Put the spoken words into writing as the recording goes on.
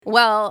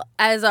Well,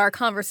 as our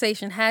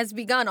conversation has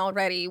begun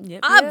already,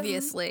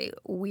 obviously,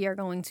 we are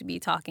going to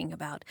be talking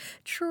about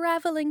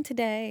traveling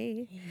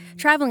today.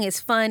 Traveling is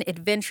fun,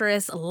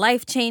 adventurous,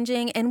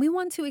 life-changing, and we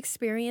want to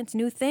experience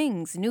new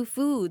things, new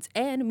foods,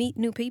 and meet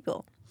new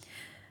people.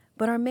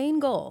 But our main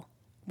goal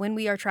when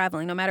we are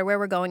traveling, no matter where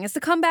we're going, is to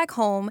come back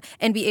home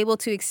and be able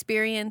to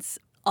experience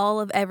all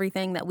of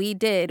everything that we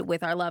did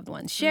with our loved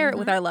ones, share it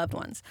with our loved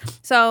ones.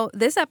 So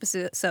this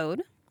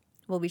episode,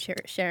 we'll be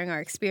sharing our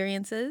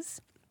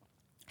experiences,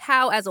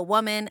 how as a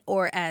woman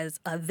or as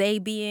a they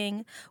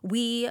being,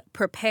 we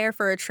prepare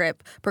for a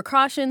trip,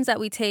 precautions that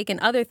we take and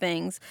other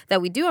things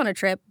that we do on a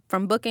trip,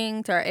 from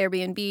booking to our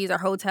Airbnbs, our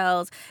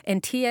hotels,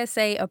 and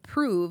TSA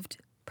approved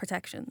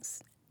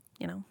protections,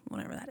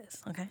 whatever that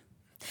is, okay?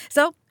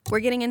 So we're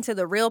getting into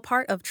the real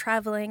part of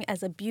traveling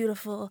as a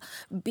beautiful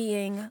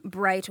being,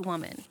 bright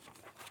woman.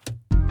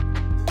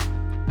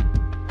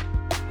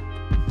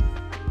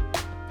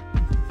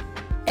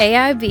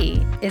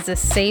 AIB is a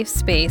safe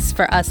space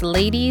for us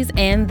ladies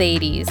and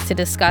theydies to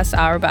discuss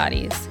our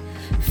bodies,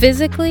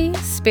 physically,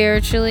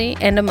 spiritually,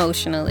 and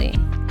emotionally.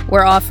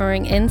 We're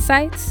offering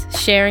insights,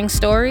 sharing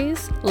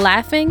stories,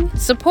 laughing,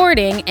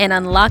 supporting, and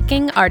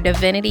unlocking our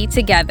divinity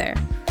together.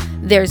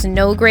 There's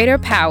no greater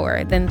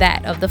power than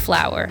that of the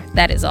flower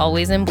that is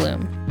always in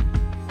bloom.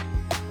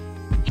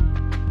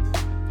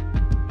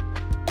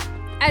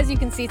 As you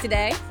can see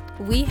today,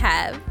 we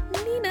have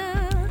Nina.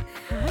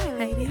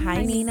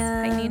 Hi, Nina.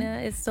 Hi,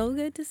 Nina. It's so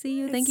good to see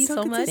you. Thank you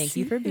so much. Thank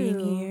you for being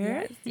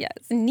here. Yes.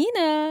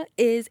 Nina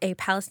is a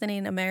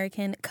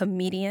Palestinian-American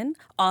comedian,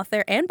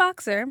 author, and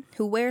boxer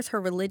who wears her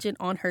religion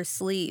on her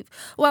sleeve.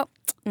 Well,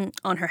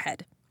 on her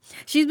head.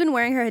 She's been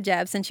wearing her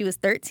hijab since she was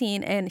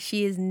 13, and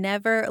she has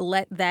never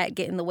let that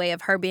get in the way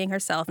of her being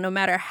herself, no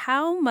matter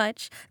how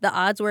much the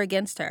odds were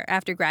against her.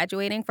 After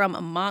graduating from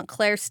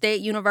Montclair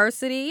State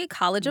University,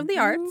 College of the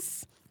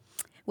Arts,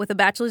 with a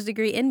bachelor's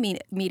degree in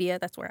media.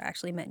 That's where I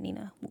actually met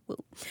Nina.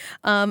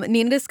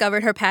 Nina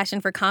discovered her passion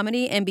for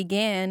comedy and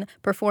began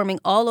performing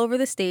all over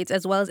the States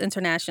as well as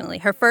internationally.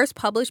 Her first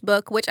published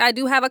book, which I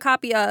do have a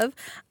copy of,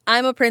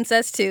 I'm a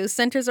Princess Too,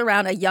 centers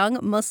around a young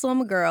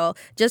Muslim girl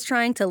just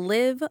trying to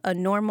live a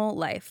normal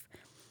life,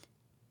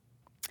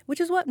 which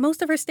is what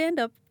most of her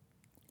stand-up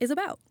is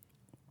about.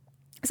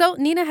 So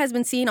Nina has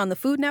been seen on the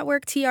Food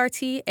Network,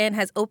 TRT, and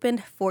has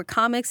opened for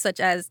comics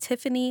such as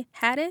Tiffany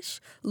Haddish,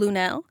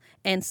 Lunel,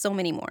 and so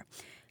many more.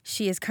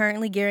 She is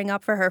currently gearing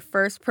up for her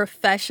first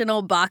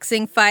professional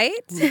boxing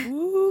fight,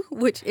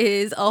 which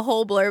is a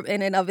whole blurb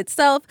in and of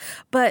itself,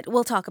 but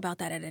we'll talk about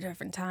that at a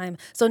different time.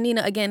 So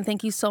Nina, again,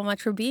 thank you so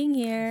much for being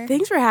here.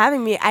 Thanks for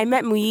having me. I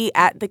met Mui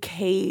at The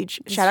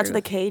Cage. Shout out to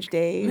The Cage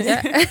days.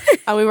 Yeah.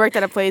 We worked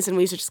at a place and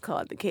we used to just call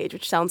it The Cage,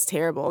 which sounds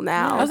terrible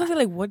now. I was gonna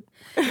say, what?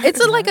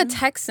 It's like a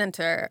tech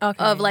center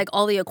of like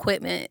all the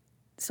equipment.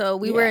 So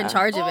we were in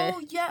charge of it. Oh,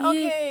 yeah,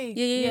 okay.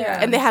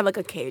 Yeah. And they had like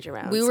a cage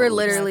around. We were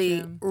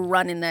literally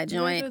running that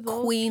joint,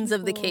 queens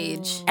of the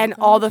cage. And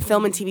all the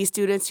film and TV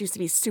students used to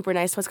be super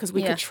nice to us because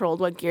we controlled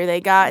what gear they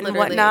got and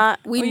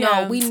whatnot. We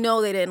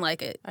know they didn't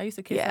like it. I used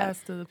to kiss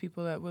ass to the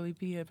people at Willie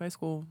P at my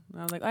school.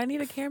 And I was like, I need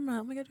a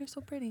camera. Oh my God, you're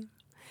so pretty.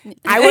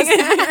 I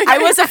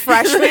was a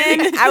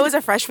freshman. I was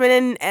a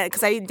freshman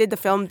because I did the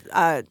film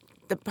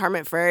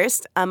department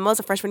first. I was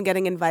a freshman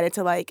getting invited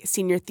to like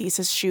senior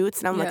thesis shoots,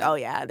 and I'm like, oh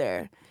yeah,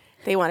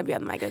 they want to be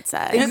on my good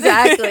side.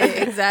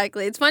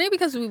 Exactly. It's funny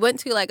because we went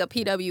to like a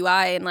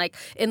PWI, and like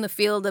in the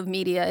field of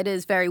media, it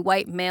is very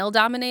white male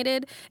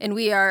dominated, and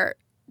we are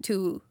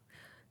two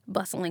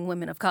bustling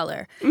women of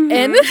color.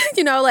 And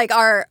like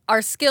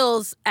our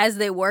skills as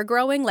they were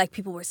growing, like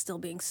people were still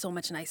being so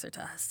much nicer to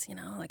us,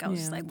 like I was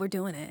just like, we're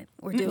doing it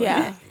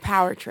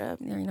power trip,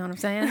 you know what I'm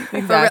saying?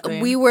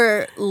 Exactly. We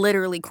were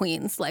literally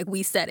queens, like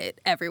we said it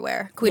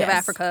everywhere. Queen of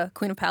Africa,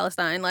 Queen of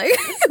Palestine, like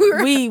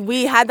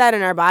we had that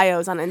in our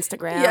bios on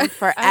Instagram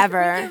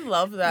forever. I freaking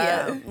love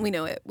that. We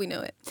know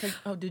it.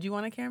 Oh, did you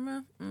want a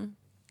camera?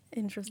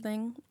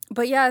 Interesting.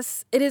 But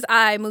yes, it is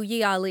I,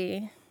 Muyi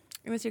Ali.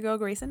 And it's your girl,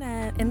 Grace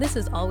Annette. And this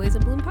is Always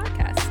in Bloom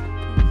podcast.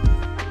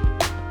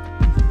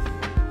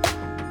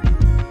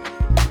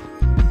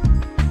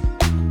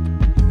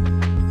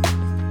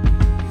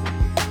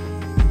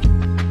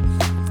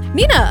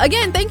 Nina,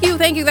 again, thank you.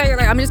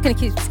 I'm just going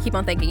to keep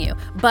on thanking you.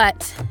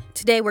 But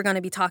today we're going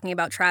to be talking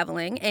about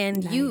traveling,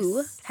 and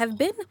you have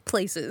been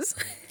places.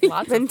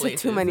 Been to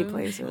too many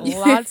places.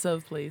 Lots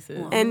of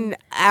places. And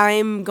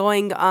I'm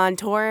going on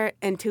tour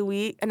in 2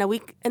 weeks, in a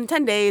week, in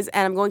 10 days,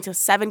 and I'm going to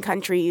 7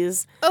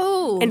 countries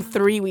in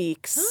 3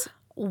 weeks.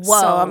 Whoa.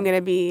 So I'm going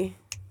to be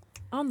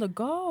on the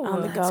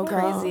go. That's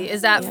crazy.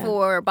 Is that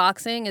for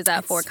boxing? Is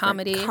that for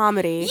comedy?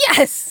 Comedy.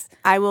 Yes.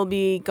 I will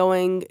be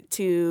going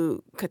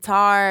to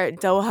Qatar,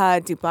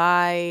 Doha,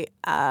 Dubai,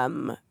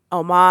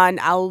 Oman.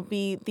 I'll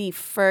be the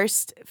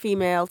first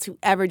female to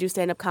ever do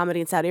stand-up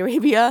comedy in Saudi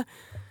Arabia.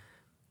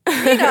 What?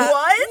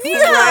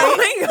 Oh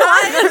my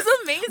God, that's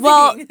amazing.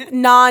 Well,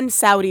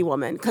 non-Saudi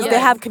woman, because they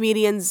have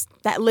comedians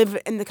that live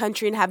in the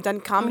country and have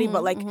done comedy,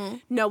 but like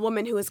no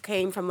woman who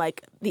came from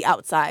like the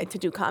outside to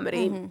do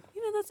comedy.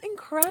 That's incredible.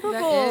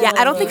 incredible. Yeah,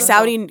 I don't think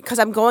Saudi, because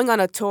I'm going on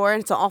a tour,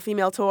 and it's an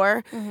all-female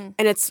tour, and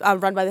it's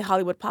run by the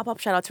Hollywood Pop-Up.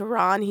 Shout out to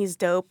Ron. He's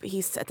dope.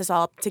 He set this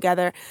all up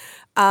together.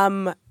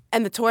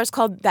 And the tour is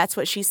called That's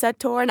What She Said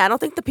Tour. And I don't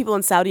think the people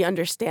in Saudi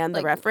understand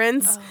the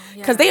reference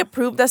because they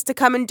approved us to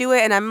come and do it.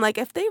 And I'm like,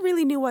 if they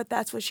really knew what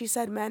That's What She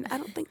Said meant, I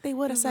don't think they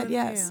would have said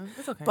yes. Yeah,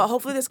 it's okay. But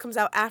hopefully this comes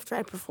out after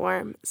I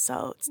perform,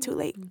 so it's too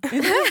late.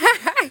 It's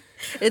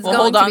We'll going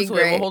hold to on be to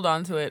great. it. We'll hold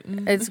on to it.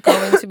 It's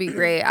going to be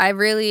great. I'm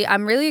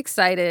really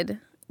excited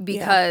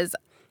because,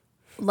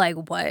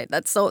 like, what?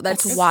 That's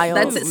wild.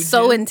 That's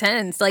so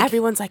intense. Like,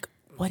 Everyone's like,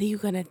 what are you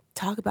going to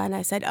talk about? And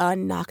I said,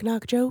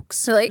 knock jokes.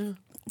 so, like,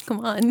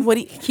 come on. What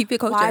do you, Keep it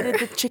kosher. Why did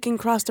the chicken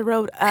cross the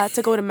road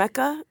to go to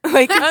Mecca?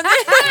 Like,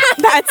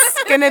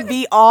 that's going to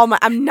be all my...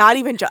 I'm not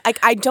even... Like,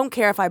 I don't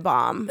care if I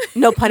bomb.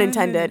 No pun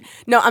intended.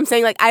 No, I'm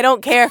saying, like, I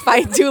don't care if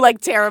I do, like,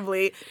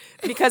 terribly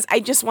because I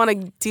just want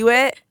to do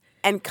it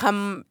and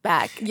come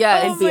back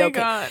and be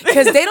okay.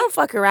 Because they don't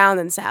fuck around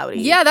in Saudi.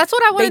 Yeah, that's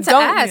what I wanted to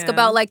don't, ask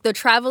about, like, the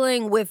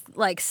traveling with,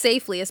 like,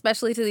 safely,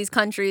 especially to these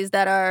countries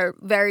that are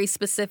very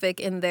specific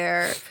in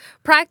their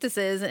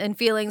practices and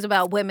feelings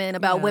about women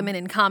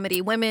in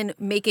comedy, women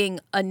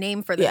making a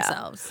name for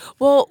themselves.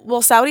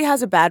 Well, Saudi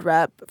has a bad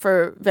rep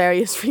for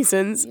various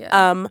reasons.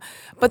 Yeah.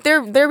 But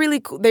they're really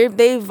cool.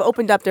 They've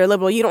opened up. They're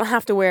liberal. You don't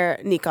have to wear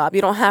niqab.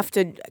 You don't have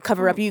to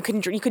cover up. You can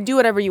do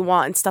whatever you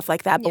want and stuff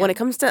like that. But when it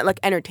comes to, like,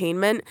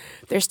 entertainment,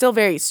 they're still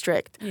very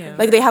strict. Yeah.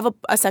 Like, they have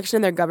a section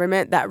in their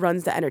government that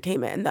runs the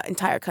entertainment in the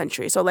entire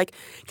country. So, like,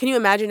 can you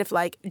imagine if,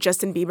 like,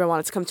 Justin Bieber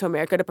wanted to come to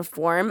America to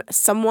perform?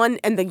 Someone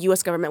in the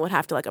U.S. government would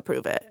have to, like,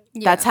 approve it.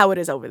 Yeah. That's how it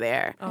is over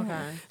there. Okay.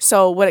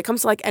 So when it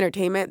comes to, like,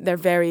 entertainment, they're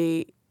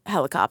very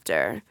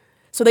helicopter.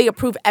 So they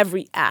approve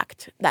every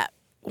act that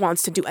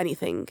wants to do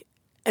anything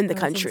in the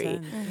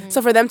country.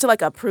 So for them to,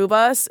 like, approve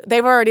us,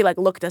 they've already, like,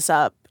 looked us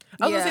up.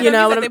 I was gonna say, You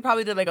know that what they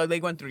probably did, like, they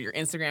went through your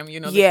Instagram, you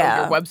know,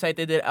 Yeah. your website,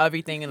 they did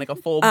everything and, like, a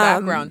full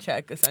background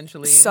check,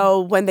 essentially. So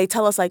when they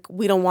tell us, like,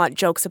 we don't want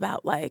jokes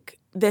about, like,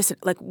 this,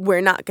 like,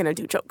 we're not going to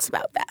do jokes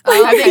about that.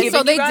 Okay, give so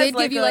you they guys, did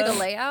like, give you, like, a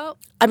layout?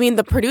 I mean,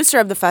 the producer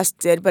of the fest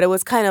did, but it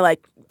was kind of,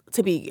 like,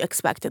 to be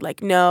expected.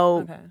 Like,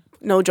 no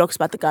jokes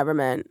about the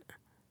government.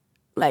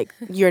 Like,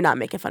 you're not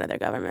making fun of their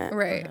government.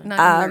 Right.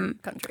 Not in their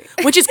country.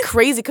 Which is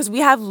crazy because we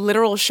have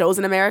literal shows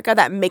in America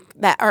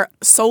that are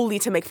solely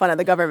to make fun of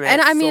the government.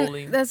 And I mean,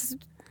 solely.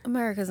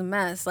 America's a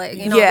mess. Like,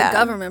 you know, the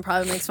government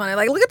probably makes fun of,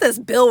 like, look at this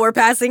bill we're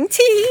passing.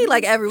 Tee.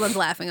 Like, everyone's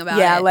laughing about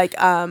it. Yeah, like,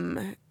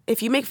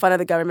 if you make fun of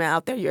the government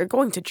out there, you're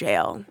going to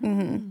jail.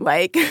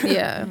 Like,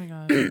 Yeah. Oh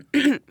my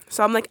God.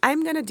 so I'm like,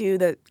 I'm going to do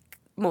the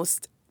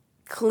most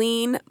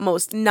clean,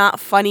 most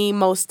not funny,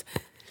 most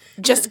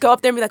just go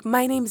up there and be like,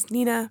 my name's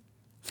Nina.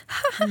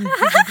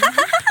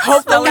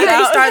 Hopefully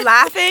they start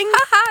laughing.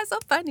 Haha, so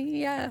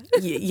funny. Yeah.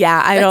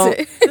 Yeah, I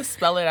don't. Just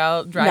spell it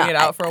out, drag it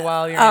out for a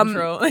while, your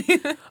intro.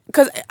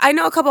 Because I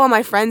know a couple of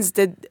my friends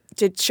did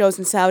shows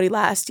in Saudi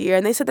last year,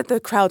 and they said that the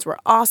crowds were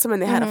awesome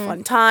and they had a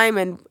fun time.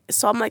 And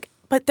so I'm like,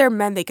 but they're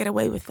men, they get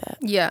away with it.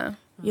 Yeah.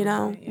 You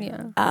know?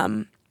 Yeah.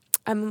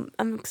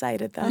 I'm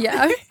excited though.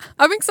 Yeah,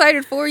 I'm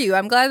excited for you.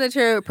 I'm glad that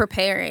you're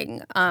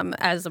preparing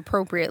as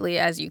appropriately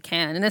as you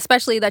can, and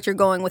especially that you're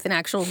going with an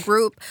actual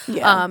group,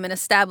 an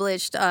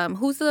established.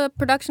 Who's the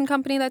production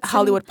company that's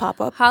Hollywood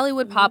Pop-Up.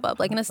 Hollywood Pop-Up,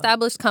 like an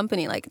established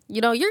company. Like, you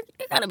know, you're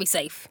gonna be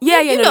safe. Yeah,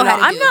 You no. know how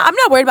to I'm do not. I'm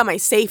not worried about my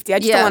safety. I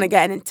just don't Yeah. want to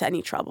get into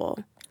any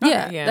trouble.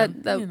 Yeah, yeah,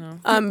 that you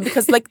know.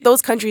 Because like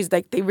those countries,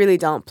 like they really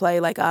don't play.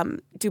 Like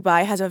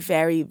Dubai has a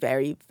very,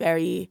 very,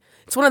 very.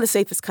 It's one of the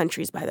safest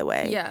countries, by the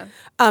way. Yeah.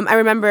 I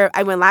remember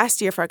I went last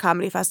year for a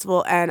comedy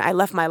festival, and I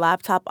left my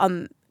laptop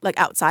on like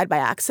outside by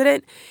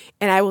accident,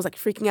 and I was like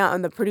freaking out,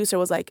 and the producer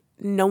was like,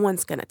 "No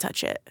one's gonna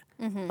touch it."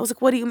 I was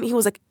like, "What do you mean?" He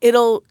was like,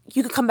 "You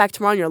can come back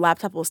tomorrow, and your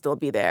laptop will still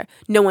be there.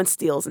 No one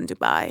steals in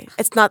Dubai.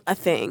 It's not a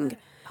thing."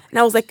 And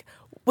I was like,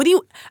 what do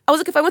you... I was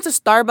like, if I went to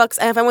Starbucks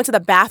and if I went to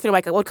the bathroom,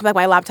 like, I would come back,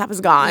 my laptop is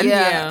gone.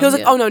 Yeah. He was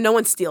like, oh, no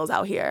one steals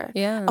out here.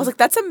 Yeah. I was like,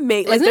 that's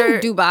amazing. Like,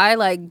 Isn't Dubai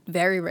like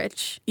very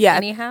rich? Yeah.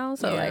 Anyhow,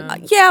 so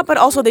like yeah, but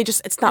also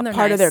it's not they're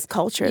part of their nice.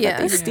 culture Yeah.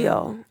 that they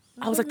steal.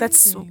 I was like,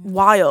 that's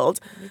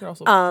wild. You could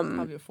also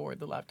probably afford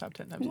the laptop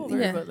 10 times over.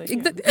 yeah. But like,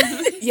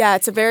 Yeah,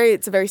 it's a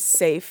very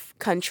safe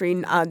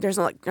country. There's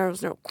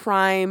no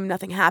crime.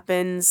 Nothing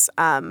happens.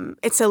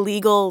 It's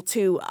illegal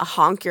to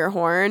honk your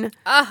horn.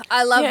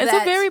 I love yeah, that.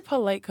 it's a very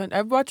polite country.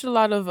 I watch a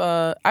lot of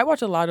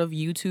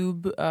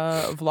YouTube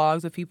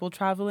vlogs of people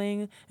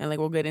traveling, and like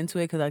we'll get into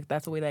it because like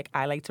that's the way like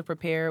I like to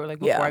prepare. Like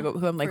before I go,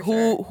 I'm like,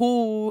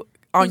 who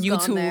on Who's gone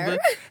YouTube there?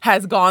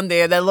 has gone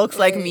there that looks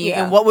like me,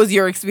 Yeah. and what was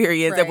your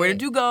experience, and where Right.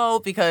 did you go?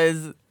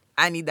 Because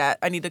I need that.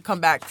 I need to come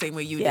back the same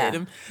way you Yeah.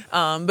 did.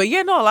 But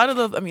yeah, no, a lot of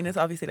the, I mean, it's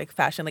obviously like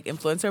fashion, like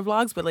influencer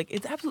vlogs, but like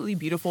it's absolutely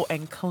beautiful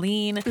and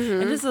clean.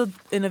 And just the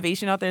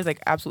innovation out there is like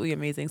absolutely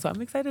amazing. So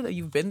I'm excited that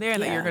you've been there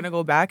and that you're going to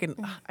go back.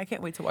 And I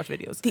can't wait to watch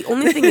videos. The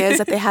only thing is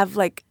that they have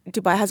like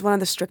Dubai has one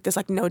of the strictest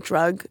like no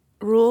drug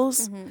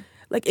rules.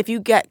 Like if you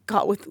get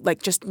caught with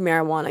like just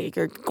marijuana,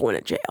 you're going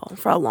to jail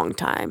for a long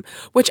time,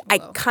 which I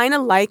kind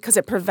of like because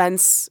it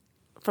prevents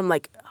from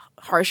like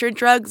harsher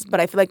drugs, but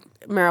I feel like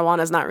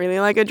marijuana is not really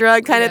like a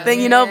drug kind of thing,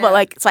 you know. But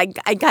like, so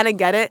I kind of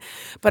get it.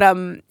 But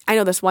I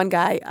know this one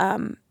guy.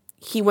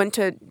 He went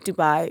to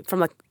Dubai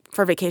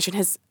for vacation.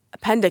 His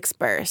appendix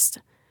burst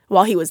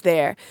while he was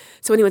there.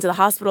 So when he went to the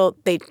hospital,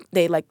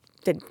 they like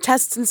did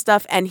tests and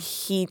stuff, and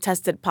he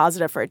tested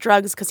positive for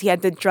drugs because he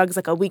had did drugs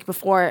like a week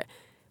before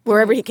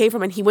wherever he came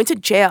from, and he went to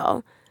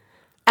jail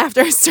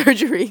after his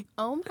surgery.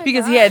 Oh my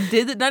because God. he had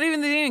did it. Not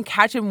even they didn't even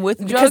catch him with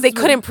drugs because they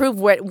couldn't prove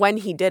when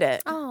he did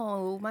it.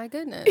 Oh my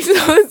goodness.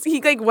 So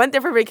he like went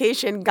there for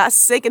vacation, got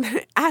sick, and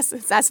then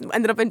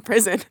ended up in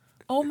prison.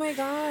 Oh my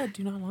God!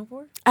 Do you know how long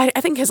for? I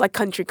think his like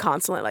country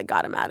consulate like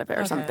got him out of it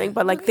or something.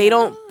 But like they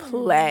don't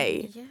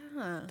play. Yeah.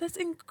 That's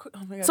oh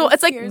my God, So that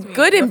it's like scares me.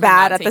 good and Definitely not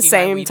bad at the taking my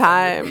same weed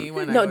home with time. me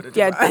when I No, go to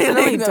yeah, Dubai.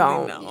 definitely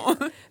Definitely don't.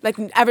 no.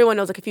 Like everyone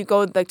knows, like if you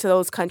go like to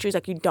those countries,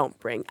 like you don't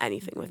bring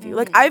anything with you.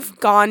 Like I've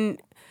gone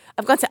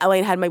to LA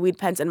and had my weed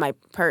pens in my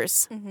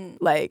purse.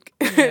 Like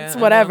it's I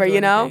whatever, don't do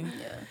you know. anything.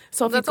 Yeah.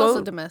 So if That's you go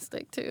also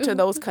domestic too. to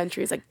those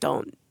countries, like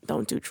don't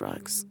do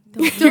drugs.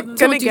 Don't You're do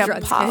gonna get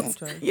drugs, popped. kids.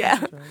 Drugs, Yeah.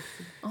 drugs.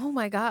 Oh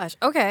my gosh.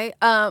 Okay.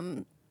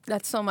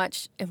 That's so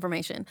much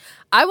information.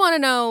 I want to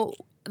know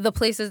the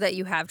places that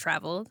you have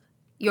traveled.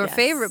 Your Yes.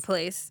 favorite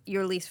place,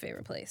 your least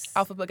favorite place.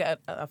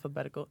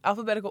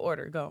 Alphabetical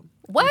order. Go.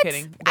 What? I'm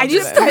kidding. I Don't do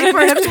just that. typed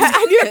for him.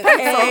 I knew it.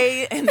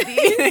 A and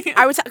D.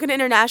 Are we talking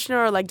international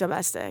or like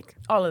domestic?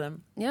 All of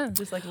them. Yeah.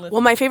 Just like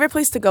Well, my favorite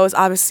place to go is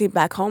obviously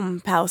back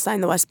home,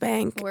 Palestine, the West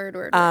Bank. Word.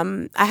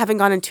 I haven't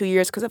gone in 2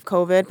 years because of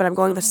COVID, but I'm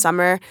going this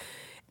summer,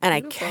 and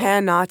I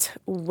cannot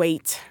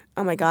wait.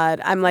 Oh my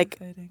God, I'm like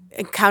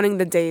counting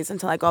the days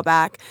until I go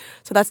back.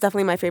 So that's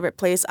definitely my favorite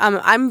place.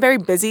 I'm very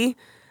busy.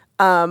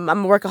 I'm a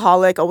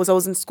workaholic. I was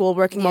always in school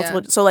working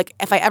multiple. So like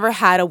if I ever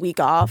had a week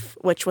off,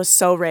 which was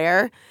so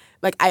rare,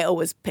 like I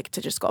always picked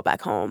to just go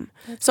back home.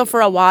 So for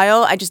a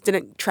while, I just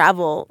didn't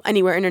travel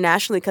anywhere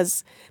internationally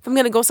because if I'm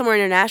gonna go somewhere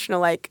international,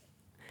 like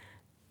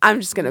I'm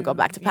just gonna go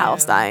back to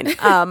Palestine.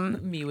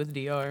 Me with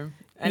DR.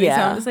 Anytime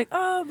Yeah. I'm just like,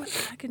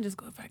 but I can just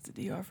go back to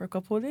DR for a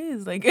couple of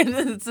days. Like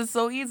it's just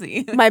so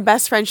easy. My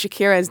best friend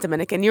Shakira is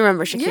Dominican. You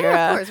remember Shakira?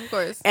 Yeah, of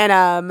course.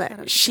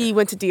 And she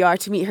went to DR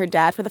to meet her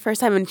dad for the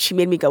first time, and she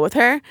made me go with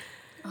her.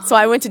 So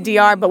I went to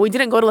DR, but we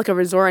didn't go to like a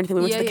resort or anything.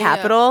 We went to the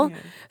capital. Yeah.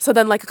 So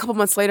then like a couple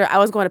months later, I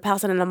was going to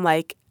Palestine, and I'm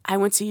like, I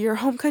went to your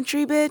home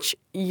country, bitch.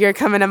 You're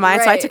coming to mine.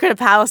 So I Right. took her to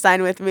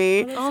Palestine with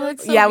me. Oh,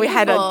 that's so yeah,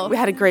 beautiful. we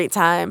had a great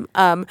time.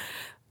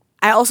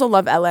 I also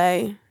love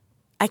LA.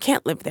 I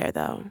can't live there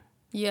though.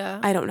 Yeah.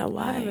 I don't know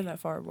I haven't been why, that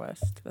far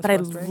west. That's but I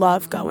west, right?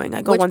 love going.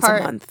 I go Which once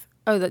part? a month.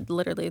 Oh, that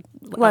literally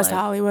West LA.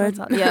 Hollywood.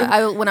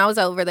 Yeah, when I was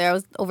over there, I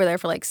was over there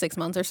for like 6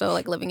 months or so,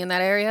 like living in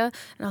that area,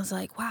 and I was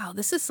like, wow,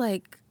 this is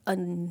like a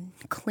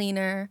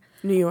cleaner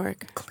New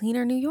York,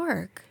 New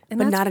York, and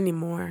but that's not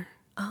anymore.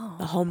 oh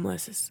The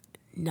homeless is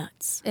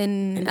nuts.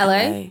 in LA.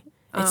 LA.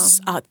 It's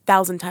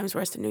 1,000 times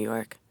worse than New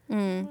York. I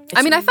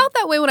mean, I felt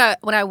that way when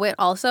I went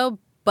also,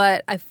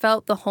 but I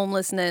felt the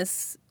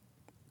homelessness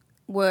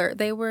where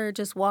they were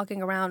just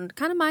walking around,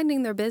 kind of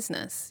minding their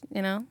business.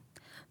 You know,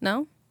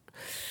 no.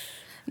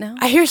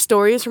 I hear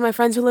stories from my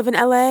friends who live in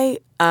LA,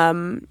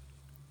 and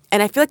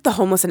I feel like the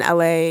homeless in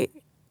LA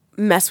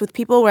mess with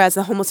people, whereas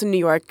the homeless in New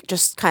York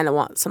just kind of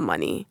want some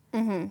money.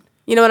 Mm-hmm.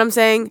 You know what I'm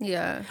saying?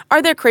 Yeah.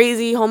 Are there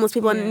crazy homeless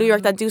people in New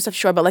York that do stuff?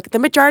 Sure, but like the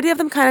majority of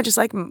them kind of just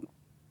like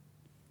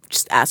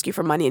just ask you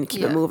for money and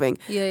keep it moving.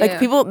 Yeah, like yeah.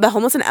 people, the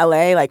homeless in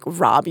LA like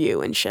rob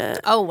you and shit.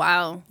 Oh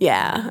wow.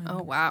 Yeah.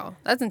 Oh wow.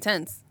 That's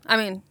intense. I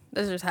mean,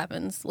 this just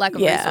happens. Lack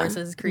of Yeah.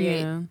 resources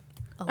create. Yeah.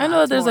 a I know lot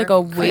that there's more like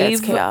a chaos.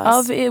 wave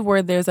chaos. of it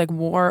where there's like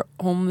more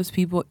homeless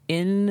people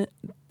in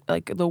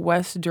like the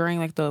West during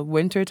like the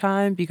winter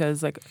time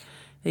because like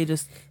they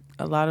just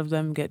a lot of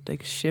them get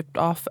like shipped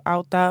off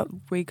out that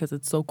way because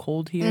it's so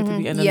cold here to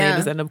be, and then Yeah. they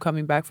just end up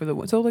coming back for the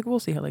winter. So like we'll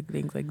see how like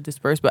things like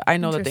disperse, but I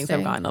know that things have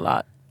Interesting. gotten a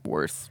lot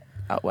worse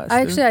out west.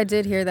 I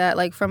did hear that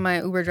like from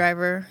my Uber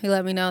driver. He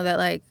let me know that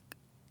like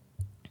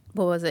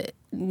what was it?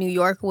 New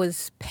York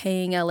was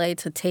paying LA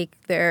to take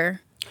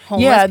their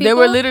homeless yeah, people. they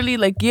were literally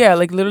like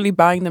literally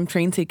buying them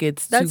train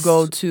tickets That's- to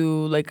go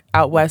to like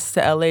out west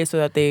to LA so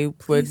that they would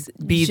Please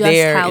be just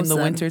there in house the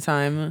them. winter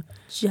time.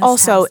 Just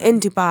Also, house in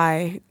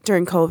Dubai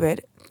during COVID,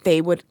 they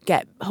would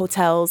get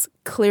hotels,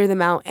 clear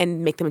them out,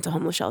 and make them into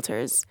homeless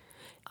shelters,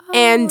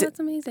 and that's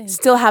amazing.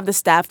 still have the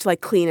staff to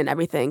like clean and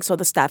everything, so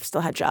the staff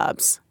still had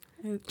jobs.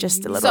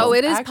 Just a little. So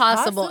it is Act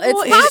possible.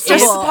 possible? It's It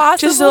is possible.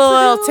 possible. just a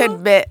little to do?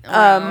 tidbit.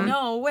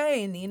 No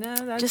way, Nina.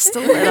 That's Just a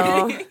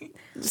little,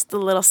 just a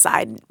little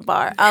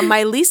sidebar.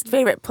 My least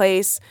favorite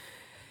place.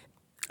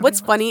 What's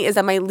funny is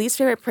that my least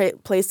favorite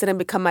place didn't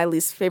become my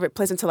least favorite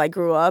place until I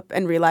grew up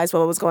and realized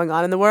what was going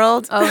on in the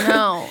world. Oh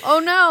no. Oh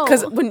no.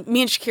 Because when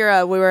me and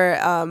Shakira, we were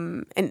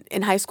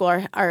in high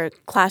school, our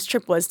class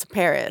trip was to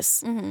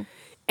Paris.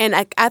 And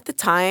at the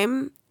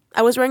time,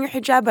 I was wearing a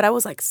hijab, but I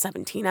was like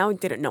 17. I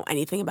didn't know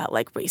anything about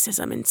like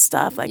racism and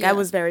stuff. Like I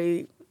was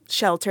very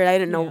sheltered. I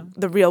didn't know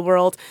the real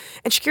world.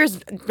 And Shakira's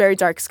very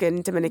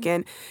dark-skinned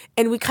Dominican.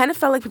 And we kind of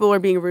felt like people were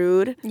being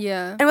rude.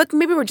 Yeah. And like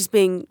maybe we're just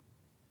being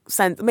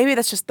sense. Maybe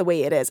that's just the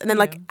way it is. And then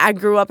like I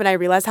grew up and I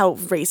realized how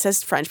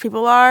racist French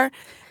people are.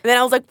 And then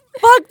I was like,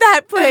 fuck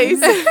that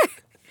place.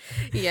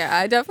 Yeah,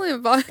 I definitely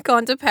have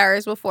gone to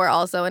Paris before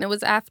also. And it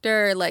was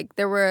after like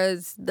there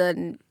was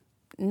the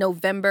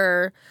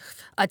November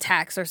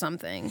attacks or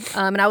something.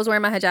 And I was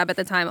wearing my hijab at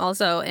the time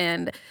also.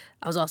 And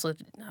I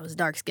was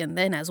dark skinned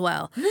then as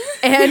well.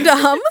 And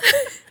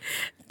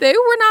they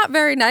were not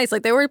very nice.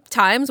 Like there were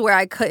times where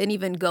I couldn't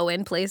even go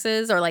in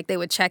places or like they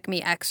would check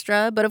me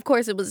extra. But of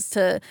course it was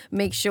to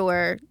make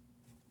sure,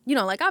 you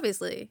know, like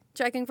obviously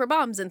checking for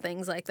bombs and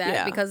things like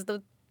that because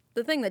the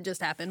thing that just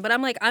happened. But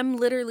I'm like, I'm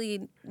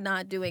literally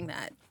not doing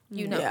that.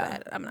 You know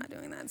that. I'm not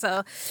doing that.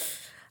 So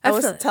I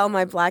always tell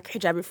my black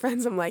hijabi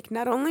friends, I'm like,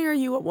 not only are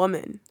you a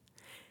woman,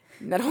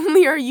 not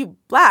only are you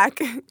black,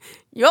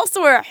 you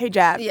also wear a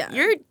hijab. Yeah.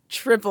 You're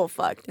triple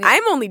fucked. Yeah.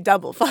 I'm only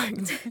double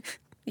fucked.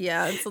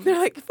 Yeah. They're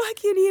like,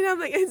 fuck you, Nina. I'm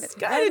like, it's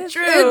kind of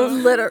true.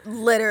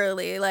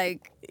 Literally,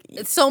 like,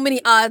 so many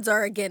odds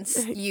are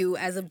against you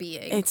as a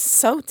being. It's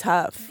so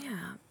tough.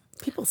 Yeah.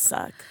 People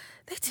suck.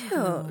 They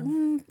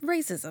do.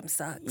 Racism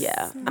sucks.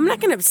 Yeah. I'm not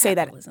going to say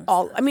that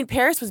all. Sucks. I mean,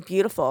 Paris was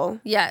beautiful.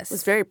 Yes. It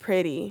was very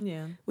pretty.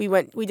 Yeah.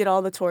 We did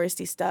all the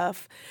touristy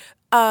stuff.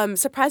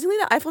 Surprisingly,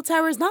 the Eiffel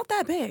Tower is not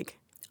that big.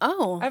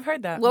 Oh. I've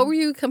heard that. What were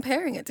you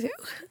comparing it to?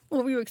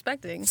 What were you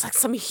expecting? It's like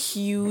some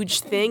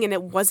huge thing, and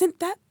it wasn't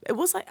that. It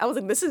was like, I was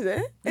like, this is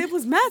it? It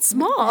was mad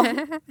small. I'm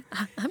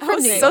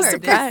from New York. So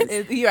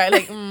surprised. You're right,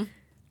 like,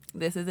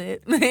 this is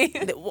it.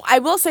 I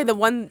will say the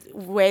one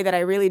way that I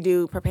really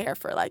do prepare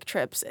for like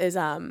trips is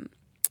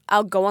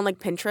I'll go on like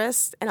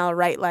Pinterest and I'll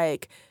write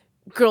like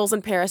girls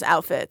in Paris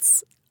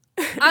outfits.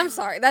 I'm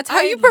sorry. That's how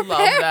you prepare.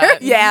 Love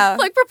that. Yeah.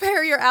 Like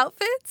prepare your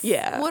outfits?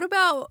 Yeah. What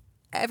about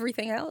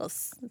everything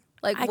else?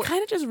 Like I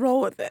kind of just roll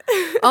with it.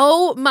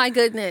 Oh my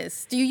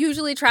goodness. Do you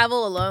usually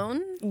travel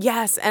alone?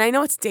 Yes, and I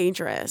know it's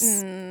dangerous.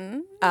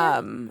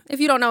 If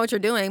you don't know what you're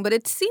doing, but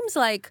it seems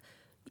like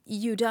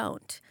you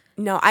don't.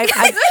 No, I've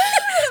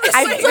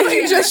like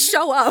you just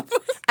show up.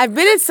 I've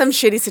been in some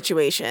shitty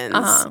situations,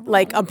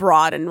 like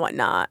abroad and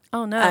whatnot.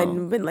 Oh no!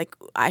 And been like,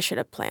 I should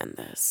have planned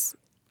this.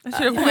 I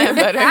should have planned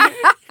better.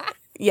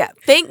 Yeah,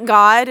 thank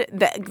God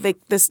that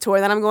this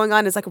tour that I'm going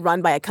on is like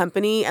run by a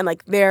company and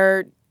like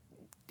they're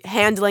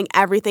handling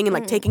everything and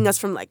like taking us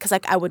from like because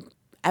like I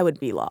would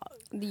be lost.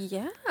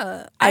 Yeah,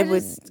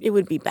 It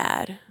would be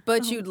bad.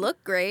 But you'd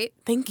look great.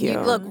 Thank you.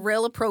 You'd look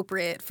real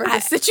appropriate for the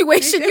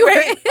situation you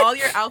were in. All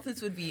your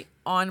outfits would be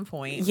on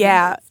point.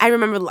 Yeah, I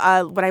remember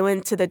when I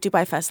went to the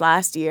Dubai Fest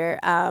last year.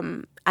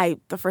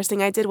 The first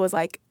thing I did was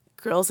like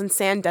girls in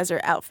sand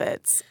desert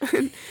outfits.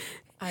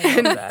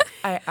 I love that.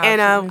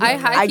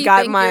 I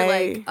got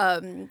my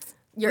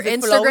your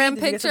Instagram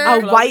picture, a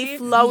white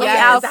flowy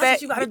outfit.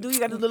 That's what you gotta do. You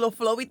got a little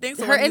flowy thing.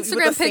 So her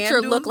Instagram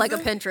picture looked like a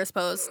Pinterest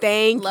post.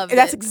 Love it.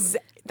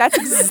 That's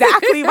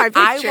exactly my picture.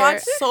 I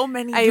watched so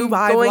many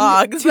Dubai I'm going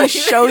vlogs to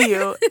show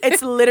you.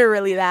 It's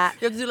literally that.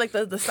 You have to do like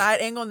the side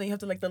angle, and then you have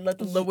to like let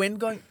the wind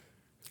go.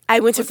 I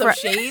went to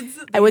shades.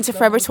 I went to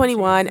Forever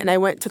 21 and I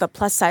went to the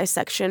plus size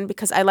section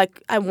because I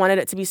wanted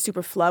it to be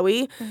super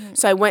flowy. Mm-hmm.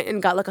 So I went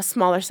and got like a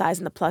smaller size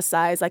in the plus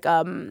size, like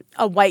a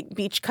white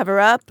beach cover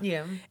up.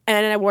 Yeah. And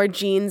then I wore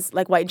jeans,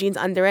 like white jeans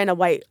under it and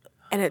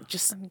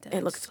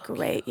it looked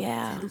great.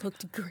 Yeah. It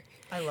looked great.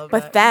 I love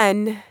that. But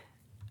then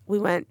we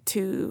went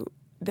to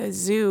the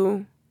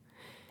zoo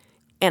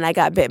and I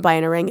got bit by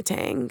an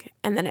orangutan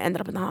and then I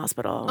ended up in the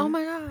hospital. Oh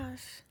my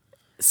gosh.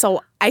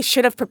 So I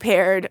should have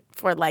prepared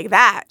for like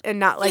that and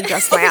not like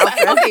just my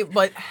outfit. Okay,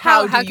 but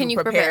how can you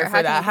prepare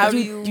for that? How do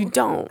you? You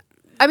don't.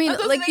 I mean,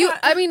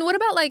 what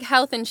about like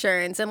health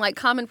insurance and like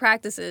common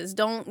practices?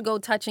 Don't go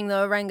touching the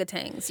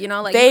orangutans. You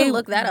know, like you can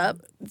look that up.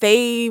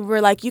 They were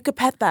like, you could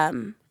pet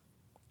them.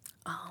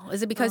 Oh,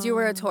 is it because you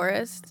were a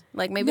tourist?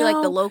 Like maybe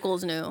like the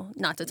locals knew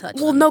not to touch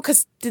them. Well, no,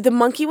 because the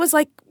monkey was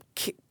like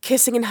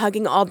kissing and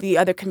hugging all the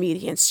other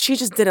comedians. She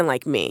just didn't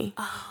like me.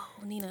 Oh.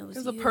 Nina, it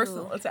was a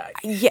personal attack.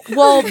 Yeah,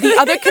 well, the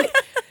other...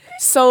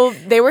 So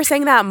they were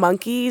saying that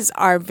monkeys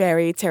are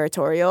very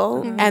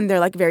territorial and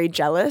they're like very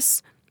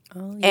jealous.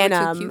 Oh, you were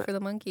too cute for the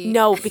monkey.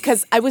 No,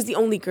 because I was the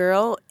only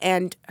girl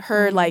and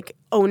her like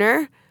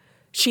owner,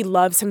 she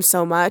loves him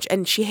so much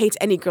and she hates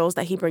any girls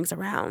that he brings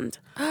around.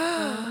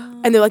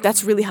 And they're like,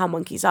 that's really how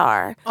monkeys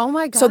are. Oh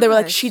my god! So they were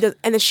like, she does,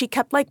 and then she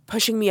kept like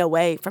pushing me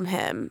away from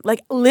him,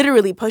 like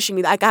literally pushing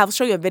me. Like I'll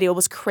show you a video. It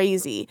was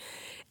crazy.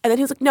 And then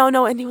he was like,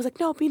 no. And he was like,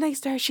 no, be nice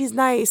to her. She's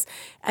nice.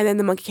 And then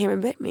the monkey came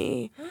and bit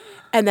me.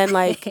 And then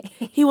like,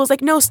 he was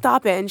like, no,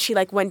 stop it. And she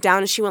like went down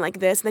and she went like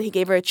this. And then he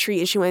gave her a treat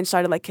and she went and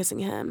started like kissing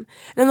him.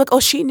 And I'm like, oh,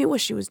 she knew what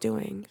she was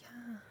doing.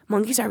 Yeah.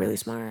 Monkeys are really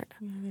smart.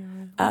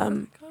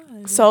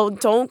 So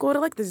don't go to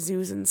like the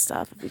zoos and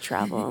stuff if you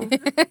travel.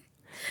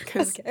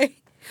 Okay.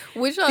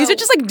 These are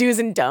just like do's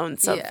and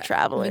don'ts of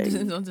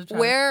traveling.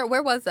 Where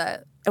was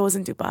that? It was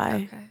in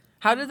Dubai. Okay.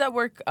 How did that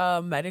work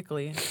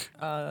medically?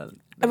 I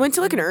went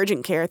to like an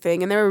urgent care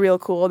thing, and they were real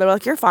cool. They were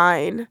like, "You're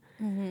fine."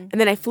 And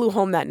then I flew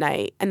home that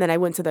night, and then I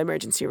went to the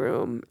emergency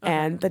room,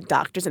 and the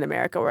doctors in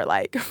America were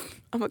like,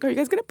 "I'm like, are you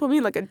guys gonna put me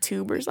in like a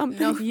tube or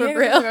something?" No, for Yeah,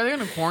 real. are they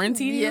gonna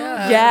quarantine you?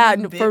 Yeah,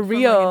 Bit for from,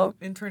 real. like,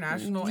 an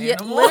international Yeah,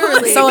 animal.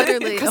 literally. So,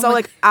 literally.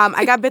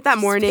 I got bit that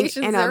morning,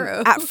 patient and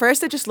zero. at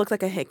first it just looked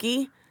like a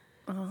hickey,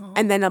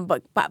 and then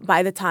but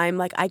by the time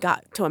like I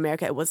got to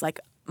America, it was like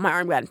my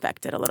arm got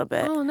infected a little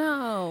bit. Oh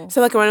no.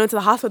 So like when I went to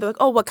the hospital, they're like,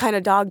 "Oh, what kind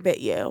of dog bit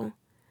you?"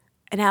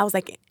 And I was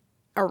like,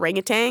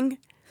 "Orangutan."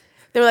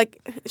 They were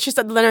like, she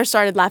said. The nurse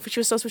started laughing. She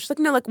was so sweet. She's like,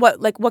 "No, like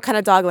what kind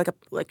of dog?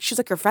 Like she's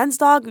like your friend's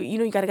dog. You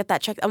know, you got to get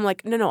that checked." I'm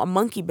like, "No, a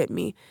monkey bit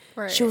me."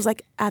 Right. She was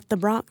like, "At the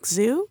Bronx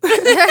Zoo."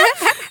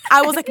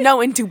 I was like, "No,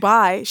 in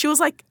Dubai." She was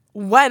like,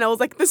 "When?" I was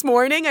like, "This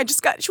morning. I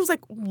just got." She was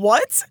like,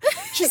 "What?"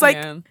 She's like,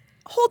 Man.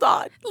 "Hold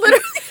on."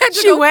 Literally had to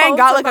She go went and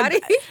call got somebody.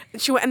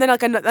 she went and then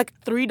like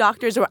 3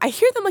 doctors. I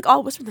hear them like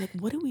all whispering like,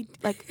 "What do we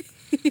like?"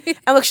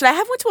 I'm like, "Should I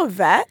have went to a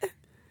vet?"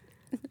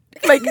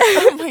 Like,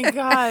 Oh my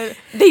god.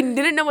 they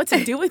didn't know what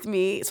to do with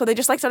me, so they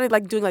just like started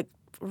like doing like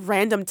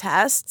random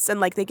tests, and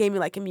like they gave me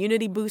like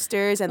immunity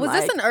boosters and Was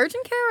like. this an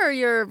urgent care or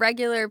your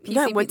regular PCP?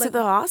 No, I went to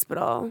the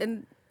hospital.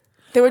 And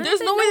They were There's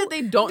no way that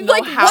they don't know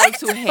Like, how what?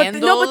 to But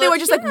handle. no, but they were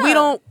just like, Yeah. "We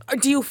don't.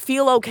 Do you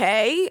feel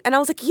okay?" And I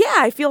was like, "Yeah,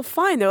 I feel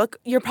fine." They're like,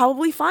 "You're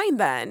probably fine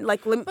then."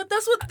 Like, But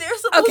that's what they're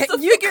supposed Okay, to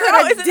you figure coulda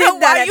out. Isn't did that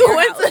that why at you your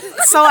went house.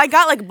 to? so I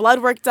got like blood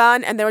work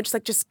done, and they were just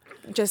like, just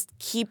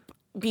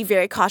be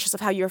very cautious of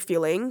how you're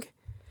feeling.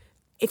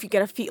 If you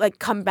get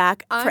come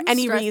back for I'm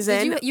any stressed.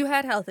 reason. You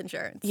had health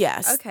insurance.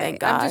 Yes, Okay.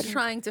 thank I'm God. just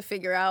trying to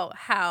figure out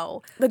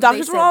how. The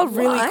doctors they were all said,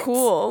 really "What?"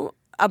 cool.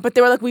 But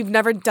they were like, "We've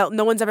never dealt.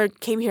 No one's ever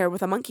came here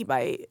with a monkey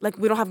bite. Like,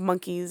 we don't have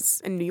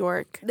monkeys in New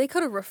York." They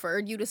could have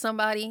referred you to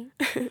somebody.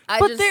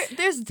 But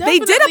there's They definitely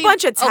did a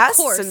bunch of tests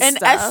course. and an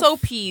stuff.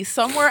 SOP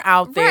somewhere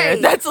out there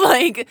Right. that's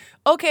like,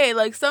 okay,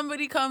 like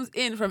somebody comes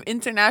in from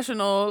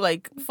international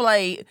like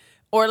flight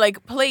or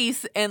like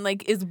place and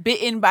like is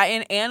bitten by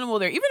an animal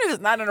there, even if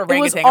it's not an It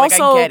was orangutan.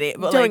 also Like I get it,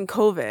 but during like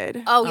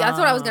COVID. Oh, yeah, that's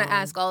what I was going to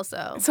ask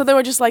also. So they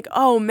were just like,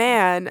 "Oh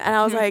man," and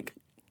I was like,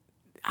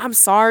 "I'm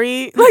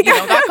sorry." Like, you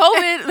know, got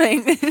COVID. Like,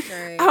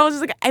 Right. I was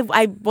just like,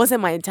 I wasn't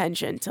my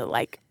intention to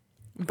like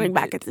bring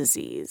back a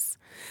disease.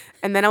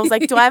 And then I was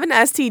like, "Do I have an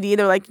STD?"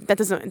 They're like, it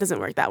doesn't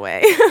work that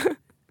way."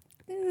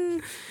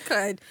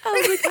 Good. I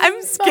was like,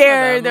 "I'm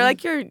scared." They're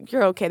like,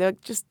 "You're okay." They're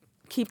like, "Just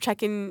keep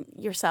checking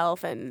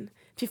yourself, and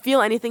if you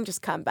feel anything,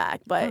 just come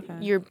back." But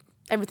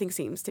everything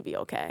seems to be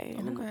okay.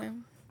 And Okay.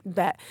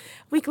 bet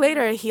a week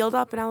later, it healed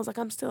up, and I was like,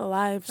 "I'm still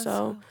alive."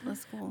 So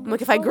That's cool. I'm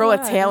like, if I grow a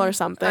tail or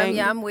something,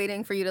 Yeah, I'm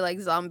waiting for you to like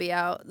zombie.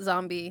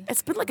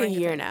 it's been like a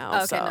year now.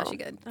 Okay, so no, she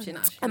good. She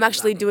not. I'm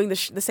actually doing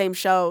the same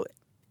show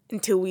in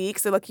 2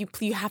 weeks. They're like, you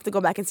have to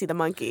go back and see the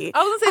monkey.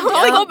 I was gonna say,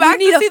 don't go back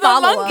need to a see the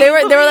follow-up. monkey. They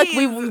were like,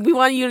 please. we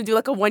want you to do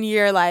like a 1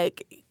 year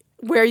like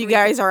where you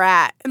guys are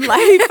at in life.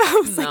 I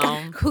was like,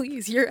 No,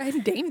 Please, you're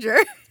in danger.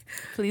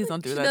 please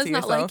don't do She that does to not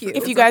yourself. like you. if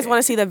It's you guys okay. want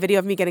to see the video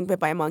of me getting bit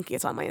by a monkey,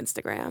 it's on my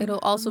Instagram. It'll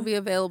also be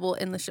available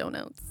in the show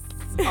notes.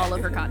 All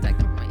of her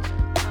contact information.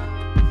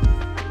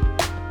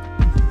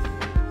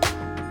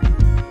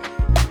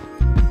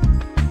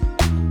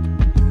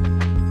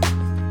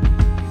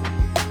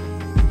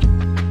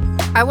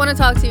 I want to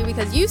talk to you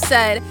because you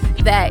said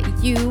that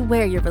you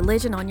wear your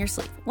religion on your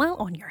sleeve. Well,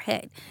 on your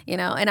head, you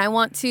know. And I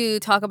want to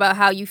talk about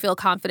how you feel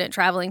confident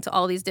traveling to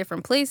all these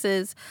different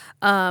places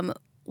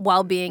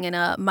while being in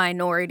a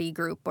minority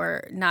group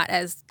or not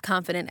as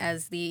confident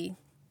as the...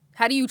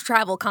 How do you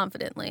travel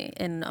confidently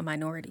in a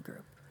minority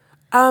group?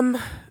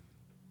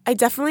 I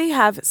definitely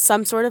have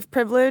some sort of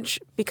privilege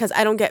because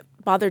I don't get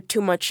bothered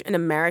too much in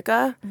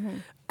America.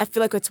 I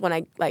feel like it's when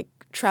I like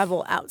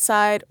travel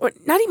outside, or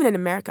not even in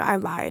America. I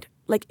lied.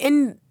 Like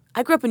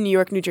I grew up in New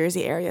York, New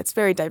Jersey area. It's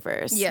very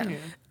diverse. Yeah.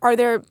 Are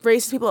there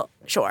racist people?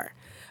 Sure.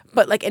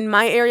 But like in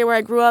my area where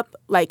I grew up,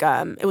 like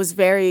it was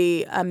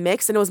very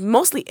mixed, and it was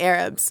mostly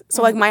Arabs.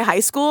 So like my high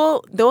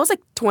school, there was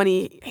like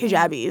 20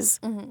 hijabis,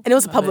 and it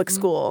was a public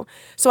school.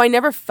 So I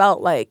never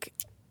felt like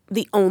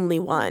the only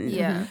one.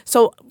 Yeah.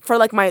 So for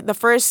like the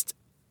first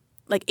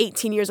like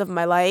 18 years of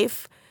my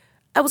life,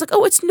 I was like,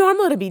 oh, it's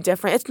normal to be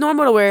different. It's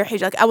normal to wear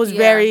hijab. Like, I was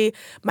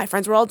my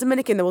friends were all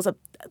Dominican. There was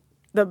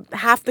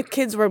half the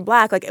kids were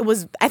black. Like it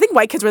was, I think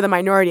white kids were the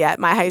minority at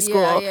my high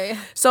school. Yeah.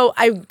 So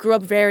I grew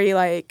up very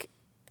like,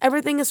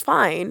 everything is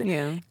fine.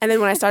 Yeah. And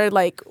then when I started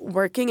like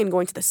working and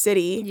going to the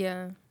city,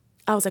 Yeah.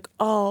 I was like,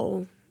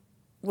 oh,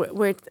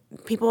 where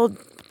people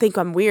think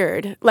I'm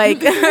weird.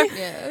 Like,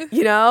 Yeah.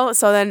 you know?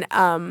 So then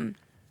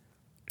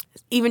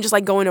even just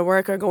like going to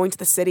work or going to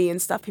the city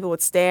and stuff, people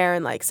would stare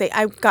and like say,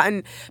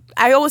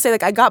 I always say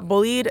like I got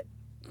bullied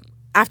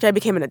after I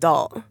became an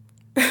adult.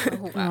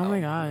 Oh, wow. Oh my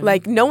god.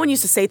 Like no one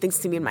used to say things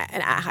to me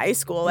at high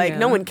school. Like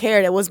no one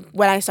cared. It was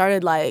when I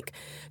started like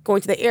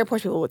going to the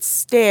airport, people would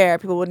stare,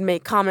 people would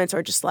make comments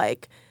or just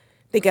like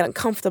they get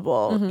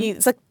uncomfortable.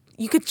 It's like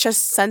you could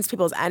just sense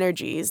people's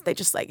energies. They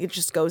just like it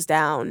just goes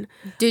down.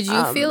 Did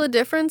you feel a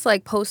difference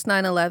like post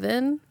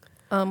 9/11?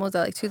 What was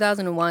that, like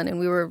 2001? And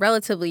we were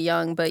relatively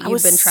young, but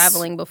you've been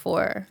traveling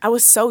before. I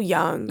was so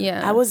young.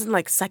 Yeah. I was in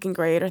like second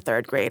grade or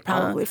third grade,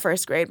 probably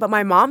first grade. But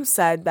my mom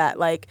said that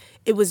like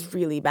it was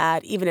really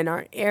bad, even in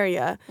our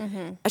area.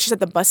 And she said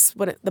the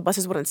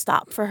buses wouldn't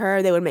stop for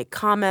her. They would make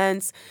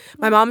comments.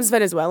 My mom's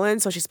Venezuelan,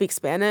 so she speaks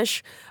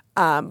Spanish.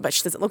 But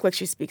she doesn't look like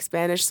she speaks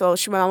Spanish. So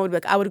my mom would be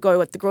like, I would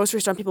go at the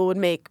grocery store and people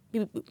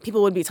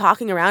would be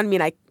talking around me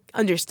and I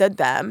understood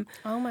them.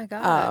 Oh my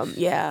gosh.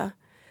 Yeah.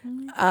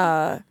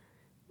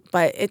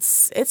 But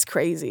it's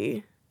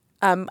crazy.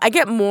 I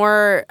get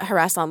more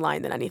harassed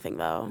online than anything,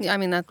 though. Yeah, I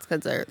mean, that's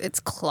because it's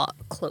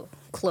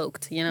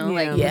cloaked, you know? Yeah.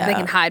 Like, Yeah. they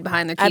can hide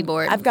behind their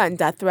keyboard. I've gotten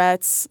death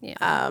threats.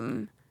 Yeah.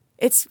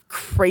 It's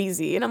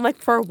crazy. And I'm like,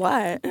 for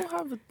what? People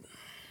have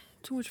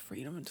too much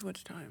freedom and too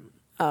much time.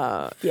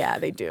 Yeah,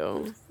 they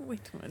do. Way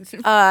too much.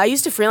 I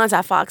used to freelance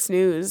at Fox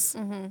News,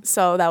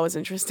 so that was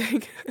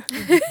interesting.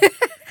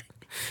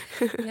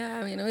 Yeah,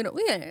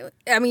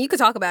 I mean, you could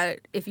talk about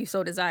it if you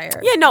so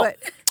desire. Yeah, no.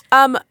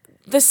 But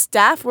The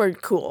staff were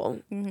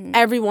cool.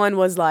 Everyone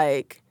was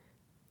like,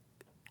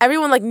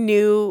 everyone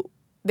knew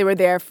they were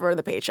there for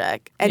the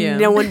paycheck, and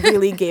no one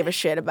really gave a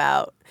shit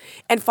about.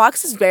 And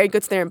Fox is very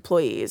good to their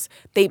employees.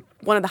 They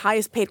one of the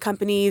highest paid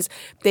companies.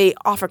 They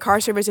offer car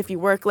service if you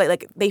work late.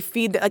 Like they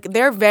feed. Like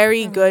they're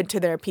very good to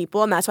their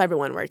people, and that's why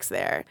everyone works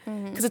there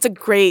because it's a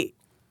great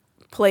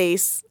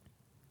place.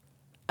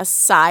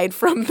 Aside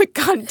from the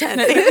content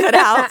they put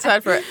out.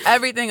 Aside for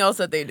everything else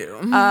that they do.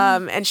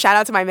 And shout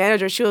out to my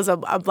manager. She was a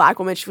black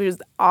woman. She was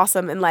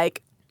awesome. And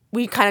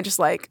we kind of just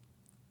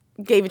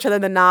gave each other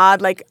the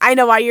nod. Like, I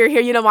know why you're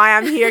here. You know why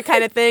I'm here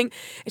kind of thing.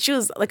 And she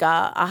was like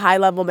a high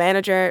level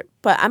manager.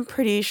 But I'm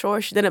pretty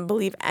sure she didn't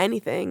believe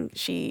anything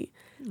she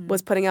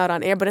was putting out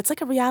on air. But it's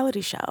like a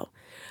reality show.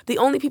 The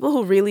only people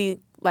who really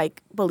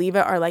believe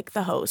it are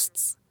the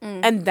hosts.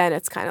 And then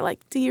it's kind of like,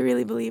 do you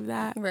really believe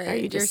that? right, Or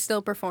you're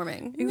still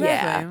performing. Exactly.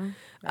 Yeah.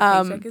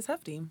 That paycheck is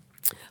hefty.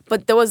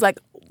 But there was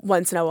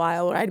once in a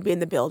while where I'd be in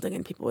the building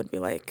and people would be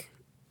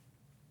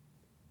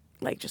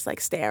just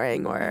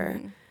staring,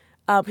 or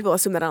people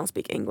assume that I don't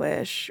speak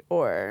English,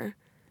 or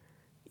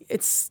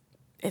it's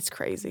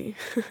crazy.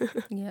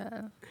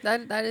 Yeah,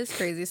 that is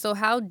crazy. So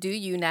how do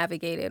you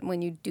navigate it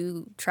when you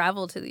do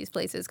travel to these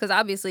places? Because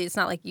obviously it's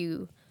not like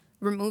you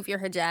remove your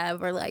hijab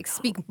or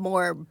speak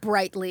more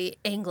brightly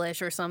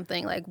English or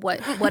something.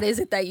 What is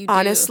it that you do?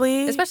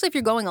 Honestly, especially if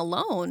you're going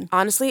alone.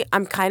 Honestly,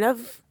 I'm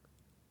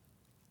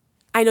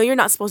I know you're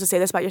not supposed to say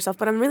this about yourself,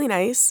 but I'm really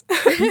nice.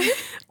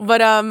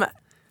 But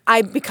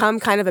I become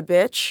kind of a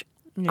bitch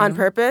on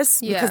purpose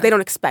because they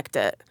don't expect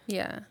it.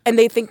 Yeah. And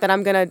they think that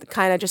I'm going to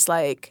kind of just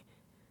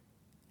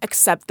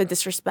accept the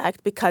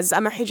disrespect because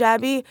I'm a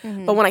hijabi.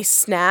 But when I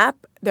snap,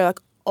 they're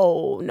like,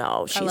 oh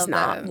no, she's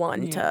not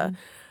one to...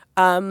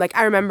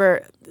 I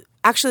remember,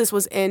 actually this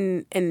was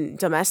in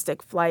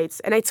domestic flights,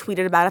 and I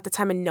tweeted about it at the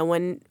time and no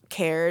one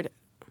cared. It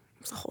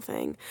was a whole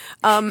thing.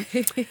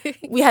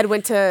 We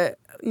went to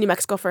New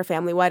Mexico for a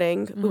family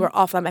wedding. We were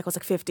all flying back. It was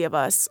 50 of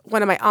us.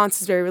 One of my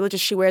aunts is very religious.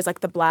 She wears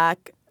the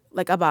black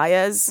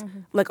abayas,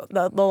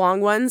 the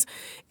long ones,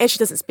 and she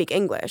doesn't speak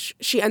English.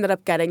 She ended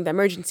up getting the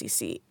emergency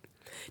seat.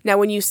 Now,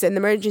 when you sit in the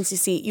emergency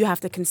seat, you have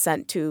to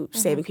consent to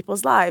saving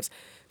people's lives.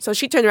 So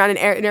she turned around in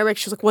Arabic.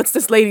 She was like, what's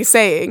this lady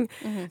saying?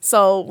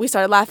 So we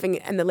started laughing,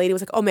 and the lady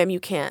was like, oh, ma'am, you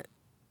can't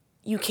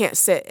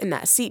sit in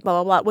that seat,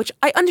 blah, blah, blah, which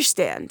I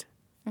understand.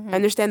 I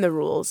understand the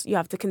rules. You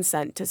have to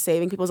consent to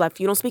saving people's life. If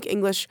you don't speak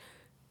English,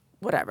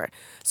 whatever.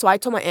 So I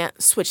told my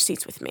aunt, switch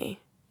seats with me.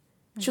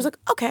 She was like,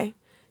 okay.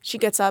 She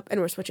gets up,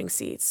 and we're switching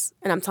seats.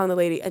 And I'm telling the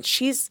lady, and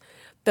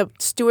the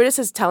stewardess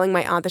is telling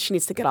my aunt that she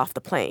needs to get off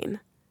the plane.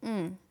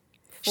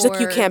 She's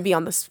like, you can't be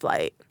on this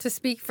flight.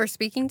 For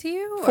speaking to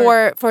you?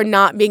 For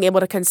not being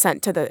able to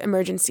consent to the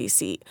emergency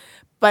seat.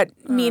 But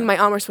me and my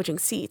aunt were switching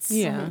seats.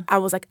 Yeah. I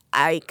was like,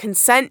 I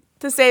consent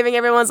to saving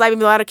everyone's life. Even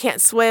though I can't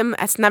swim,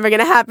 that's never going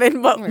to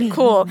happen, but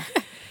cool.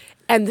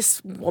 And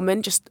this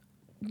woman just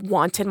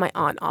wanted my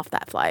aunt off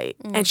that flight.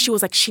 And she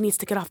was like, she needs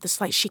to get off this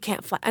flight. She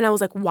can't fly. And I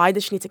was like, why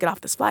does she need to get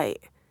off this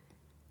flight?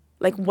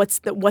 What was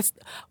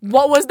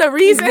the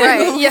reason?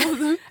 Right,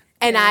 yeah.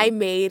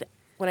 And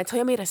when I tell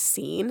you I made a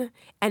scene,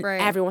 and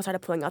everyone started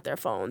pulling out their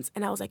phones,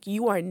 and I was like,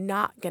 you are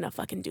not gonna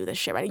fucking do this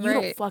shit, right? You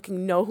don't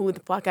fucking know who the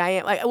fuck I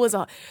am.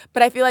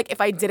 But I feel like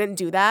if I didn't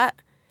do that,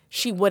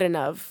 she wouldn't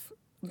have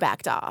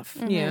backed off.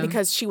 Yeah.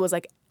 Because she was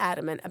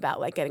adamant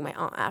about getting my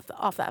aunt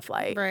off that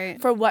flight.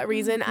 Right. For what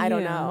reason? I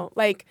don't know.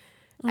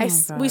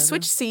 We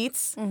switched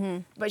seats,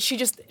 but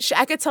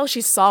I could tell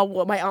she saw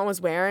what my aunt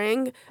was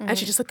wearing, and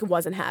she just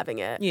wasn't having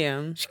it. Yeah.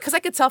 Because I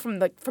could tell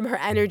from her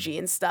energy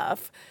and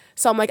stuff.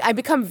 So I'm I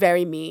become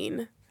very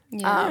mean.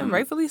 Yeah.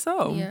 Rightfully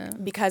so. Yeah.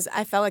 Because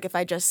I felt like if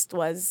I just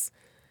was,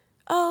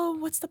 oh,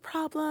 what's the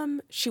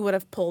problem? She would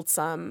have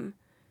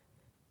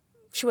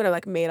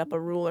made up a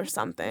rule or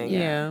something.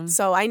 Yeah.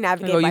 So I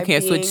navigate you by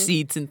can't being, switch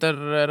seats and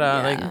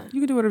da-da-da-da. Yeah.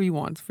 You can do whatever you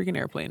want. It's a freaking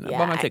airplane. I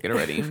bought my ticket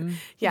already.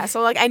 Yeah,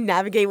 so I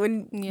navigate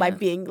by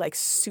being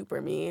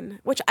super mean,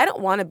 which I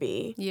don't want to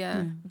be.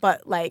 Yeah.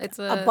 But It's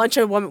a bunch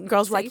of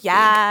girls were like, safety.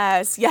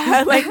 yes,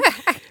 yeah,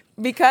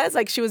 because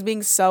like she was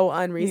being so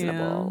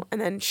unreasonable, and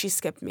then she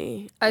skipped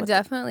me. I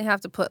definitely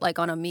have to put like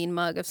on a mean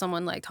mug if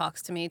someone like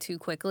talks to me too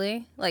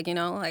quickly. Like, you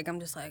know, like I'm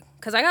just like,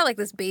 because I got like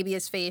this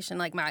babyish face and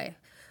like my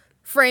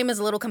frame is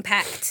a little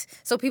compact.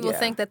 So people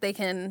think that they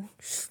can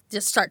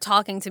just start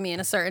talking to me in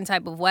a certain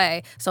type of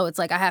way. So it's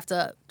like I have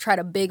to try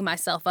to big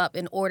myself up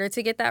in order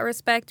to get that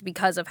respect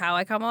because of how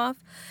I come off.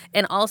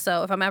 And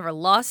also, if I'm ever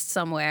lost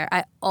somewhere,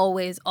 I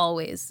always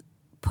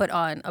put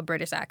on a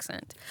British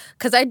accent.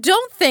 Because I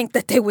don't think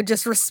that they would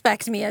just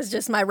respect me as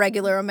just my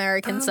regular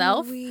American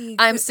self.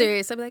 I'm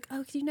serious. I'd be like,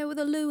 oh, do you know where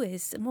the loo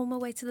is? I'm on my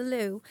way to the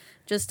loo.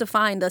 Just to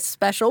find a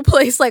special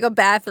place like a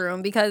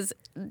bathroom, because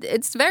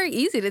it's very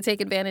easy to take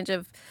advantage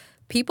of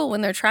people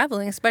when they're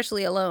traveling,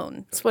 especially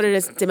alone. That's what it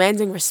is,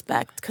 demanding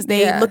respect. Because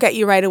they look at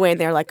you right away and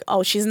they're like,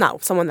 oh, she's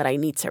not someone that I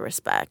need to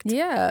respect.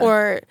 Yeah.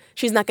 Or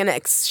she's not going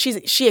to,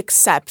 she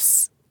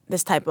accepts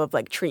this type of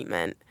like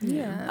treatment.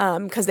 Yeah.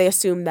 Because they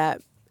assume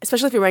that,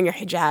 especially if you're wearing your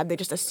hijab, they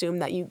just assume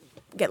that you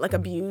get like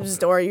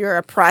abused or you're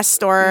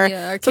oppressed or...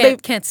 Yeah, or so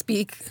can't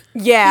speak.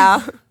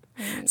 Yeah.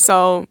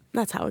 So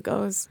that's how it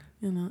goes.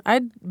 You know,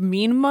 I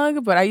mean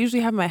mug, but I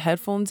usually have my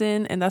headphones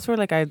in, and that's where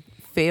like I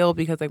fail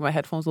because like my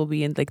headphones will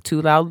be in like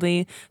too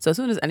loudly. So as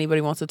soon as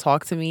anybody wants to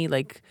talk to me,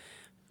 like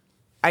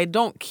I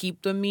don't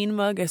keep the mean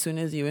mug as soon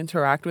as you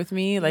interact with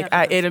me. Like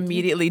it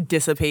immediately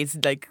dissipates,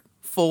 like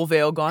full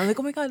veil gone. Like,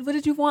 oh my God, what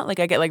did you want? Like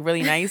I get like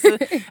really nice, and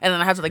then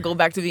I have to like go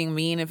back to being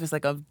mean if it's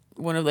like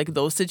one of like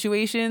those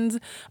situations.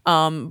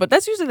 But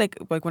that's usually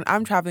like when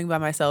I'm traveling by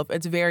myself,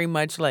 it's very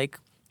much like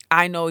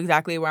I know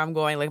exactly where I'm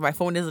going. Like my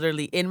phone is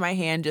literally in my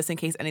hand just in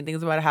case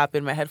anything's about to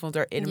happen. My headphones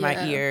are in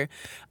my ear.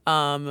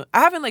 I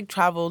haven't like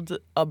traveled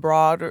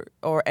abroad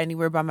or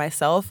anywhere by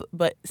myself,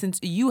 but since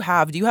do you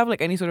have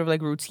like any sort of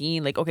like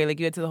routine? Like, okay,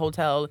 like you get to the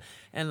hotel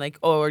and like,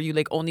 or you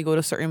like only go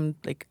to certain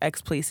like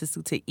X places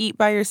to eat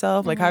by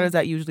yourself? Like how does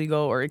that usually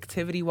go, or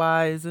activity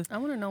wise? I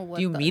want to know what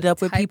do you meet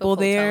up with people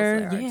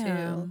there?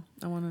 Yeah.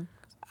 I want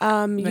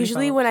to.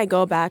 Usually when I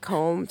go back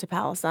home to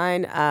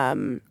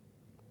Palestine,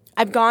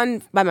 I've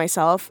gone by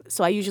myself,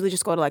 so I usually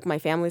just go to like my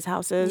family's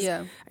houses.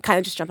 Yeah, I kind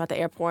of just jump out the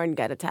airport and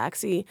get a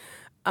taxi.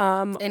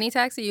 Any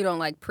taxi? You don't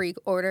like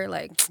pre-order?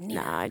 Like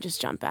nah, I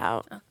just jump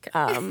out.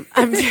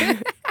 Okay.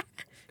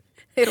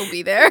 It'll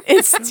be there.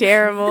 It's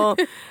terrible.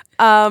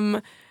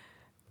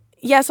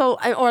 Yeah, so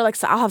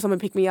I'll have someone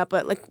pick me up,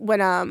 but like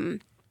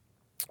when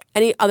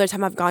any other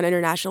time I've gone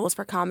international was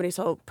for comedy,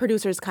 so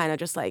producers kind of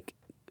just like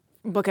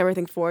book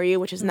everything for you,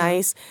 which is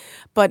nice.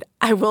 But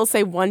I will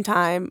say one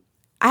time,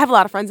 I have a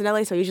lot of friends in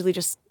LA, so I usually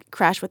just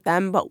crash with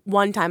them. But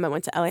one time I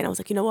went to LA and I was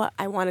like, you know what?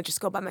 I want to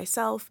just go by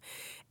myself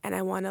and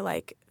I want to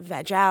like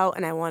veg out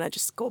and I want to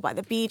just go by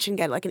the beach and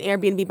get like an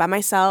Airbnb by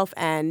myself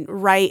and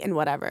write and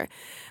whatever.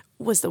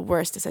 It was the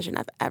worst decision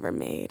I've ever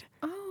made.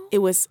 Oh. It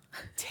was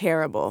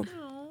terrible.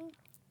 Oh.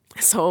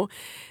 So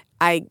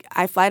I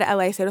fly to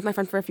LA, stayed with my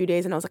friend for a few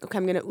days, and I was like, okay,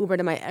 I'm going to Uber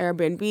to my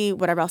Airbnb,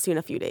 whatever, I'll see you in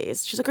a few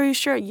days. She's like, are you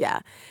sure? Yeah.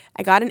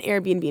 I got an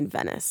Airbnb in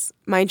Venice.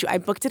 Mind you, I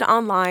booked it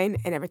online,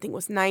 and everything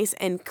was nice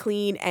and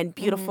clean and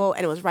beautiful,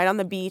 and it was right on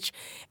the beach,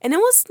 and it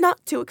was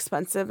not too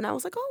expensive, and I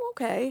was like, oh,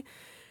 okay.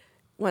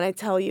 When I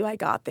tell you I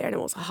got there, and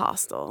it was a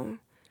hostel.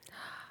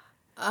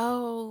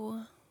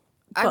 Oh.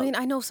 I mean,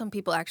 I know some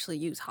people actually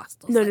use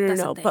hostels.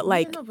 No. But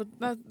like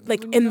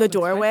in the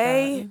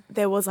doorway,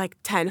 there was like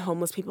 10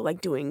 homeless people like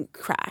doing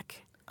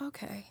crack.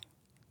 Okay.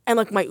 And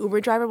like my Uber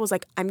driver was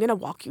like, I'm gonna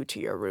walk you to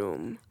your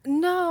room.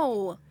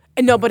 No.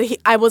 And no, but we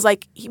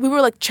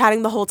were like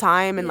chatting the whole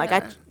time, and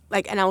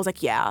and I was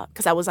like, yeah,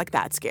 because I was like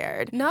that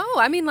scared. No,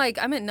 I mean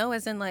I meant no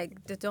as in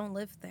like don't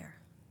live there.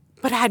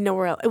 But I had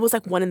nowhere else. It was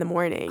like 1 a.m.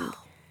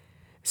 Oh.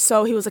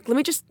 So he was like,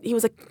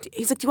 he's like, do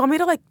you want me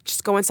to like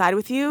just go inside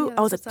with you? Yeah,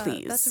 I was like,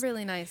 please. That's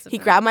really nice. He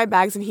grabbed my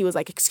bags and he was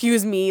like,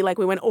 excuse me. Like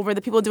we went over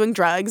the people doing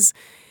drugs.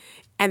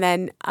 And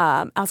then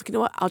I was like, you know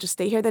what? I'll just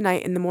stay here the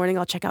night. In the morning,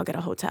 I'll check out, get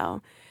a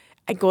hotel.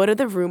 I go to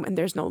the room and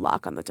there's no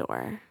lock on the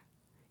door.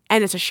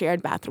 And it's a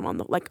shared bathroom on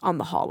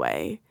the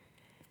hallway.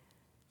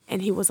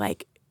 And he was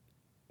like,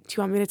 do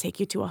you want me to take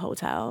you to a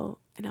hotel?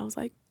 And I was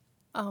like,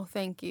 oh,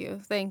 thank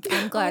you.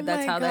 I'm glad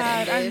that's how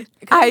that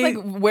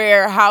ended.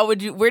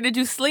 Where did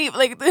you sleep?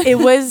 Like it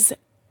was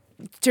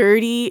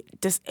dirty.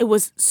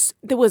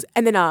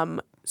 And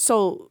then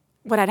so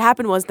what had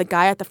happened was the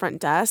guy at the front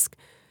desk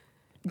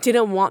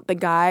didn't want the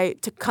guy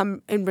to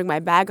come and bring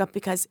my bag up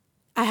because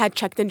I had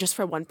checked in just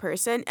for one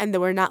person and they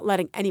were not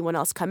letting anyone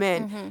else come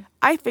in. Mm-hmm.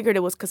 I figured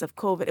it was because of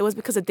COVID. It was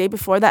because the day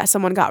before that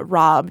someone got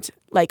robbed,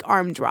 like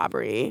armed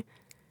robbery.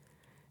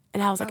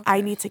 And I was like, okay.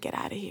 I need to get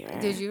out of here.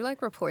 Did you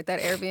like report that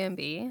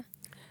Airbnb?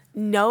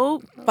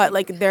 No, but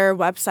like their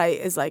website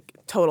is like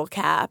total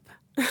cap.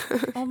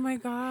 Oh my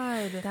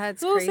God.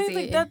 That's crazy.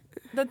 Like,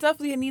 that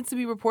definitely needs to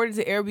be reported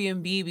to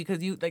Airbnb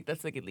because you like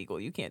that's like illegal.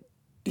 You can't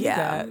do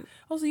that.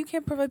 Also, you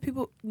can't provide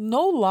people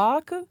no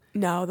lock?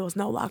 No, there was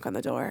no lock on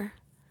the door.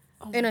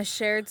 In a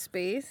shared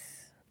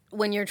space?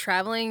 When you're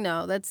traveling?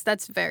 No,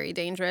 that's very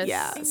dangerous.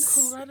 Yeah.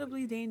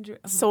 Incredibly dangerous.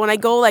 So when I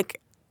go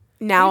like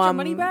now your I'm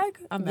money back.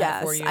 I'm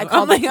mad for you. I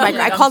called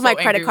I called my so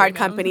credit angry card right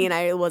company and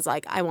I was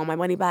like, I want my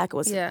money back. It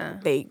was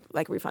they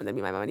like refunded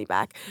me my money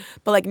back.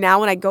 But like now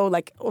when I go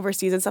like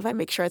overseas and stuff, I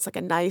make sure it's like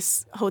a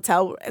nice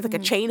hotel, like a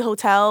chain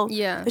hotel.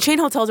 Yeah. The chain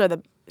hotels are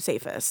the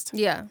safest.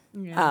 Yeah.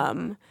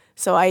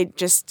 So I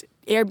just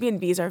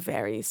Airbnbs are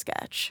very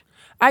sketch.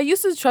 I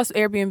used to trust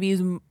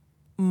Airbnbs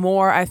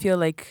more. I feel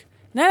like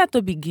not at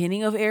the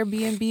beginning of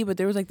Airbnb, but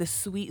there was like the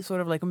sweet sort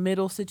of like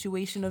middle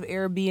situation of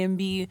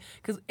Airbnb.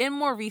 Because in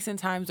more recent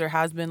times, there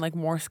has been like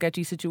more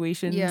sketchy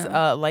situations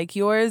like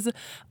yours.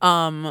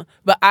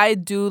 But I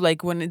do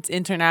like when it's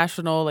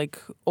international, like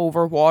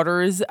over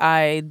waters,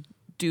 I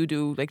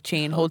do like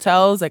chain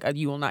hotels. Like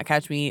you will not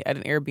catch me at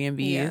an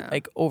Airbnb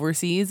like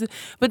overseas.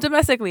 But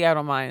domestically, I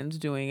don't mind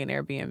doing an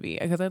Airbnb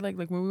because I like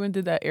when we went and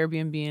did that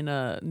Airbnb in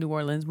New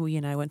Orleans. Muyi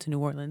and I went to New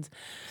Orleans.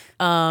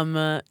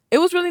 It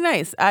was really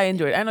nice. I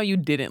enjoyed it. I know you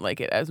didn't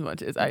like it as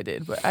much as I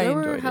did, but I enjoyed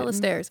it. There were hella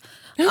stairs.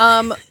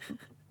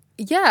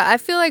 I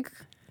feel like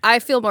I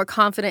feel more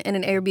confident in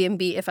an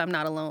Airbnb if I'm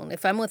not alone.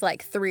 If I'm with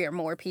like 3 or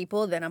more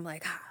people, then I'm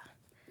like,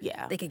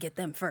 they could get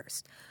them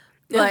first.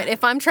 But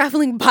if I'm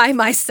traveling by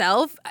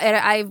myself,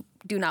 I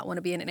do not want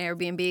to be in an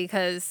Airbnb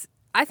because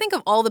I think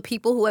of all the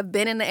people who have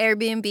been in the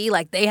Airbnb,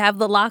 like they have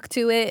the lock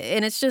to it,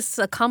 and it's just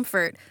a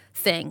comfort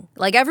thing.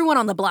 Like everyone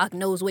on the block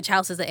knows which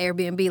house is an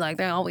Airbnb. Like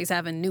they're always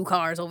having new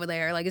cars over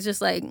there. Like it's just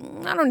like,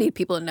 I don't need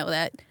people to know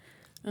that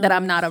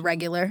I'm not a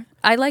regular.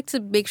 I like to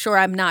make sure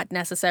I'm not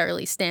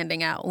necessarily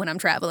standing out when I'm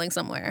traveling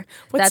somewhere.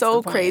 What's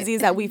so crazy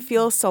is that we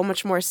feel so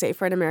much more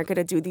safer in America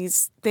to do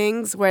these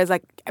things, whereas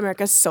like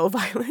America's so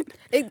violent.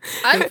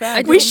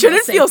 We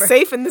shouldn't feel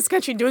safe in this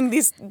country doing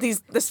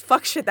this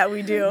fuck shit that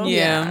we do.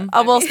 Yeah.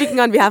 Well, speaking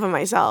on behalf of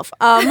myself,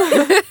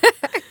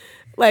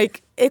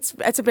 like it's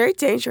a very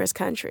dangerous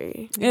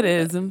country. It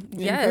is.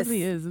 Yes. It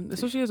really is.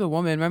 Especially as a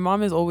woman. My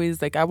mom is always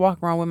like, I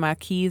walk around with my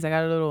keys. I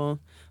got those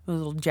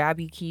little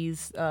jabby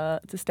keys to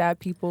stab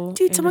people.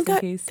 Dude,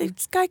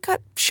 this guy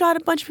shot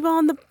a bunch of people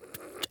on the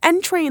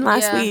N train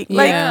last week.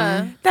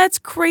 Like, that's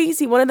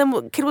crazy. One of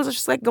them kid was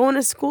just like going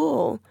to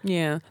school.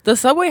 Yeah. The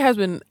subway has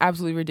been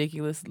absolutely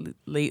ridiculous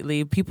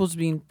lately. People's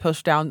being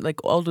pushed down, like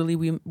elderly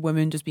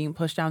women just being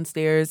pushed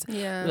downstairs.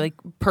 Yeah. Like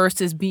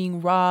purses being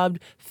robbed,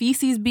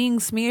 feces being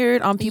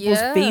smeared on people's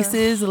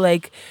faces.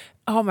 Like,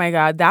 oh my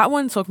God. That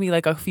one took me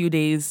like a few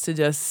days to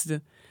just...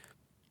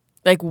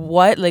 Like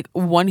what? Like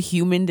one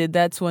human did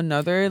that to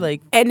another?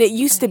 Like, and it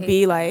used to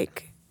be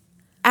like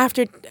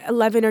after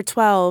 11 or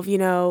 12,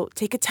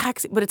 take a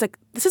taxi. But it's like,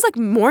 this is like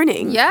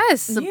morning.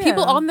 Yes. The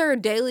people on their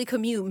daily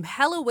commute,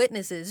 hella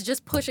witnesses,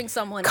 just pushing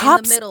someone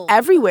cops in the middle.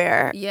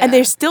 Everywhere. Yeah. And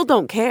they still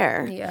don't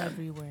care. Yeah.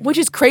 Everywhere. Which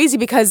is crazy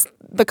because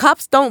the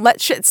cops don't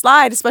let shit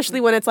slide, especially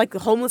when it's like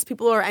homeless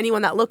people or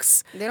anyone that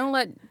looks... They don't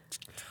let...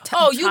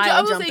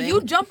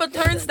 you jump a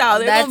turnstile,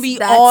 they're gonna be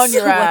on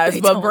your ass.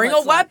 But bring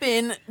a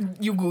weapon,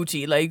 you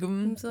Gucci. Like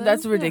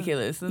that's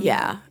ridiculous.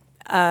 Yeah,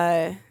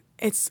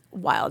 it's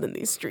wild in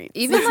these streets.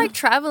 Even like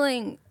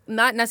traveling,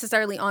 not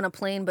necessarily on a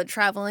plane, but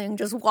traveling,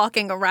 just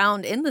walking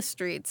around in the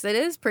streets. It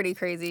is pretty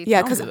crazy.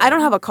 Yeah, because I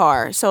don't have a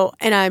car,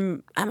 and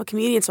I'm a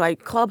comedian, so I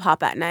club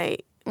hop at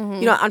night.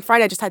 Mm-hmm. On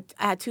Friday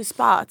I had 2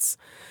 spots,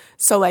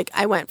 so like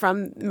I went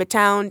from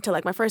Midtown to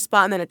like my first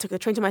spot, and then I took the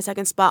train to my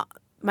second spot.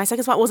 My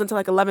second spot wasn't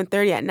until like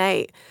 11:30 at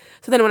night.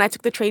 So then when I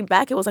took the train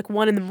back, it was like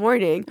 1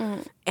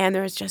 a.m. And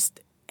there was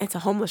it's a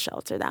homeless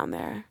shelter down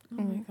there.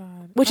 Oh my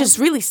God. Which is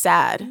really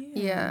sad.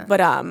 Yeah.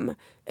 But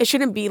it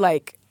shouldn't be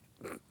like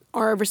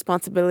our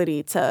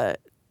responsibility to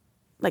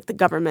like the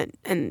government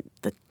and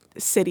the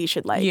city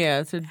should like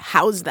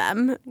house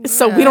them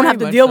so we don't have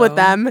to deal with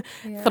them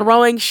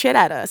throwing shit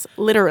at us,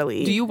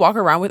 literally. Do you walk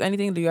around with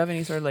anything? Do you have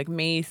any sort of like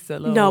mace?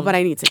 No, but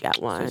I need to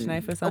get one.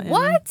 Knife or something?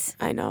 What?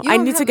 I know. I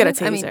need to get a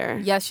taser. I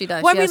mean, yes, she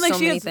does. Well, she has so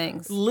she many has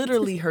things.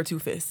 Literally her 2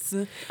 fists.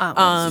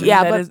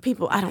 But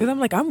people, I don't. Because I'm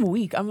like, I'm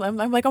weak.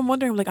 I'm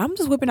wondering, like, I'm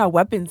just whipping out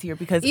weapons here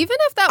because even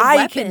if that I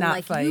weapon, cannot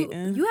like fight.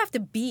 you have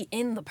to be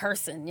in the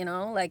person,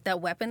 like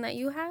that weapon that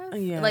you have.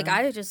 Yeah. Like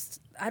I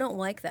don't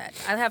like that.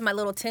 I have my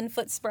little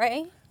 10-foot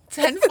spray.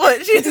 10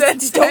 foot. She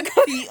said 10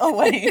 feet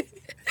away.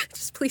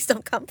 Just please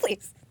don't come,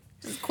 please.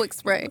 Just quick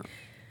spray.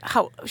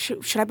 How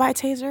should I buy a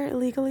taser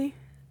illegally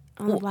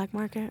on the black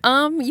market?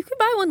 You can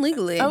buy one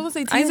legally. I was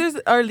gonna say tasers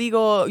are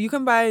legal. You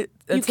can buy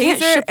a taser. Can't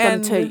ship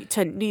them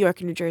to New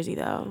York and New Jersey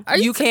though.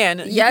 You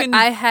can. Yeah,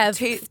 I have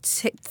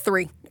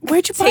 3.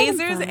 Where'd you buy them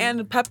Tasers from?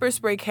 and pepper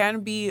spray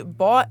can be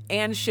bought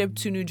and shipped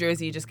to New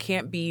Jersey. It just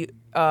can't be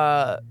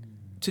to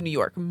New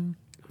York.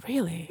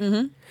 Really?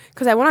 Mm-hmm.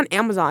 Because I went on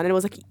Amazon and it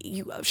was like,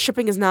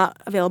 shipping is not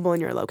available in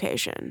your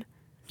location.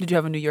 Did you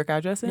have a New York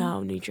address?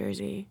 No, New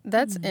Jersey.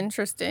 That's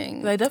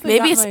interesting.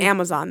 Maybe it's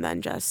Amazon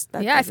then.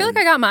 I feel like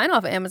I got mine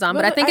off of Amazon,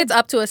 but I think it's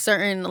up to a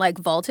certain like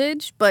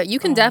voltage. But you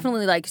can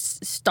definitely like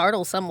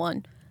startle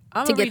someone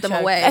to get them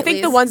away. I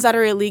think the ones that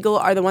are illegal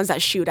are the ones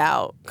that shoot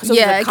out.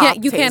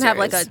 You can't have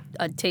like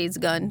a tase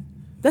gun.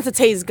 That's a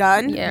tase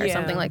gun? Yeah, or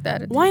something like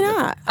that. Why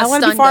not? I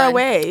want to be far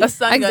away. A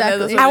stun gun.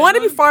 Exactly. I want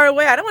to be far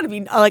away. I don't want to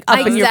be like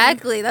up in your...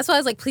 Exactly. That's why I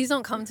was like, please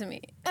don't come to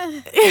me.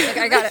 Like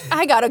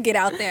I gotta get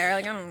out there.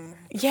 Like I don't.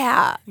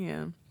 Yeah.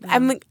 Yeah.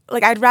 I'm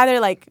like I'd rather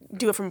like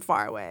do it from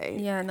far away.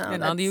 Yeah, no.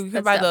 And that's, you can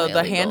that's buy the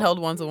definitely illegal. handheld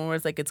ones, the one where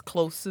it's like it's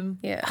close.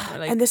 Yeah.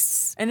 Like, And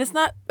this and it's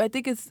not. I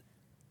think it's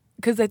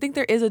because I think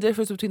there is a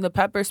difference between the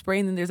pepper spray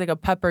and then there's like a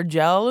pepper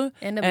gel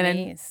And a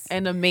mace.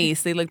 and a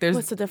mace. They like there's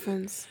what's the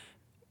difference?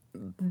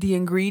 the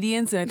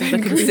ingredients and I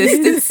think the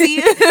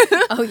consistency.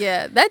 Oh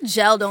yeah, that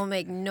gel don't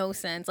make no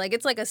sense. Like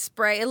it's like a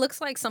spray. It looks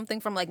like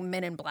something from like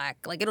Men in Black.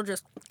 Like it'll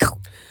just.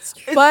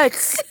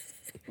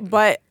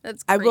 But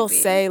That's I will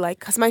creepy. say, like,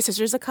 because my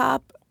sister's a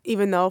cop,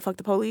 even though fuck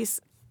the police,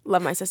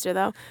 love my sister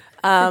though.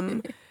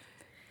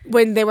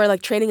 When they were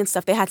like training and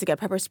stuff, they had to get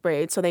pepper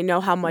sprayed so they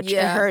know how much it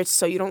Yeah. hurts,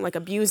 so you don't like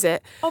abuse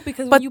it. Oh,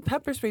 because But- when you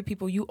pepper spray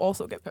people, you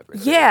also get pepper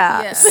spray.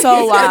 Yeah. Yeah.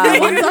 So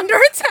Everyone's under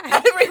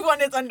attack.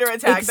 Everyone is under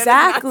attack.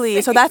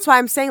 exactly. So that's why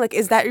I'm saying, like,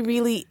 is that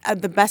really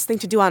the best thing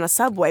to do on a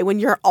subway when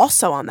you're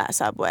also on that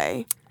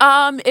subway?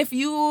 If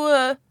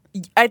you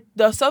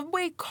the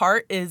subway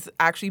cart is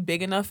actually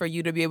big enough for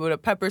you to be able to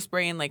pepper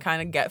spray and like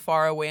kind of get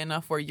far away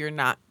enough where you're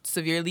not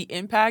severely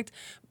impacted,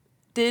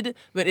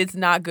 but it's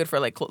not good for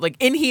like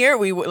in here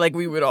we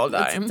would all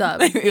die. It's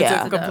dub. It's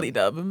Yeah. a complete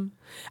dub.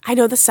 I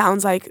know this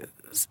sounds like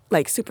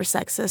super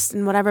sexist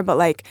and whatever, but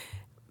like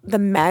the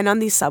men on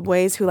these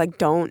subways who like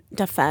don't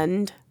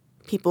defend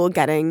people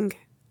getting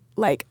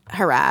like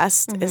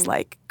harassed is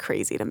like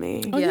crazy to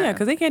me. Oh Yeah. yeah,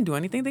 because they can't do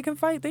anything. They can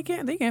fight. They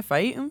can't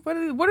fight. And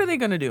what are they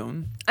gonna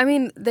do? I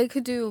mean, they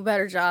could do a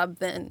better job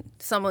than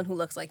someone who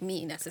looks like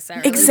me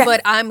necessarily. Exact-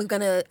 But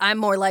I'm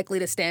more likely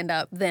to stand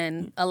up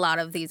than a lot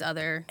of these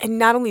other. And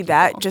not only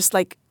that, just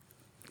like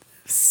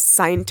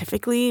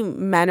scientifically,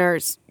 men are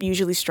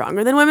usually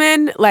stronger than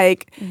women.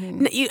 Like,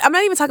 I'm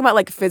not even talking about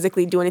like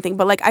physically do anything,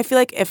 but like I feel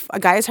like if a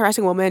guy is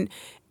harassing a woman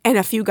and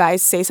a few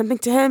guys say something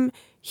to him,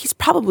 he's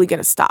probably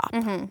gonna stop.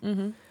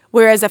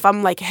 Whereas if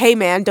I'm like, hey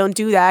man, don't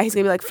do that, he's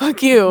gonna be like,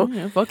 fuck you.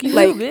 Yeah, fuck you,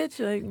 Like, bitch.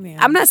 Like, man.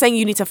 I'm not saying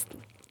you need to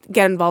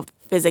get involved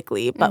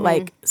physically, but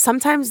like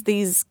sometimes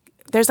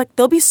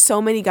there'll be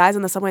so many guys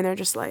on the subway and they're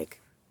just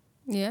like,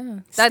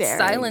 Yeah. That Staring.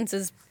 silence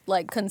is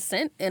like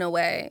consent in a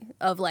way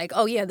of like,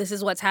 oh yeah, this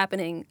is what's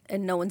happening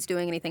and no one's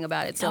doing anything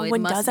about it. So No it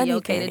one must does be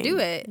okay to anything. do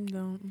it.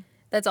 No.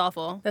 That's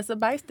awful. That's the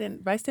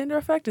bystander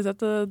effect. Is that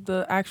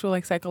the actual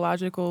like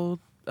psychological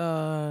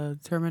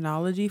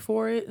terminology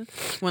for it?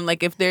 When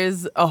like if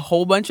there's a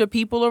whole bunch of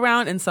people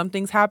around and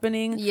something's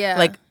happening, Yeah.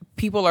 like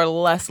people are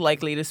less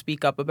likely to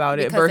speak up about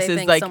it Because they versus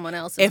think like someone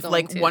else is if going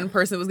like to. one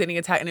person was getting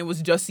attacked and it was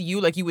just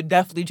you, like you would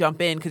definitely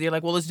jump in because you're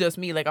like, well, it's just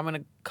me, like I'm gonna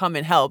come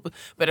and help.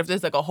 But if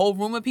there's like a whole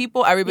room of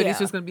people, everybody's Yeah.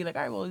 just gonna be like,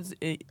 all right, well,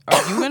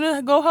 are you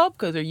gonna go help?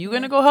 Because are you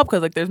gonna go help?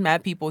 Because like there's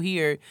mad people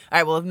here. All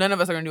right, well, if none of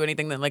us are gonna do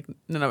anything, then like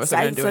none of us are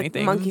gonna it's do like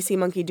anything. monkey see,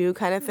 monkey do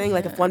kind of thing.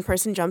 Like if one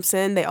person jumps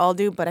in, they all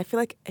do. But I feel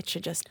like it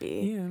should just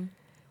be Yeah.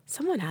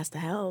 someone has to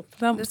help.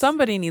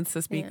 Somebody needs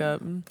to speak Yeah.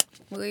 up.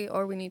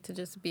 We need to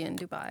just be in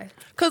Dubai.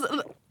 Because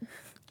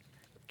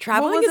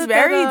Traveling was is it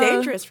very that,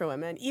 dangerous for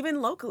women,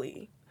 even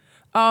locally.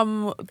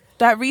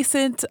 that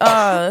recent, it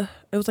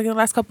was like in the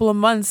last couple of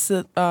months,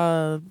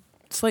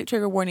 slight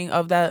trigger warning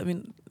of that. I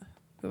mean,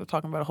 we were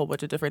talking about a whole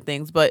bunch of different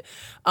things, but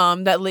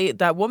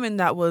that woman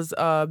that was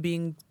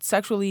being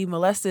sexually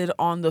molested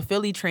on the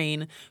Philly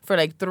train for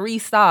like 3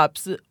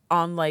 stops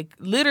on like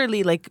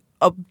literally like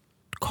a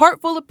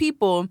cart full of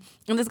people,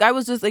 and this guy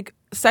was just like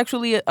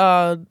sexually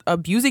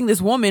abusing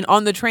this woman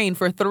on the train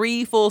for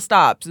 3 full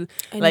stops, And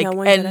like no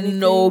one did and anything?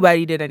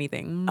 nobody did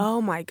anything.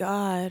 Oh my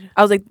god.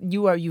 I was like,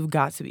 you've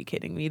got to be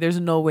kidding me.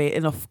 There's no way.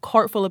 In a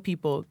cart full of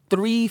people,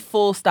 3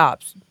 full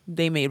stops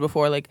they made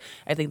before, like,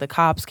 I think the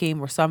cops came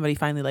or somebody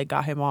finally, like,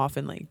 got him off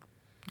and, like,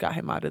 got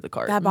him out of the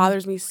cart. That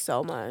bothers me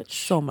so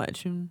much. So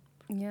much.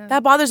 Yeah.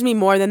 That bothers me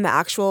more than the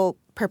actual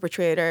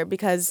perpetrator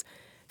because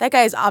that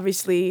guy is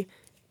obviously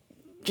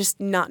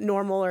just not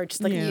normal or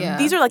just like Yeah.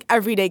 these are like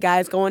everyday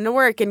guys going to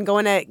work and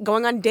going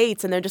on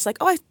dates and they're just like,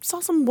 oh, I saw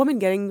some woman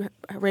getting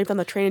raped on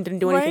the train and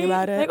didn't do anything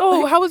about it. Like,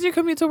 oh, how was your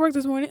commute to work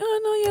this morning?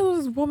 Oh, no, yeah, there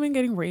was this woman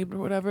getting raped or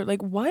whatever.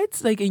 Like,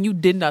 what? Like, and you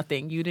did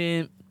nothing. You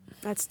didn't.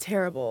 That's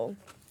terrible.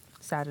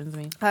 Saddens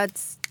me.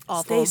 That's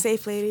awful. Stay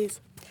safe,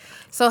 ladies.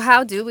 So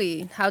how do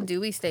we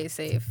stay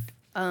safe?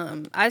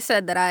 I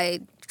said that I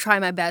try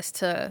my best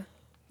to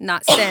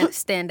not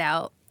stand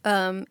out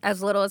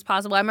as little as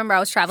possible. I remember I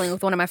was traveling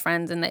with one of my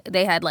friends and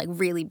they had like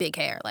really big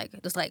hair, like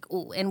just like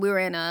ooh, and we were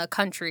in a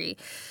country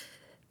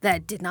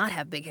that did not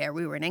have big hair.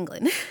 We were in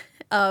England,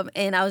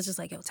 and I was just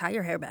like, yo, tie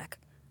your hair back.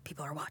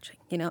 People are watching,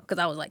 you know, because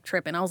I was like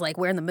tripping. I was like,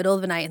 we're in the middle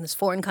of the night in this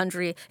foreign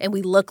country and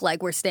we look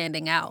like we're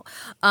standing out.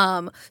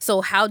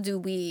 So how do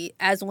we,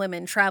 as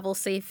women, travel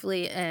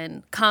safely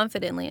and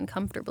confidently and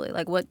comfortably?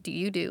 Like, what do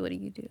you do? What do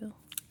you do?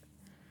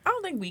 I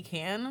don't think we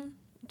can.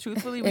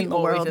 Truthfully, In we the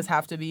always world. just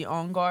have to be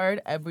on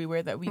guard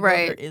everywhere that we go.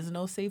 Right. There is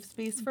no safe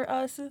space for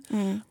us.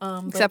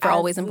 But Except for as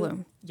Always in a-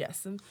 Bloom.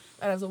 Yes. And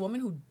as a woman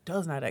who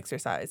does not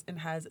exercise and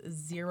has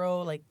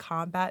zero like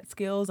combat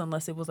skills,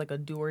 unless it was like a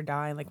do or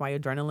die and like my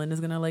adrenaline is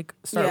gonna like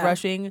start Yeah.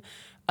 rushing,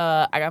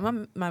 I got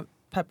my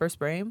pepper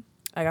spray.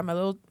 I got my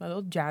little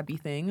jabby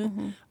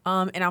thing,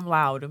 and I'm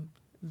loud.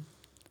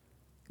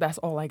 That's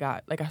all I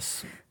got. Like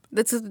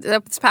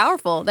That's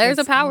powerful. There's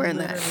a power in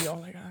that. Literally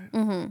all I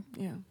got.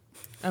 Yeah.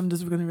 I'm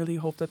just gonna really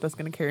hope that that's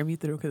gonna carry me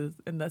through,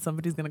 and that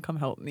somebody's gonna come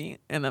help me,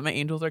 and that my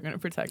angels are gonna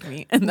protect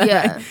me, and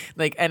that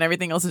and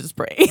everything else is just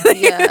pray.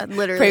 Yeah,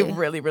 literally. Pray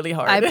really, really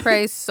hard. I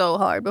pray so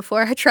hard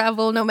before I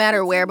travel, no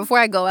matter where. Before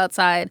I go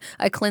outside,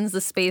 I cleanse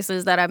the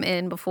spaces that I'm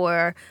in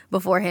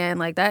beforehand.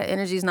 Like, that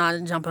energy's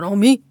not jumping on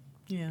me.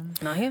 Yeah.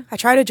 Not here. I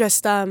try to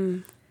just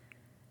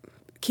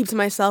keep to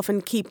myself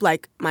and keep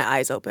like my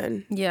eyes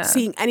open. Yeah.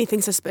 Seeing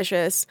anything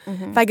suspicious.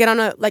 If I get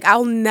on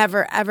I'll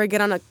never ever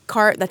get on a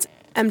cart that's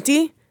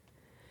empty.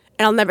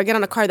 And I'll never get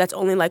on a car that's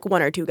only like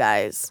one or two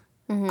guys.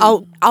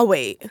 I'll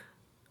wait,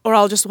 or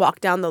I'll just walk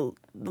down the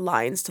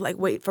lines to like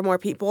wait for more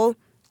people.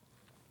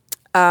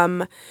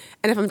 And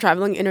if I'm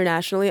traveling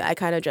internationally, I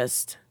kind of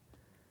just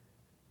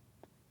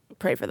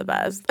pray for the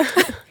best.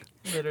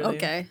 Literally.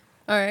 Okay.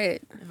 All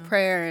right.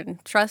 Prayer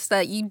and trust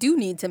that you do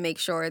need to make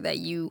sure that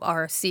you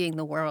are seeing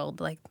the world.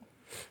 Like,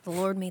 the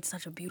Lord made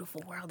such a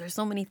beautiful world. There's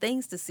so many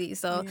things to see.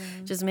 So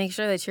just make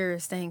sure that you're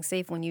staying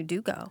safe when you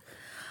do go.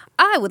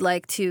 I would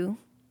like to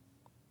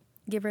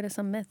get rid of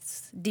some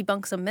myths,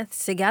 debunk some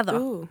myths together.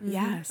 Ooh,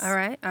 yes. All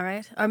right.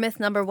 Our myth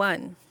number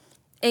 1,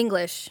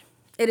 English.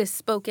 It is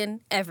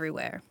spoken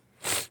everywhere.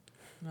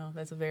 No,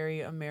 that's a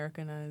very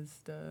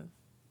Americanized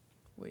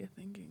way of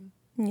thinking.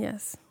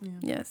 Yes. Yeah.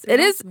 Yes. It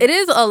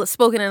is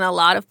spoken in a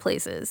lot of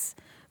places,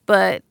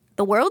 but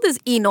the world is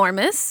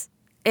enormous,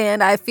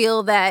 and I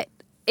feel that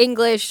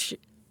English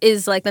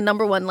is like the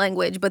number 1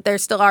 language, but there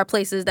still are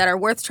places that are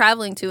worth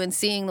traveling to and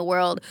seeing the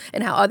world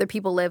and how other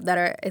people live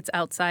it's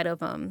outside of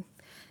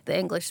the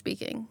English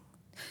speaking.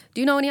 Do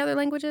you know any other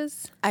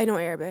languages? I know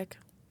Arabic.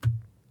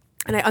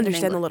 And I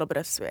understand a little bit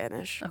of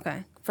Spanish.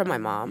 Okay. From my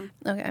mom.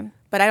 Okay.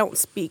 But I don't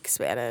speak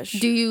Spanish.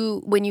 Do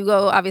you, when you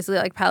go, obviously,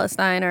 like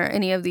Palestine or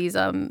any of these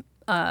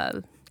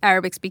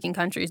Arabic-speaking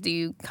countries, do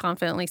you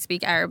confidently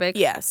speak Arabic?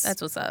 Yes.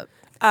 That's what's up.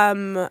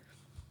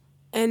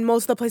 And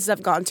most of the places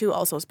I've gone to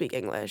also speak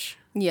English.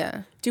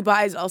 Yeah.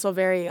 Dubai is also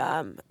very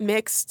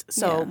mixed,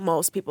 so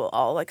most people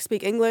all like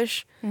speak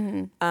English.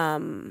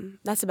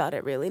 That's about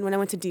it, really. And when I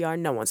went to DR,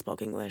 no one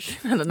spoke English.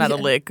 Not a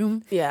lick.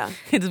 Yeah.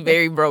 It's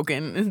very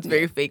broken. It's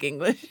very fake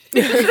English.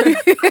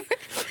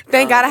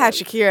 Thank God I had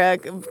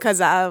Shakira,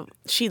 because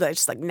she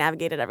just like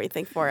navigated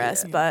everything for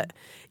us. But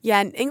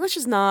yeah, and English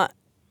is not.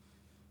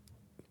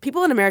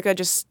 People in America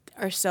just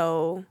are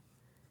so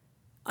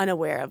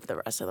unaware of the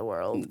rest of the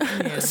world.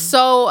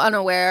 So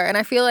unaware. And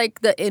I feel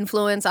like the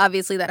influence,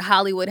 obviously, that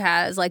Hollywood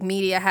has, like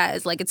media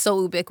has, like it's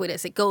so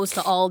ubiquitous. It goes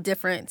to all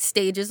different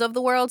stages of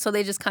the world. So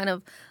they just kind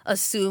of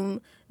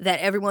assume that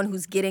everyone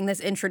who's getting this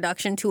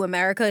introduction to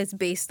America is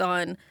based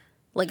on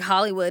like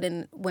Hollywood.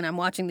 And when I'm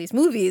watching these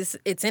movies,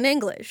 it's in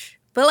English.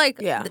 But like,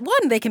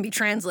 one, they can be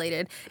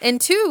translated. And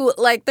 2,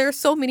 like there's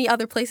so many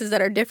other places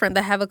that are different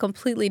that have a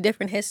completely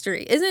different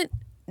history. Isn't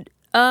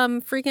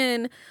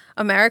freaking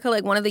America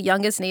like one of the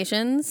youngest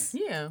nations?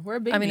 Yeah, we're a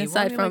baby. I mean,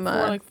 aside from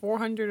like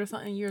 400 or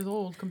something years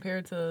old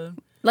compared to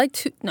like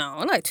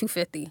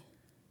 250.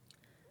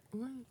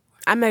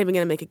 I'm not even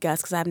gonna make a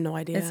guess because I have no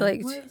idea. It's like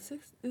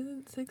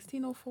isn't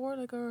 1604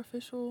 like our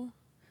official?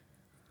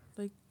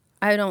 Like,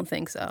 I don't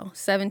think so.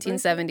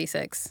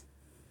 1776.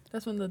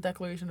 That's when the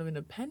Declaration of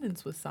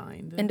Independence was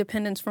signed.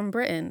 Independence from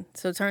Britain,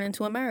 so turn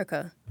into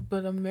America.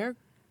 But America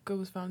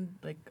was found,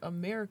 like,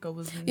 America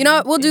was... You know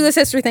what? We'll do this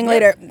history thing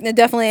later. It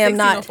definitely am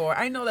not. 1604.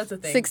 I know that's a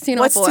thing.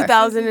 1604. What's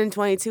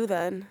 2022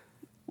 then?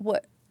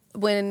 What?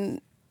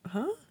 When...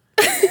 Huh?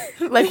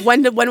 Like,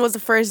 when was the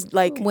first,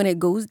 like... When it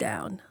goes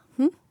down.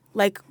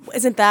 Like,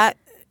 isn't that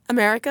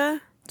America?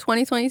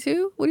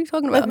 2022? What are you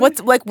talking about?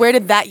 Like, where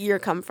did that year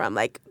come from?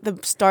 Like, the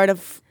start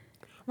of...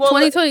 Well,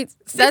 2020...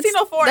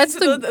 1604 that's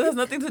has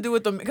nothing to do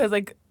with them, because,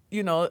 like,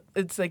 you know,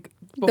 it's, like,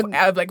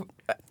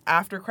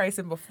 after Christ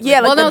and before. Yeah,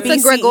 like well, no, it's BCE.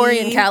 a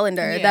Gregorian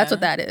calendar. Yeah. That's what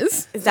that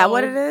is. Is that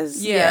what it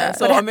is? Yeah.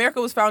 So But America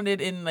was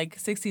founded in, like,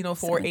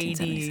 1604 AD.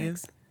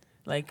 1776.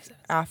 Like,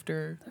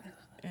 after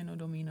Anno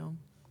Domino.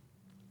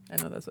 I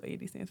know that's what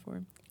AD stands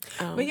for.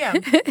 Oh. But yeah,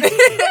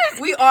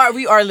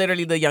 we are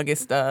literally the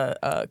youngest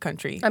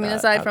country. I mean,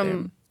 aside out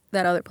from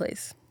that other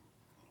place.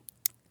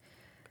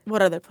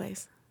 What other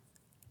place?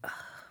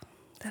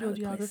 That other place.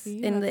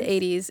 Geography, In the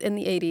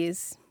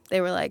 80s,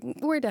 they were like,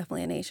 we're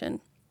definitely a nation.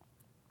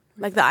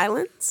 Like the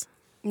islands?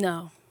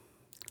 No.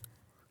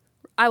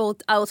 I will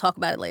talk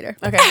about it later.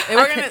 there. Okay, and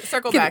we're gonna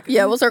circle back.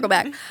 Yeah, we'll circle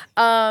back.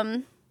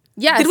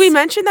 Yes. Did we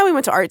mention that we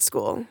went to art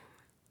school?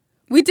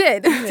 We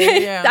did.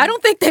 Yeah. I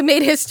don't think they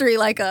made history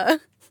like an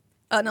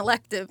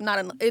elective.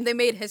 They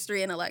made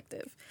history an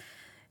elective,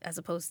 as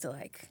opposed to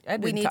like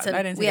we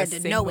had to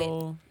know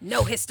it.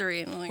 No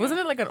history. Wasn't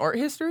it like an art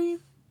history?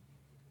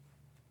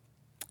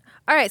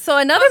 All right. So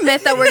another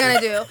myth that we're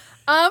gonna do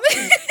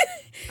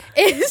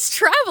is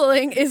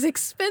traveling is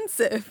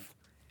expensive.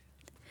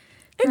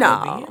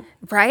 No.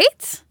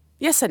 Right?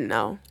 Yes and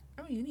no.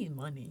 I mean, you need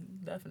money,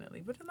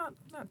 definitely, but it's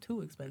not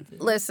too expensive.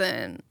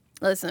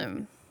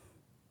 Listen.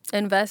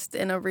 Invest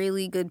in a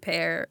really good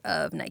pair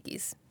of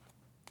Nikes.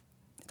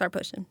 Start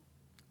pushing.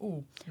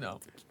 Ooh, no.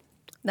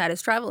 That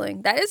is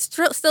traveling. That is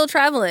still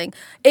traveling.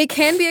 It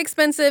can be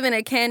expensive and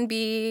it can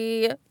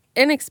be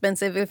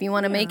inexpensive if you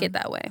want to make it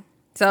that way.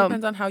 So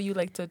depends on how you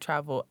like to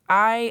travel.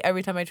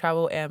 Every time I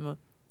travel, am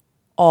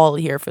all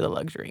here for the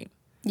luxury.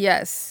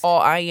 yes.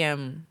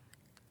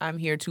 I'm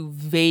here to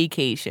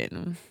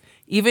vacation.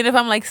 Even if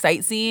I'm like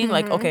sightseeing,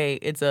 like, okay,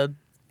 it's a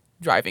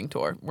driving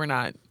tour. We're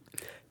not,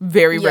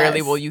 very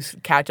rarely will you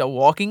catch a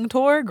walking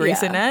tour.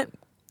 Grace Annette?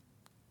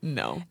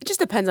 No. It just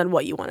depends on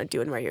what you want to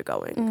do and where you're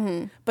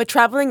going. But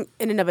traveling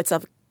in and of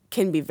itself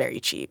can be very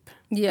cheap.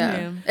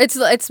 Yeah.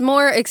 It's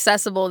more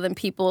accessible than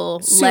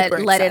people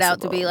let it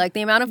out to be. Like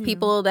the amount of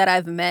people that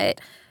I've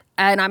met,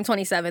 and I'm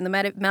 27, the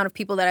amount of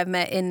people that I've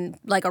met in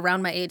like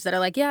around my age that are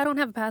like, yeah, I don't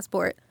have a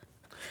passport.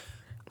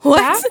 What?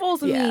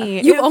 Baffles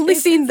me. You've only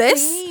seen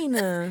insane.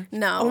 this?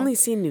 No. Only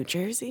seen New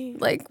Jersey?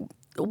 Like,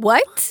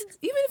 what?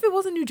 Even if it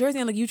wasn't New Jersey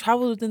and like you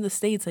traveled within the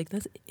States, like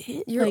that's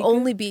it. Your like,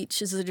 only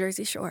beach is the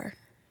Jersey Shore.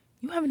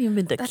 You haven't even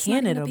been to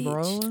Canada,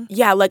 bro.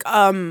 Yeah, like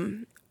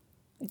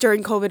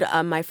during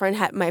COVID, my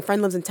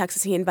friend lives in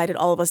Texas. He invited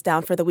all of us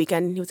down for the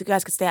weekend. He was like, "You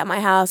guys could stay at my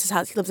house." His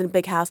house. He lives in a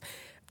big house.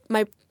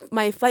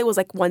 My flight was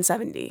like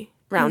 $170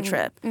 round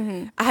trip.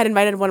 I had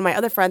invited one of my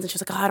other friends, and she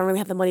was like, "Oh, I don't really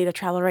have the money to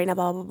travel right now."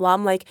 Blah blah blah.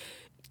 I'm like,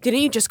 "Didn't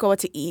you just go out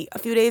to eat a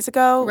few days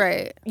ago?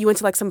 Right. You went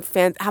to like some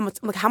how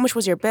much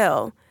was your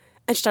bill?"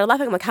 And she started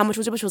laughing. I'm like, "How much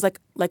was your bill?" She was like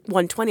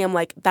 $120. I'm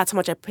like, "That's how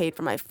much I paid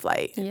for my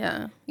flight."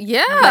 Yeah.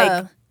 Yeah.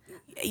 Like,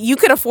 you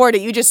could afford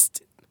it. You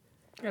just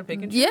Yeah.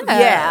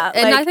 Yeah,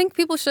 And like- I think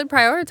people should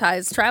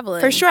prioritize traveling.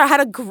 for sure. I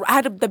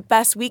had the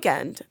best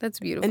weekend That's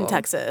beautiful. in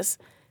Texas,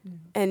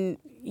 and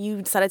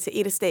you decided to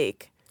eat a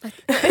steak.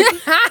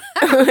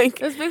 Like,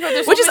 There's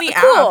which is many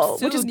cool. apps,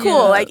 too. Which is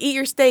cool. Like, eat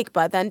your steak,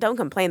 but then don't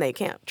complain that you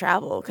can't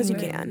travel because you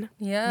can.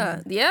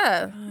 Yeah.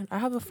 Yeah. I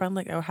have a friend,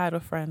 like I had a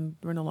friend,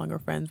 we're no longer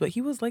friends, but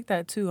he was like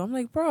that too. I'm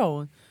like,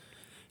 bro,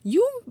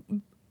 you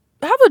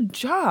have a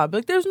job.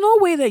 Like, there's no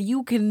way that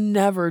you can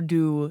never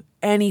do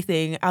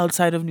anything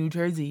outside of New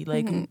Jersey.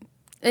 Like,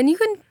 And you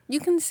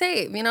can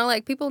save,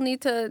 like people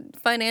need to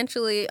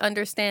financially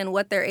understand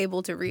what they're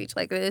able to reach.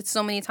 Like it's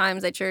so many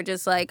times that you're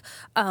just like,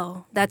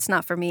 oh, that's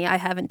not for me. I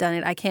haven't done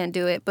it. I can't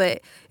do it.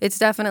 But it's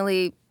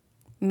definitely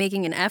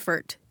making an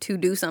effort to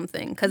do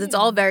something because it's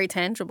all very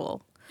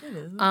tangible. it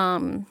is.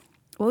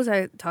 What was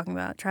I talking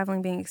about?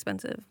 Traveling being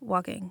expensive,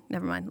 walking.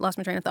 Never mind. Lost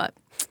my train of thought.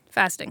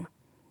 Fasting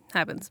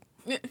happens.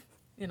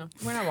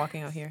 We're not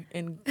walking out here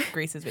in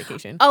Grace's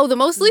vacation. Oh, the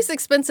most least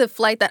expensive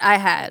flight that I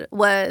had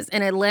was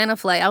an Atlanta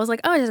flight. I was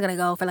like, oh, I'm just going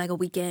to go for like a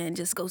weekend,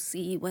 just go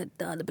see what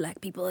the other black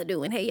people are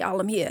doing. Hey, y'all,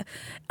 I'm here.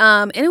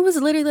 And it was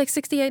literally like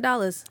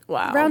 $68.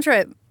 Wow. Round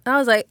trip. I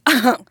was like,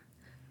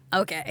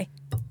 okay.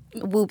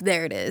 Whoop,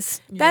 there it is.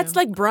 That's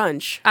like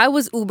brunch. I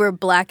was Uber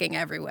blacking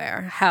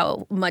everywhere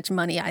how much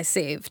money I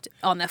saved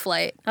on that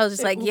flight. I was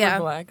just like, Uber yeah.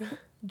 Black.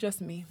 Just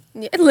me.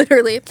 Yeah,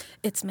 literally,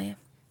 it's me.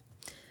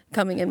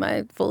 Coming in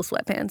my full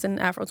sweatpants and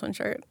Afro twin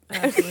shirt. I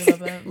absolutely love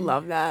that.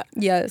 Love that.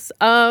 Yes.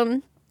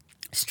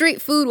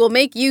 Street food will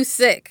make you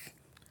sick.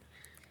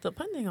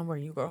 Depending on where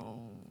you go.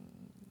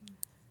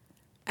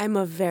 I'm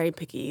a very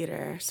picky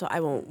eater, so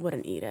I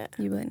wouldn't eat it.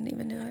 You wouldn't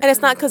even do it. And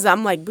it's not because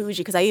I'm like bougie,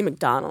 because I eat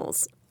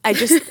McDonald's. I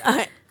just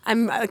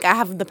I'm like I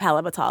have the palate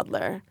of a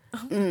toddler.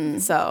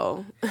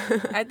 So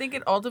I think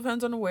it all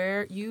depends on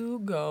where you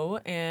go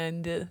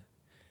and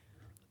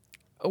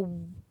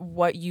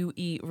what you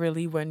eat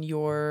really when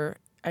you're,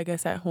 I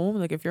guess, at home.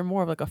 Like if you're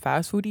more of like a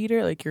fast food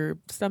eater, like your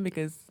stomach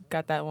has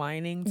got that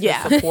lining to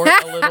support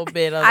a little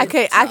bit of I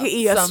could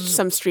eat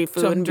some street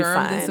food some and be germs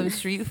fine. and some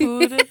street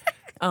food.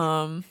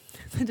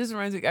 It just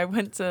reminds me.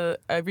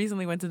 I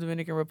recently went to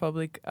Dominican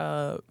Republic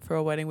for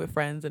a wedding with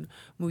friends, and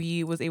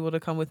Muyi was able to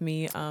come with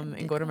me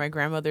and go to my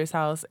grandmother's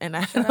house. And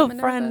I had a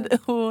friend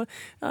who,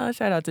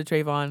 shout out to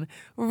Trayvon,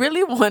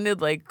 really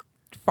wanted like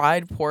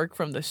fried pork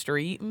from the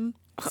street.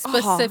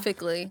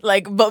 Specifically.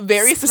 Like, but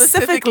very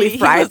specifically, he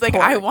fried was like,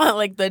 pork. I want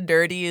like the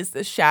dirtiest, the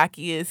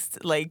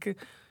shackiest, like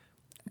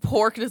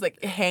pork just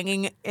like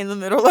hanging in the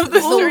middle of the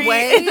street. The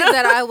way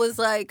that I was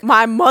like,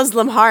 My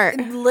Muslim heart.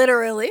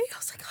 literally, I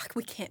was like, oh,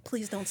 we can't,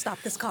 please don't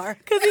stop this car.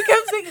 Because he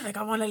kept saying, like,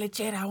 I want a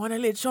lechera, I want a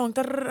lechon.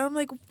 I'm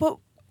like, but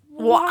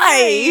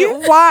Why?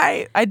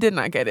 Why? I did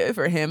not get it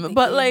for him.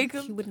 But like,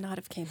 He would not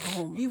have came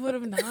home. he would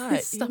have not.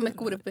 His stomach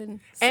would have been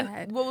sad.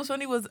 And what was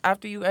funny was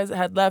after you guys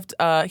had left,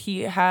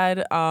 he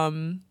had,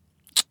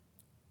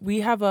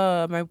 we have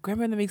my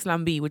grandmother makes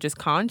lambi, which is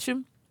conch.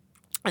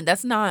 And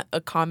that's not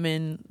a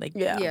common, like,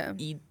 Yeah.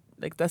 eat,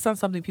 like, that's not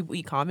something people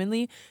eat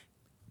commonly.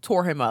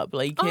 Tore him up.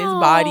 Like, his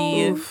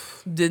body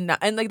did not,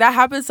 and like, that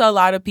happens to a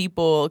lot of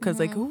people, because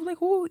like,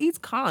 who eats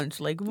conch?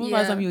 Like, when was the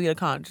last Yeah. time you eat a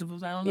conch?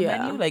 Was that on the Yeah.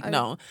 menu? Like,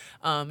 no.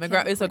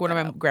 It's like one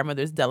of my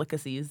grandmother's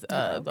delicacies,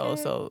 though,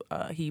 so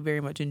he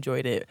very much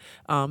enjoyed it.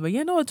 But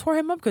yeah, no, it tore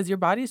him up, because your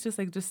body is just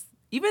like,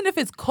 even if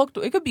it's cooked,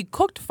 it could be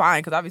cooked fine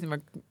because obviously my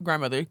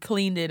grandmother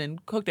cleaned it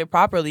and cooked it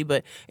properly.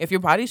 But if your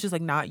body's just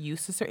like not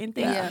used to certain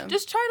things,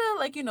 just try to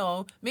like, you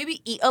know,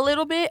 maybe eat a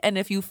little bit. And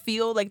if you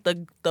feel like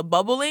the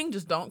bubbling,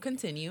 just don't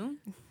continue.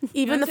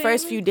 Even the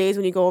first few days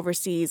when you go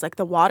overseas, like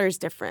the water's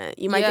different.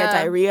 You might get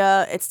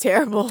diarrhea. It's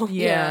terrible.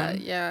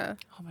 Yeah.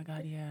 Oh my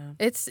God, yeah.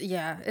 It's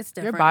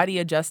different. Your body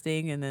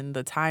adjusting and then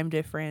the time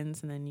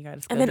difference and then you got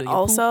to schedule And then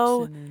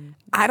also, then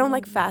I don't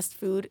like fast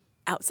food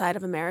outside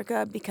of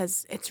America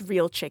because it's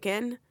real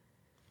chicken.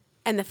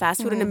 And the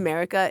fast food in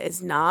America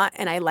is not,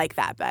 and I like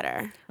that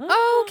better.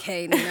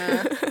 Okay,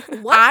 Nina.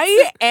 What?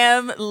 I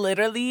am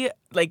literally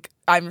like,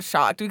 I'm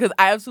shocked because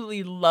I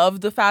absolutely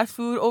love the fast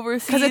food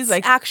overseas. Because it's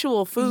like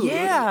actual food.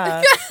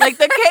 Yeah. Like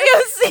the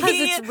KFC. Because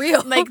it's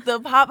real. Like the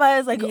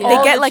Popeyes, like all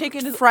they get the like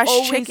chicken is fresh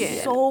always chicken.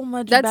 so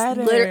much That's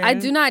better. I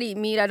do not eat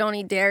meat. I don't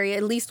eat dairy,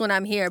 at least when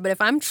I'm here. But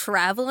if I'm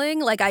traveling,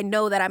 like I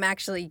know that I'm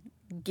actually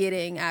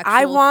getting actual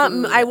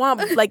food. I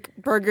want like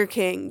Burger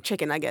King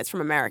chicken nuggets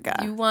from America.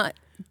 You want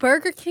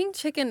Burger King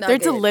chicken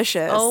nuggets. They're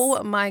delicious.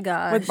 Oh my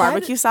gosh. With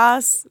barbecue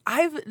sauce.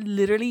 I've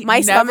literally My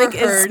never stomach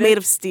heard is made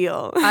of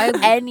steel.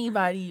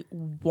 anybody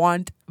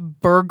want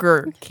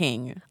Burger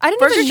King. I didn't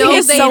Burger even King know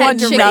is they so had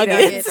underrated. chicken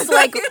nuggets.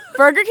 Like,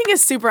 Burger King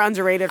is super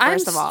underrated,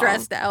 first of all. I'm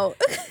stressed out.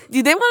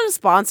 Do they want to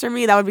sponsor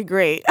me? That would be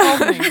great. Oh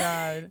my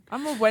God.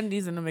 I'm a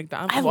Wendy's and a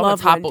McDonald's. I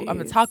love I'm a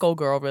Wendy's. Taco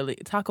girl, really.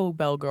 Taco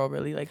Bell girl,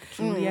 really. Like,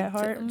 truly at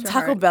heart.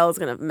 Taco Bell is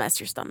going to mess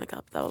your stomach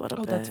up, though, a little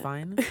bit. That's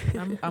fine.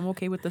 I'm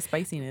okay with the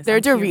spiciness. Their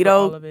I'm here for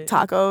all Dorito of it.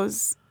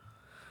 tacos.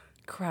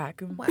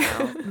 Crack.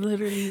 Wow.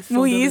 Literally. So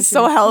Mui's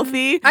so delicious.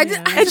 healthy.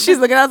 And she's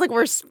looking at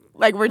us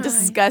like we're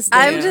disgusting.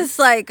 I'm just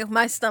like,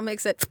 my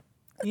stomach's at,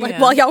 like,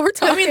 Yeah. while y'all were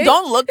talking. I mean,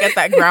 don't look at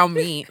that ground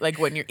meat like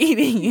when you're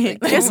eating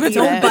it. Just Like, eat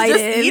don't it. bite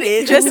Just it. eat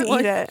it. Just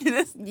eat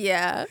it.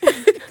 Yeah.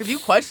 If you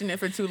question it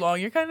for too long,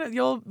 you're kind of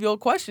you'll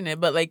question it.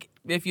 But like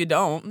if you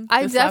don't,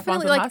 I just slap on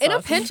definitely some like hot in a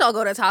sauce. pinch I'll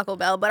go to Taco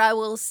Bell, but I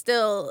will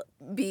still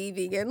be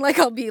vegan. Like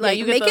I'll be like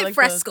you get make the, it like,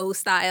 fresco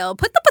style.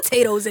 Put the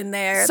potatoes in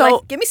there. So,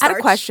 like give me I had starch.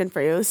 a question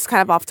for you. This is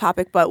kind of off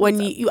topic, but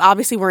when you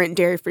obviously weren't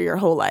dairy for your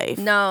whole life.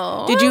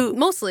 No. Did you-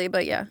 mostly,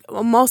 but yeah.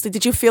 Well, mostly.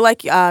 Did you feel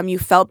like you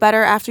felt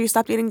better after you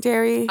stopped eating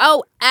dairy?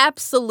 Oh,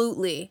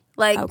 absolutely.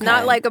 Like Okay.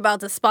 not like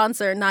about to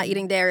sponsor not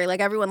eating dairy. Like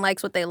everyone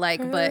likes what they like,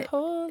 but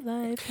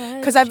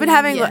Because I've been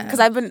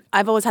having,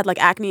 I've always had like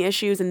acne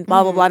issues and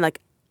blah blah blah. And, like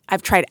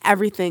I've tried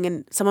everything,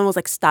 and someone was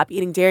like, "Stop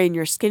eating dairy, and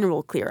your skin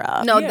will clear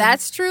up." no,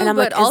 that's true. And I'm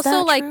But like, is also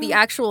that like true? the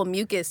actual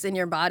mucus in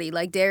your body,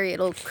 like dairy,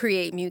 it'll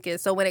create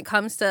mucus. So when it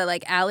comes to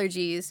like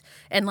allergies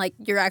and like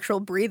your actual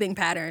breathing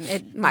pattern,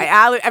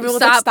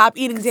 Everyone's like, "Stop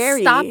eating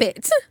dairy." Stop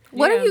it.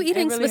 What Yeah, are you it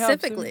eating really helps.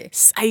 specifically?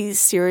 I eat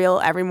cereal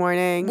every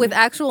morning With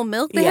actual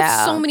milk? They Yeah.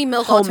 have so many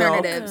milk Whole milk.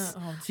 alternatives.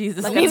 Oh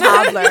Jesus! like a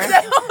toddler,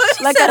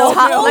 like a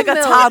whole like a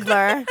milk.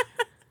 toddler.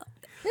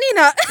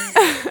 Nina,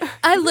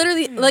 I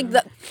literally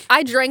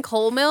I drank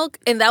whole milk,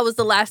 and that was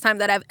the last time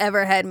that I've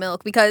ever had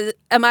milk because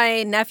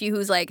my nephew,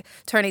 who's like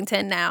turning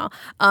 10 now,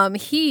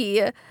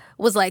 he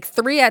was like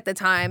 3 at the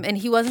time, and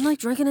he wasn't like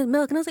drinking his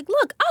milk, and I was like,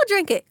 "Look, I'll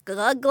drink it."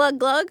 Glug glug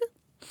glug.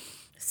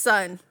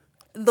 Son,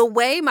 the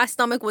way my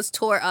stomach was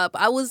tore up,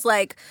 I was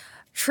like,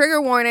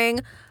 trigger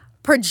warning,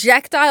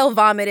 projectile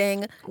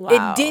vomiting. Wow.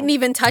 It didn't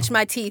even touch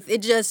my teeth.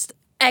 It just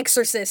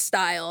exorcist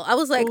style. I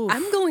was like,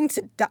 I'm going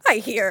to die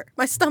here.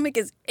 My stomach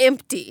is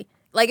empty.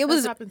 Like it This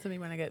was happened to me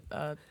when I get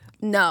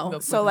no.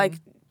 milk So with like me.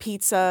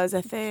 pizza is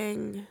a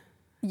thing.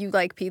 You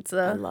like I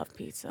pizza? love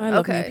pizza. I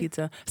love me Okay.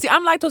 pizza. See,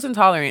 I'm lactose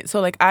intolerant, so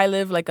like I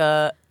live like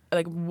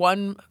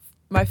one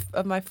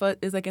of my foot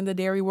is like in the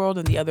dairy world,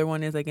 and the other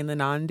one is like in the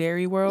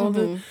non-dairy world.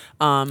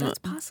 That's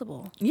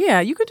possible.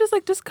 Yeah, you could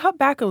just cut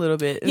back a little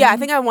bit. Yeah, I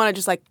think I want to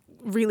just like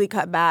really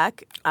cut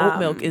back. Oat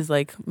milk is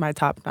like my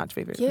top-notch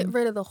favorite. Get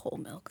rid of the whole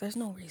milk. There's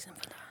no reason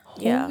for that.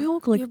 Whole Yeah.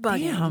 milk, like You're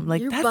bugging. damn,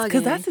 like You're that's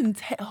because bugging.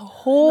 that's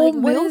whole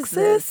Like, what milk, is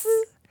sis. this?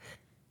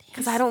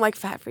 because I don't like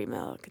fat-free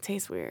milk. It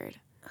tastes weird.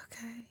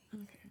 Okay.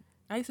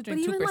 I used to But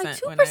drink 2%. even like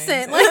 2%, when like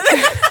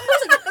I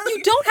was like,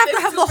 you don't have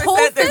to have the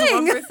whole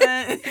thing.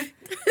 1%.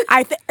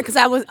 I think because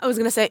I was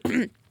gonna say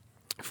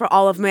for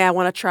all of May, I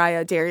want to try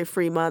a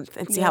dairy-free month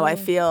and see how I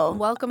feel.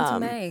 Welcome to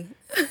May.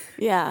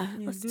 Yeah,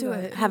 Let's do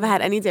it. haven't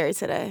had any dairy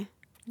today.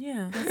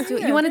 Yeah, Do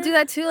it. You want to do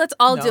that too? Let's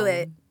all do No.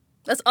 it.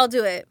 Let's all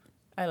do it.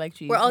 I like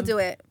cheese. We're all do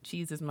it.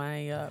 Cheese is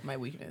my my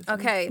weakness.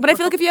 Okay. But I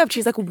feel like if you have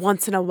cheese like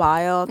once in a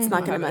while, it's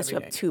not gonna Have it mess you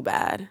every up day. too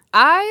bad.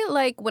 I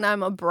like when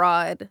I'm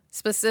abroad,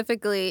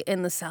 specifically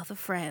in the south of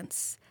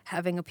France,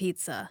 having a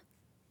pizza.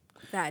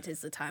 That is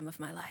the time of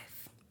my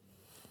life.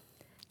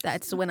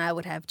 That's when I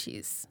would have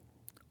cheese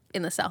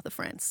in the south of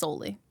France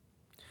solely.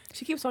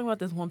 She keeps talking about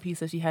this one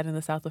pizza she had in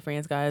the south of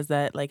France, guys,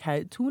 that like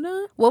had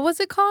tuna What was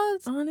it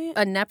called? on it.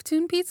 A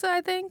Neptune pizza,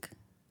 I think.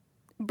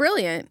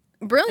 Brilliant.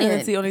 And Brilliant.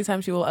 it's the only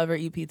time she will ever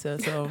eat pizza.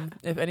 So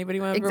if anybody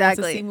wants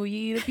Exactly. to see Muyi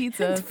eat a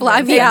pizza,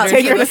 Fly me send out. her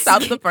Take to her the to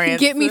south of France.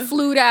 Get me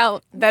flued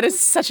out That is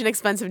such an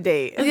expensive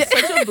date.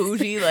 Such a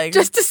bougie, like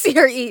just to see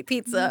her eat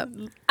pizza.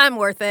 I'm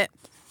worth it.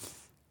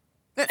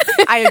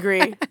 I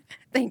agree.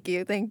 Thank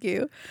you. Thank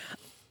you.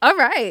 All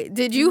right.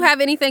 Did you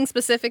have anything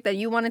specific that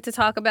you wanted to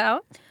talk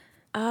about?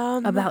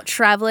 About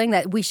traveling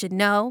that we should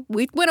know?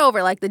 We went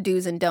over like the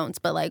do's and don'ts,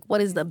 but like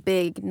what is the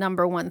big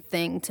number one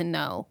thing to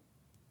know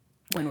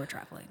when we're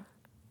traveling?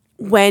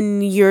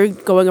 When you're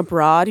going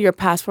abroad, your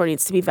passport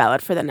needs to be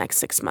valid for the next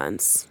 6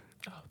 months.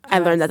 I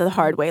learned that the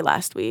hard way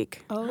last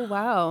week. Oh,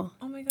 wow.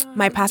 Oh my God.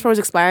 My passport was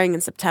expiring in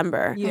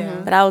September.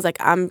 Yeah. But I was like,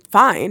 I'm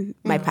fine.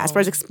 My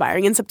passport is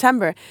expiring in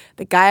September.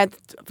 The guy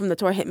from the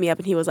tour hit me up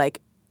and he was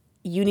like,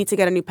 you need to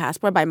get a new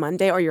passport by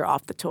Monday or you're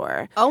off the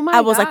tour. Oh my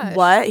I was gosh. like,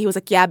 what? He was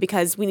like, yeah,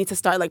 because we need to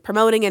start like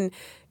promoting, and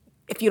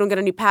if you don't get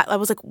a new I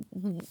was like,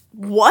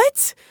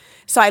 what?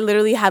 So I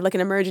literally had like an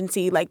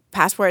emergency like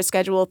passport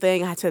schedule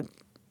thing. I had to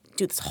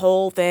do this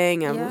whole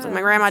thing. And I was like,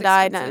 my grandma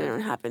died. That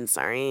didn't happen.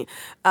 Sorry.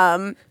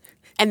 And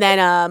then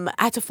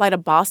I had to fly to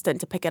Boston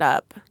to pick it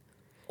up.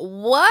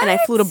 What? And I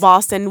flew to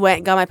Boston,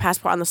 got my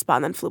passport on the spot,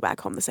 and then flew back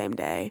home the same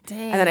day.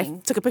 Dang. And then I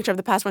took a picture of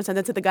the passport and sent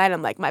it to the guy, and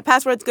I'm like, my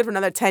passport's good for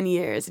another 10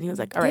 years. And he was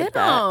like, all right,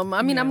 bet.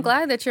 I mean, I'm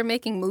glad that you're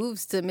making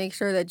moves to make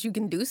sure that you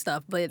can do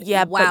stuff, but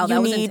Yeah, wow, but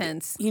that was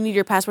intense. You need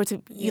your passport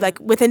to, you like,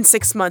 within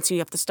 6 months, you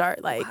have to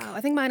start, like, Wow,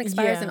 I think mine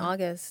expires in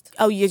August.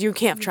 oh, you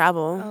can't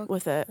travel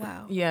with it.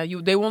 Wow. Yeah,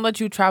 they won't let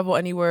you travel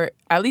anywhere,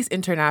 at least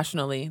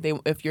internationally.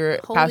 If your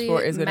Holy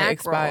passport is going to mackerel.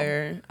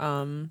 expire.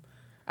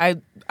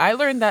 I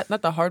learned that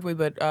not the hard way,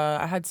 but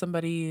I had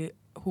somebody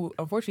who,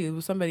 unfortunately, it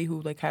was somebody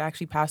who like had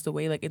actually passed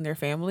away like in their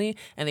family,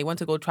 and they went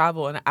to go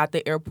travel, and at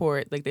the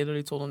airport, like they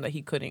literally told him that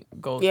he couldn't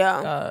go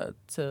to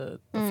the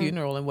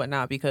funeral and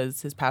whatnot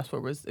because his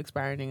passport was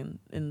expiring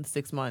in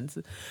 6 months.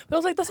 But I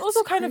was like, that's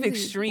also kind of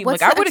extreme.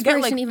 What's like I the would have get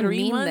like expiration even 3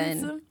 mean,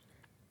 months. then?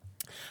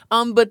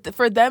 But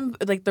for them,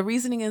 like the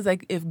reasoning is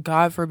like if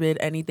God forbid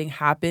anything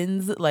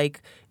happens,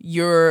 like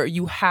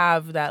you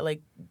have that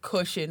like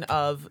cushion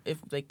of if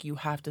like you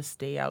have to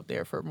stay out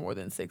there for more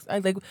than 6.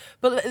 But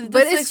it's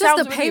just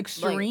sounds the really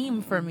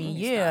extreme for me.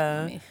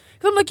 Yeah, because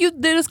I'm like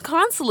there's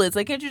consulates.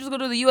 Like can't you just go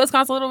to the U.S.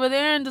 consulate over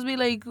there and just be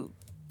like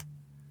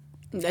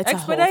It's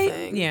expedite? a whole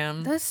thing. Yeah,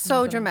 That's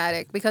so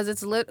dramatic because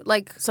it's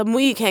like So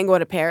we can't go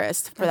to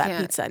Paris for that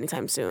can't. pizza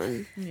anytime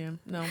soon. yeah,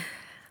 no.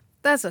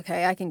 that's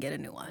okay. I can get a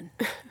new one.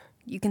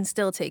 You can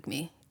still take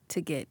me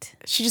to get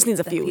She just needs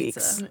a few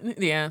pizza. weeks.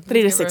 Yeah,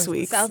 3 to 6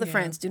 weeks. South of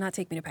France. Do not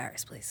take me to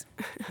Paris, please.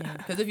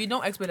 Because if you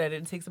don't expedite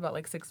it, it takes about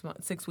like 6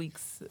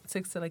 weeks,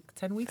 6 to like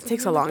 10 weeks. It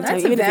takes a long time. That's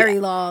Even if very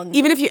you- long.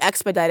 Even if you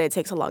expedite it, it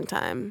takes a long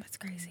time. That's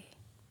crazy.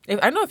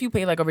 I know if you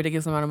pay like a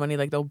ridiculous amount of money,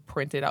 like they'll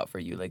print it out for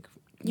you. Like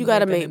You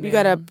gotta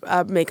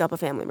make up a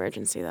family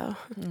emergency though.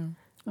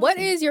 What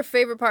is your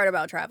favorite part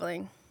about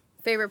traveling?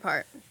 Favorite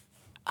part?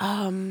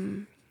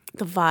 The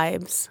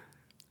vibes.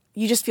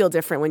 You just feel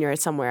different when you're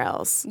somewhere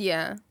else.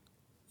 Yeah.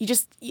 I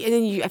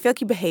feel like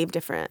you behave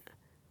different.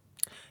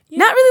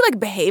 Not really like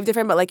behave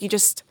different, but like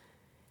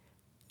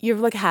you're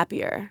like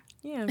happier.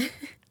 Yeah.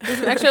 There's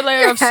an extra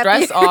layer of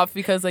stress off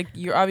because like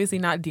you're obviously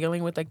not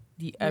dealing with like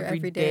the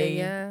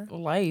everyday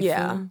life.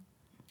 Yeah.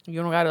 You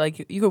don't gotta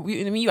like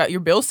you got your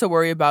bills to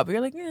worry about, but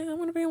you're like, I'm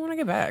gonna pay when I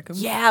get back.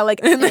 Yeah,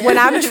 like when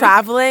I'm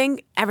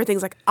traveling,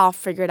 everything's like I'll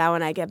figure it out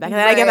when I get back. And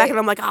then I get back and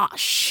I'm like, oh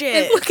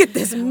shit. Look at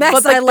this mess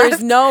But like I left.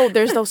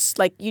 there's no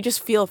like you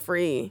just feel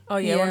free. Oh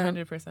yeah, Yeah.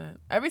 100%.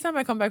 Every time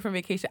I come back from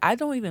vacation, I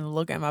don't even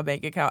look at my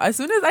bank account. As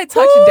soon as I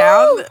touch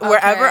down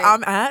wherever Okay.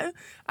 I'm at,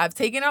 I've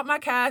taken out my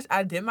cash,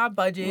 I did my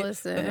budget,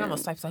 Listen. and then I'm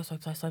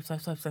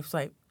gonna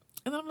swipe,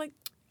 and then I'm like,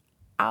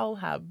 I'll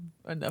have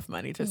enough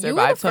money to survive. You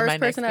were the till my first next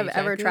person I've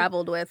ever paycheck.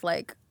 traveled with,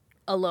 like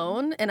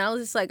alone, and I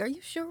was just like, "Are you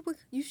sure?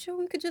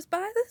 We could just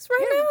buy this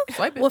right now?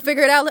 Swipe it. We'll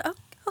figure it out." Like, oh,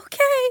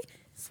 okay.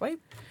 Swipe.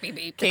 Beep,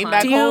 beep, Came decline.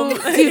 back Do you- home.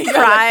 do you got,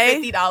 cry?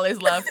 Like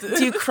 $50 left.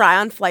 Do you cry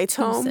on flights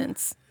No home?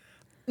 sense.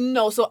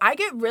 No, so I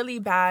get really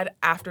bad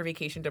after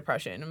vacation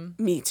depression.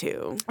 Me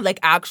too. Like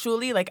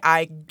actually, like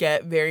I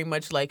get very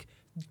much like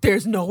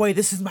there's no way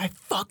this is my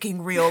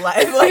fucking real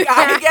life. Like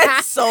I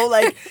get so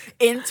like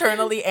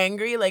internally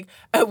angry. Like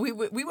we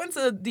went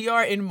to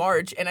DR in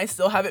March and I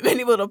still haven't been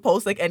able to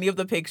post like any of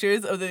the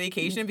pictures of the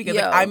vacation because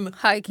like I'm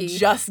high-key.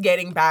 just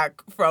getting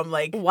back from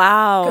like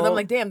Wow. because I'm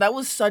like, damn, that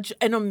was such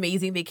an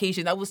amazing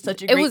vacation. That was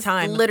such a great was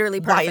time. literally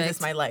Why is perfect.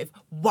 this my life?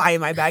 Why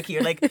am I back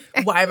here? Like,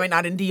 why am I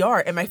not in DR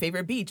at my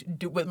favorite beach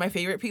with my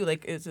favorite people?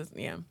 Like, it's just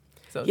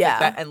So it's Yeah. like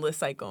that endless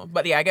cycle.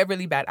 But yeah, I get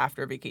really bad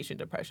after vacation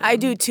depression. I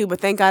do too,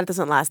 but thank God it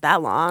doesn't last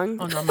that long.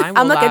 Oh no, mine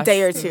will I'm like last a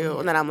day or two,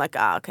 and then I'm like,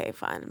 okay,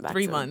 fine. I'm back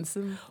 3 to- months.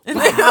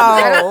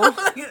 Wow.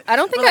 I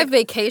don't think I've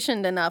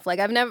vacationed enough. Like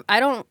I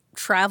don't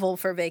travel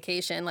for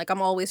vacation. Like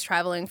I'm always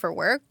traveling for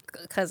work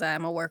because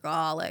I'm a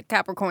workaholic.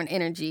 Capricorn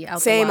energy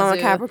out Same, the I'm a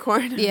wazoo.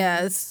 Capricorn.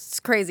 Yeah, it's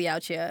crazy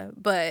out here.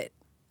 But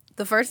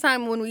the first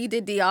time when we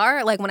did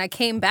DR, like when I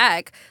came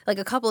back, like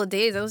a couple of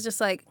days, I was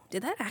just like,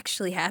 did that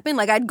actually happen?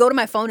 Like I'd go to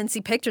my phone and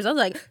see pictures. I was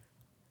like,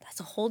 that's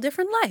a whole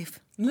different life.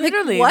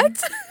 Literally. Like,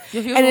 what?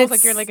 You feel And almost like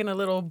it's- you're like in a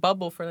little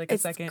bubble for like a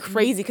It's second.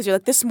 crazy because you're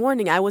like, this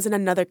morning I was in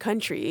another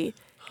country,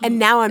 and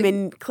now I'm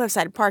in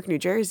Cliffside Park, New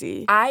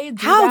Jersey. How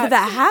did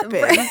that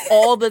happen?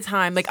 all the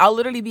time? Like I'll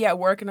literally be at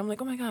work and I'm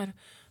like, oh my God,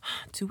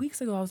 2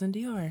 weeks ago I was in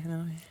DR. And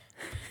I'm like,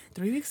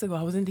 3 weeks ago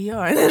I was in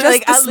DR. Just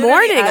like this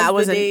morning as I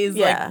was the in. days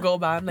Yeah. like go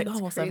by. I'm like,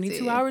 That's well, crazy.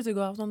 72 hours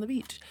ago I was on the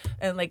beach,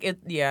 and like it.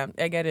 Yeah,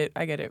 I get it.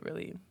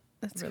 Really.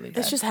 Really It's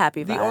bad. just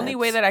happy vibes. The only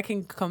way that I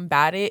can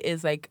combat it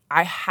is like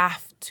I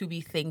have to be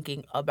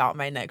thinking about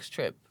my next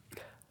trip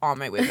on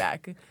my way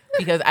back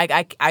because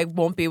I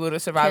won't be able to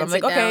survive. Can't I'm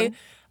like, sit okay, down.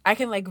 I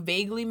can like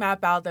vaguely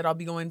map out that I'll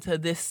be going to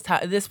this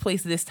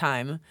place this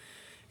time.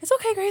 It's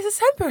okay, Grace. It's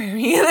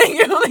temporary. Like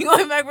you're only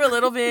going back for a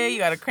little bit. You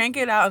got to crank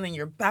it out, and then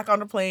you're back on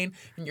the plane,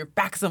 and you're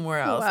back somewhere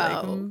else.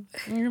 Wow.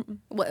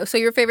 Like, So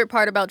your favorite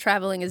part about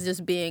traveling is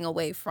just being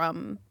away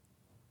from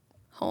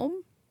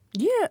home?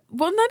 yeah.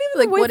 Well, not even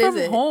Like, away what is from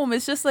it? home.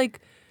 It's just like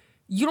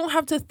you don't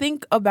have to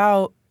think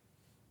about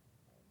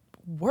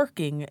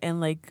working and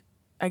like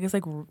I guess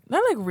like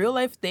not like real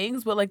life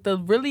things, but like the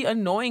really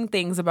annoying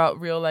things about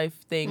real life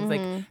things,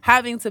 like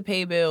having to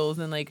pay bills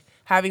and like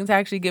having to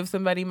actually give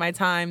somebody my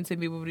time to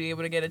be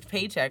able to get a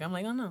paycheck. I'm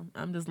like, oh no,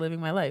 I'm just living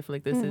my life.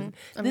 Like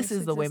this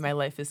is the way my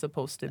life is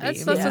supposed to be.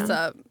 That's what's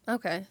up.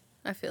 Okay.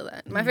 I feel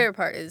that. My favorite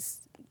part is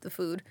the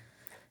food.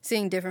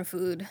 Seeing different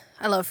food.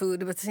 I love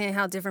food, but seeing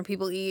how different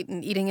people eat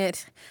and eating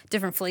it,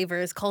 different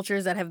flavors,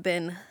 cultures that have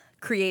been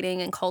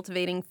creating and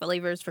cultivating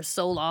flavors for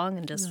so long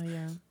and just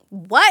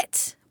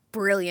what?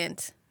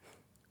 Brilliant.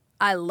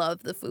 I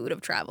love the food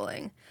of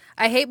traveling.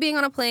 I hate being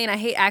on a plane. I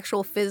hate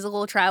actual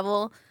physical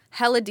travel.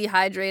 Hella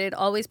dehydrated.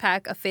 Always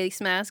pack a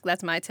face mask.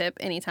 That's my tip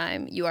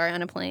anytime you are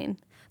on a plane.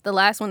 The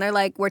last one, they're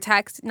like, we're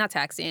not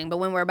taxiing, but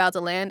when we're about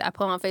to land, I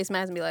put on a face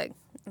mask and be like,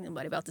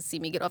 nobody about to see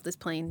me get off this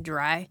plane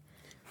dry.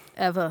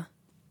 Ever.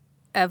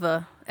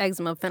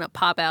 Eczema finna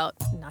pop out.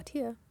 Not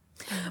here.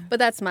 But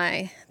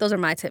those are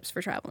my tips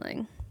for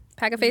traveling.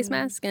 Pack a face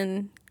mask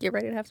and get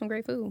ready to have some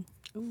great food.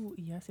 Ooh,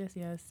 yes.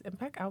 And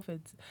pack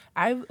outfits.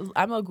 I'm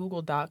a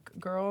Google Doc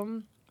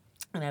girl,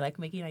 and I like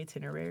making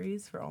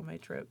itineraries for all my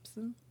trips.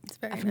 It's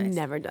very I've nice.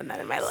 never done that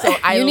in my life.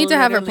 So You need to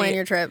have her plan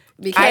your trip.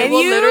 Because will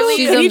literally-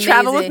 she's Can you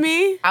travel with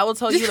amazing. me? I will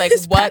tell you like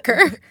Just what pack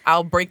her.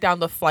 I'll break down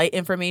the flight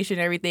information,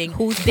 everything,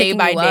 Who's day picking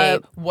by you day.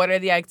 up? What are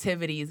the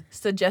activities?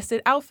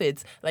 Suggested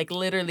outfits, like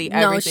literally No,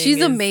 everything. she's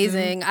is-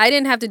 amazing. I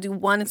didn't have to do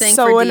one thing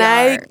So for when DR.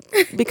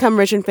 I become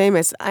rich and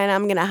famous, and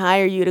I'm gonna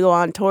hire you to go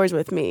on tours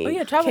with me. Oh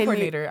yeah, travel can you-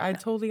 coordinator. I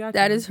totally got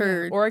That you. is her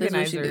Yeah. that's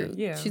what she Organizer. do.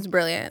 Yeah, She's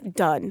brilliant.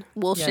 Done.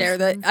 We'll Yes. share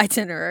the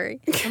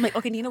itinerary. I'm like,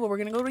 okay, Nina, well, we're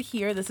gonna go to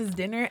here. This is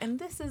dinner, and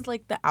this is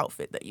like the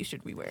outfit that you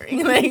should be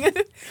wearing.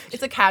 Like,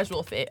 it's a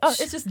casual fit. Oh,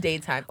 it's just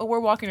daytime. Oh,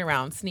 we're walking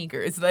around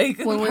sneakers. Like,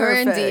 When we were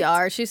in Perfect.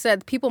 DR, she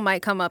said people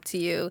might come up to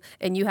you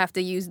and you have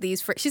to use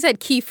these. She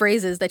said key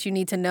phrases that you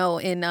need to know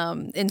in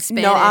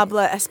Spanish. No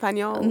habla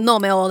español. No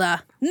me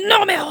joda.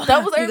 No me joda.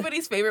 that was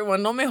everybody's favorite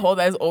one. No me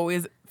joda is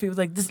always people's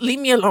like, just leave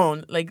me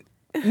alone. Like,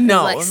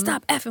 no, Like,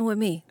 stop effing with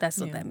me. That's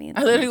what that means.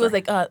 I literally was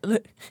like,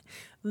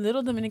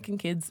 little Dominican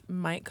kids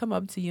might come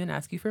up to you and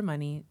ask you for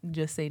money.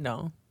 Just say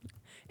no.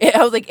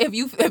 I was like, if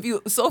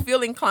you so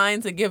feel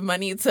inclined to give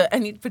money to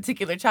any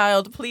particular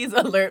child, please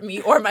alert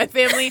me or my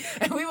family,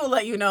 and we will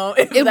let you know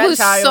if It that was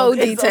child so is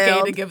okay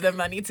detailed. to give them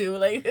money to.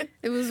 Like,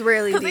 It was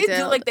really because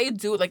detailed. they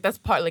do that's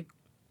part like.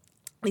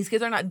 These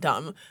kids are not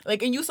dumb.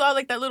 Like, and you saw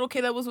like that little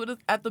kid that was with us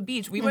at the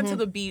beach. We went to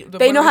the beach.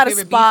 They know how to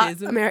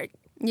spot American.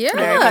 yeah.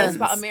 Americans,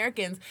 about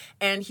Americans,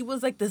 and he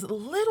was like this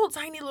little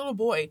tiny little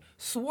boy.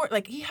 Swore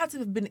like he had to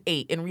have been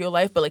 8 in real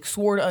life, but like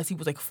swore to us he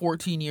was like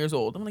 14 years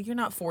old. I'm like, you're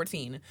not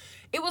 14.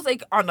 It was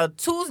like on a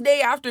Tuesday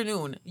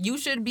afternoon. You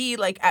should be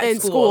like at In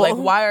school. school. Like,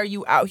 why are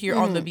you out here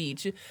on the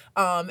beach?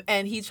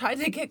 And he tried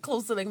to get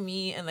close to like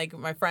me and like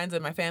my friends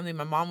and my family.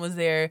 My mom was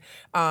there.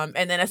 And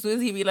then as soon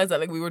as he realized that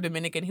like we were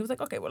Dominican, he was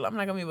like, okay, well, I'm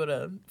not gonna be able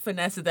to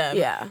finesse them.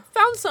 Yeah.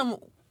 Found some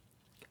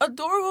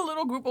adorable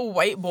little group of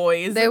white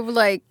boys. They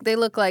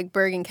look like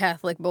Bergen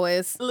Catholic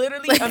boys.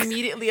 Literally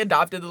immediately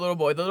adopted the little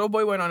boy. The little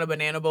boy went on a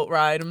banana boat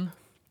ride.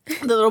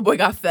 The little boy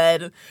got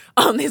fed.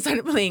 They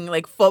started playing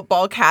like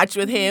football catch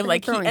with him,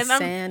 like Throwing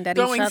sand at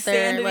throwing each other,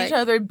 sand at like- each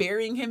other,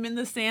 burying him in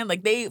the sand.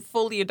 Like they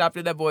fully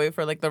adopted that boy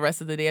for like the rest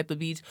of the day at the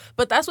beach.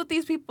 But that's what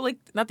these people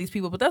not these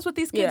people, but that's what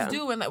these kids Yeah.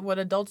 do, and that what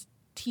adults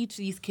teach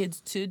these kids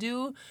to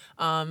do.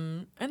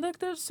 And like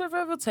there's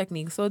survival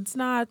techniques, so it's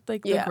not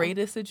like the Yeah.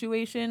 greatest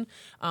situation.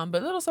 But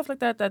little stuff like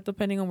that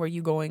depending on where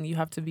you're going, you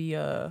have to be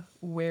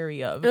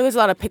wary of. There's a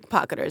lot of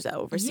pickpocketers out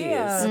overseas.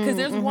 Yeah, because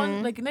there's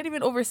one like not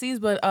even overseas,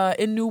 but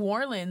in New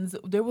Orleans,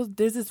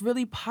 there's this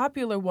really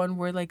popular one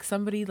where like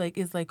somebody like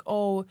is like,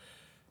 oh,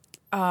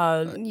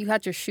 You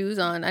got your shoes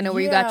on. I know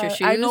where you got your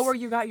shoes. I know where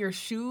you got your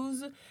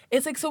shoes.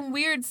 It's like some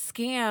weird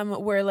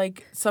scam where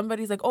like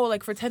somebody's like, oh,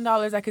 like for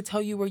 $10 I could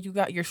tell you where you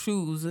got your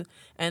shoes,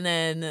 and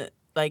then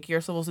like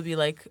you're supposed to be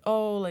like,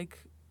 oh, like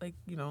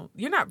you know,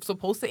 you're not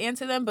supposed to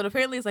answer them, but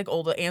apparently it's like,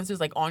 oh, the answer's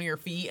like on your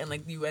feet, and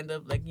like you end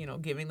up like, you know,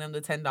 giving them the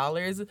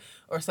 $10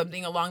 or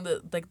something along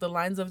the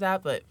lines of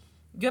that. But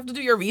you have to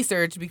do your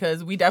research,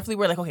 because we definitely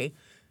were like, okay,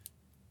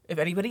 if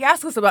anybody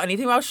asks us about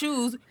anything about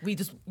shoes, we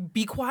just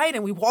be quiet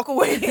and we walk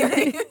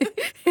away.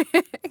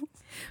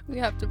 We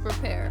have to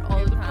prepare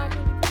all the time.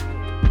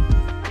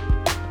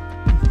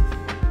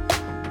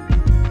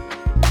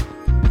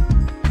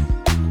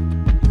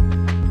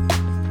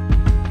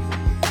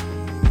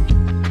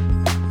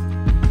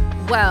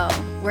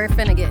 we're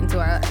finna get into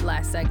our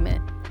last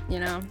segment, you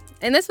know?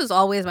 And this was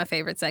always my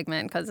favorite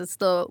segment because it's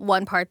the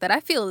one part that I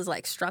feel is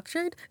like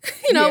structured.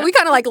 We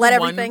kind of like let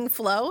everything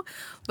flow.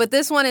 But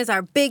this one is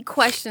our big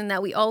question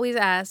that we always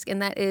ask, and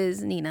that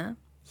is, Nina,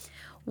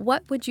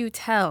 what would you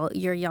tell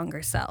your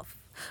younger self?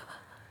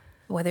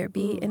 Whether it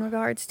be in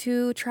regards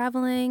to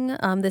traveling,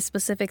 this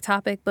specific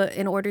topic, but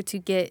in order to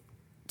get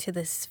to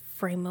this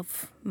frame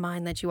of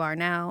mind that you are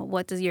now,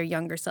 what does your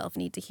younger self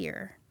need to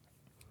hear?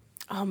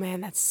 Oh,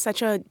 man, that's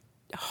such a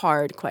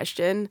hard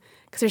question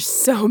because there's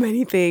so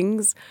many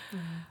things.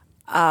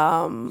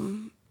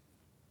 In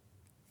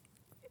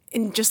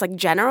just like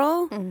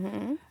general,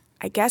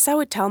 I guess I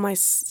would tell my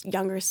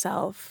younger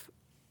self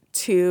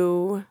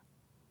to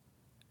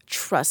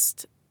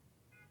trust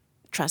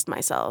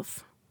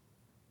myself.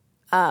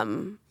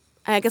 And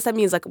I guess that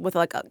means like with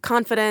like a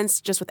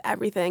confidence, just with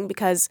everything,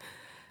 because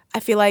I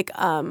feel like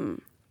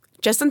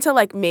just until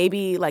like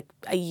maybe like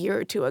a year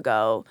or two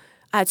ago,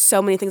 I had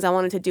so many things I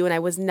wanted to do and I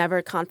was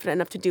never confident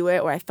enough to do it,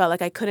 or I felt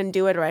like I couldn't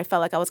do it, or I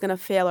felt like I was going to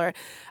fail, or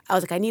I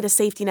was like, I need a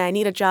safety net, I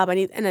need a job,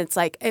 and it's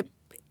like,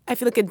 I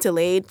feel like it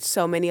delayed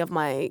so many of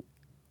my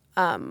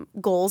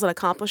goals and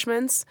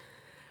accomplishments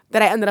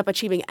that I ended up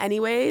achieving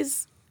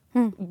anyways,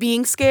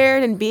 being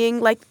scared and being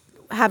like,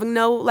 having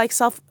no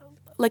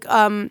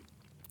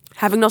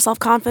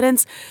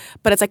self-confidence.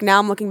 But it's like now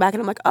I'm looking back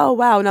and I'm like, oh,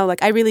 wow, no,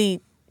 like I really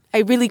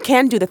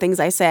can do the things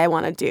I say I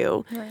want to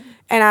do. Right.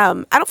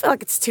 And I don't feel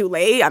like it's too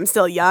late. I'm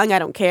still young. I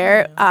don't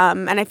care.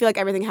 And I feel like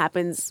everything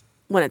happens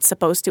when it's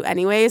supposed to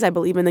anyways. I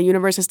believe in the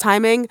universe's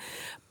timing.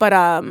 But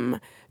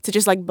to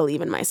just like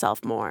believe in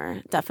myself more,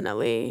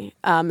 definitely,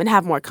 and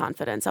have more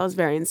confidence. I was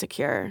very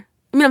insecure.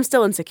 I mean, I'm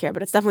still insecure,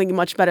 but it's definitely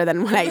much better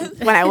than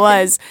when I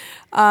was.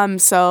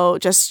 So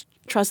just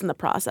trust in the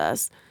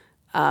process.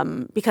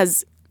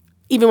 Because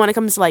even when it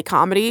comes to like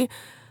comedy,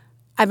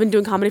 I've been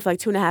doing comedy for like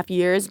 2.5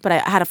 years, but I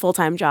had a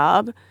full-time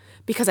job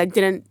because I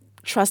didn't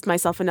trust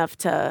myself enough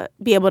to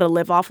be able to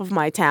live off of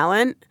my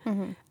talent.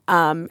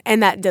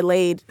 And that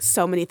delayed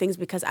so many things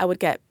because I would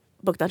get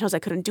booked on shows I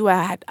couldn't do.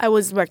 I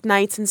was work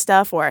nights and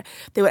stuff, or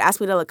they would ask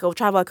me to like go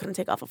travel. I couldn't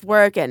take off of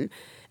work, and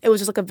it was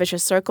just like a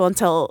vicious circle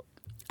until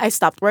I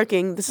stopped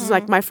working. This is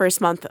like my first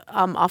month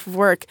off of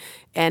work,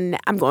 and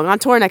I'm going on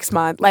tour next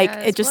month. Like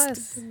it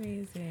just,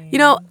 amazing.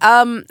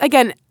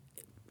 Again,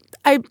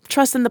 I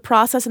trust in the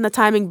process and the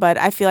timing, but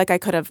I feel like I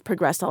could have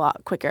progressed a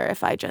lot quicker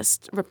if I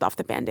just ripped off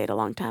the Band-Aid a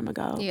long time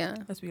ago. Yeah.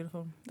 That's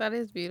beautiful. That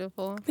is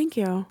beautiful. Thank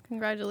you.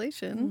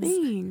 Congratulations.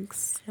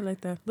 Thanks. I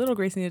like that. Little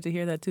Grace needed to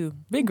hear that too.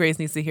 Big Grace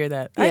needs to hear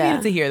that. Yeah. I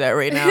needed to hear that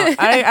right now.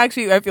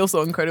 I feel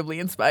so incredibly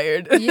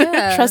inspired.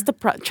 Yeah. Trust,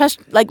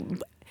 like,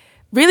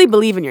 really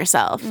believe in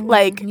yourself.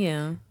 Like,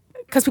 Yeah.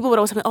 because people would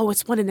always say, oh,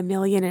 it's 1 in a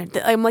million. And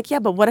I'm like, yeah,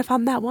 but what if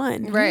I'm that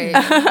one? Right.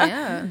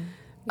 Yeah.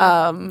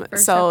 First have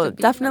So to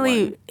be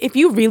definitely, that if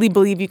you really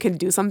believe you can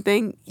do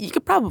something, you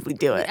could probably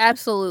do it.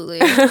 Absolutely.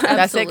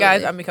 That's it,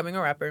 guys. I'm becoming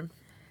a rapper.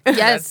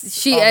 Yes,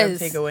 she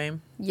is. Takeaway.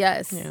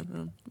 Yes. Yeah.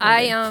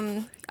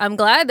 I'm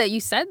glad that you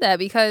said that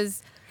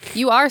because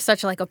you are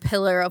such like a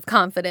pillar of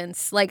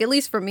confidence. Like at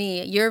least for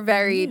me, you're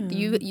very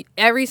you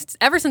ever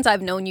since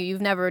I've known you,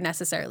 you've never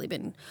necessarily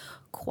been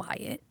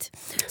quiet.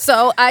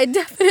 So I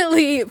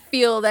definitely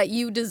feel that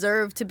you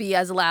deserve to be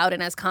as loud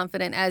and as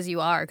confident as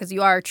you are because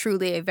you are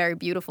truly a very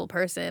beautiful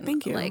person.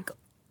 Thank you. Like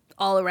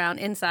all around,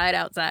 inside,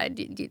 outside.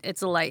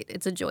 It's a light.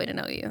 It's a joy to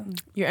know you.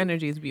 Your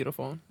energy is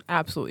beautiful.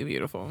 Absolutely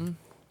beautiful.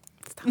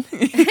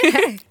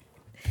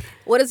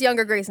 What does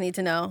younger Grace need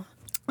to know?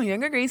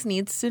 Younger Grace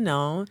needs to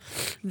know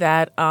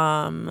that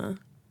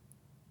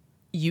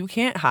you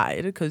can't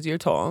hide because you're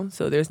tall.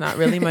 So there's not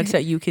really much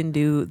that you can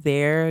do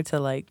there to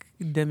like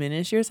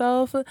diminish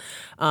yourself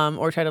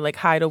or try to like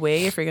hide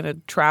away if you're going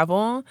to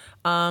travel.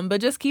 But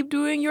just keep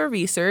doing your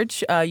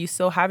research. You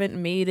still haven't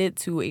made it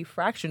to a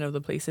fraction of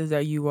the places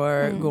that you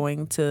are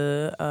going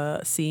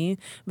to see.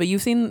 But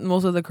you've seen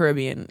most of the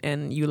Caribbean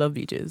and you love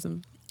beaches.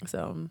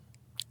 So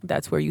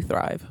that's where you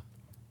thrive.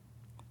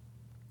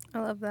 I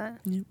love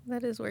that. Yep.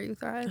 That is where you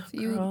thrive.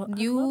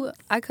 Girl,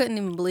 I couldn't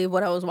even believe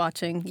what I was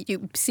watching.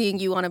 Seeing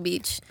you on a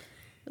beach.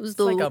 It was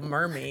Like a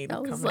mermaid. I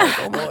was coming like,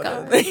 out oh my the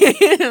God.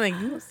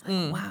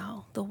 water.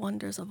 Wow, the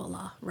wonders of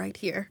Allah right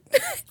here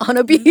on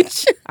a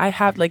beach. I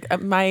have like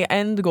my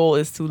end goal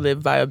is to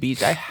live by a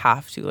beach. I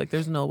have to. Like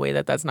there's no way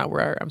that's not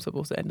where I'm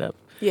supposed to end up.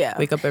 Yeah.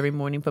 Wake up every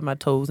morning, put my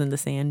toes in the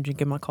sand,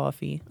 drinking my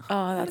coffee.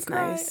 Oh, that's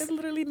nice. I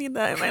literally need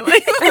that in my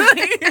life.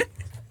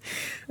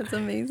 That's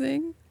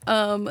amazing.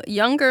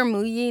 Younger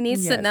Muyi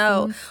needs to Yes.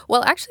 know.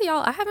 Well, actually,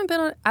 y'all, I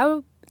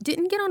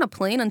didn't get on a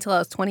plane until I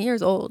was 20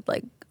 years old,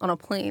 like on a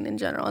plane in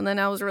general. And then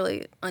I was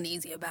really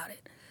uneasy about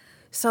it.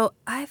 So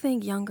I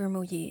think younger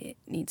Muyi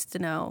needs to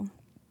know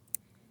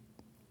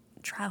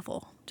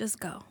travel. Just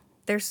go.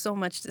 There's so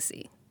much to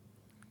see.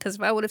 Because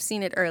if I would have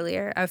seen it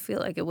earlier, I feel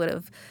like it would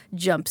have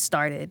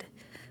jump-started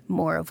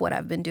more of what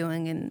I've been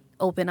doing and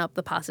open up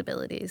the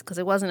possibilities. Because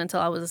it wasn't until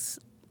I was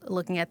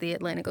looking at the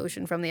Atlantic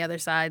Ocean from the other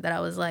side that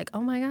I was like,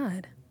 oh my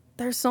God,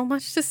 there's so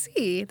much to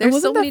see. There's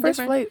wasn't so many that first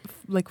different... flight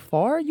like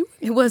far?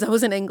 I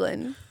was in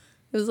England.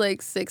 It was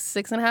like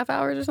 6.5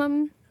 hours or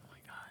something. Oh my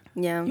God.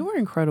 Yeah. You were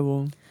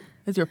incredible.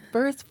 It's your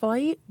first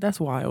flight? That's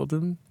wild.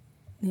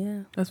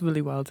 Yeah. That's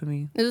really wild to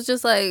me. It was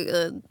just like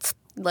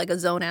a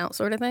zone out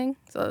sort of thing.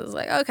 So I was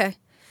like, okay,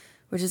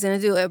 we're just going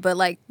to do it. But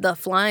like the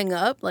flying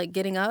up, like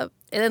getting up,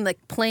 and then the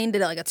plane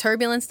did like a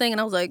turbulence thing.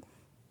 And I was like,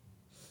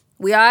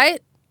 we all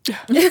right?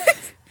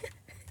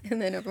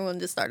 And then everyone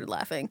just started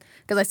laughing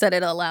because I said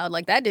it out loud.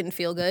 Like, that didn't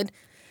feel good.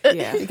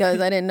 Yeah.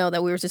 Because I didn't know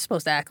that we were just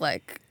supposed to act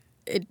like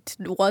it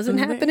wasn't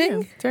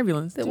happening. Yeah,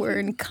 turbulence. That we're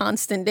in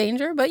constant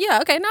danger. But yeah,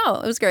 okay, no,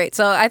 it was great.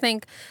 So I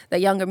think the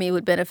younger me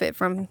would benefit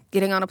from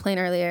getting on a plane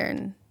earlier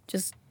and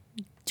just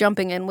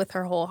jumping in with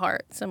her whole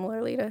heart,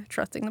 similarly to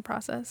trusting the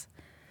process.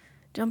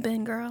 Jump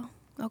in, girl.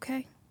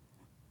 Okay.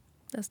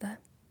 That's that.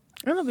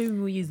 I don't know, maybe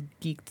we use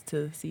geeked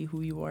to see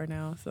who you are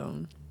now.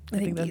 So I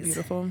think that's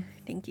beautiful.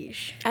 Thank you.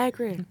 I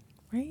agree.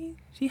 Right?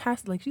 She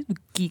has to, like, she's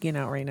geeking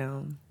out right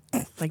now.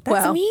 Like,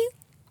 that's me?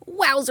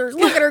 Wowzers,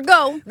 look at her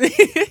go.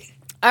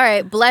 All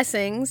right,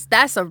 blessings.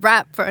 That's a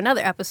wrap for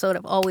another episode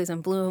of Always in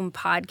Bloom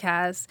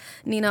podcast.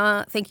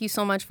 Nina, thank you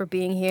so much for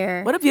being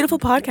here. What a beautiful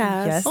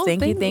podcast. Yes, Oh,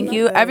 thank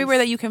you. Everywhere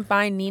that you can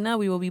find Nina,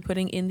 we will be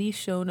putting in the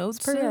show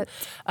notes.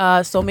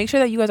 So make sure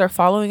that you guys are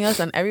following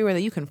us on everywhere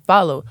that you can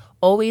follow.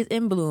 Always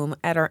in Bloom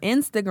at our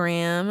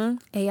Instagram.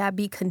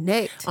 AIB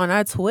Connect. On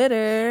our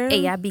Twitter.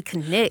 AIB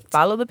Connect.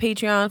 Follow the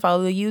Patreon.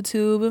 Follow the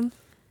YouTube.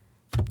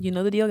 You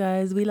know the deal,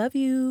 guys. We love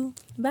you.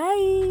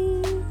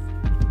 Bye.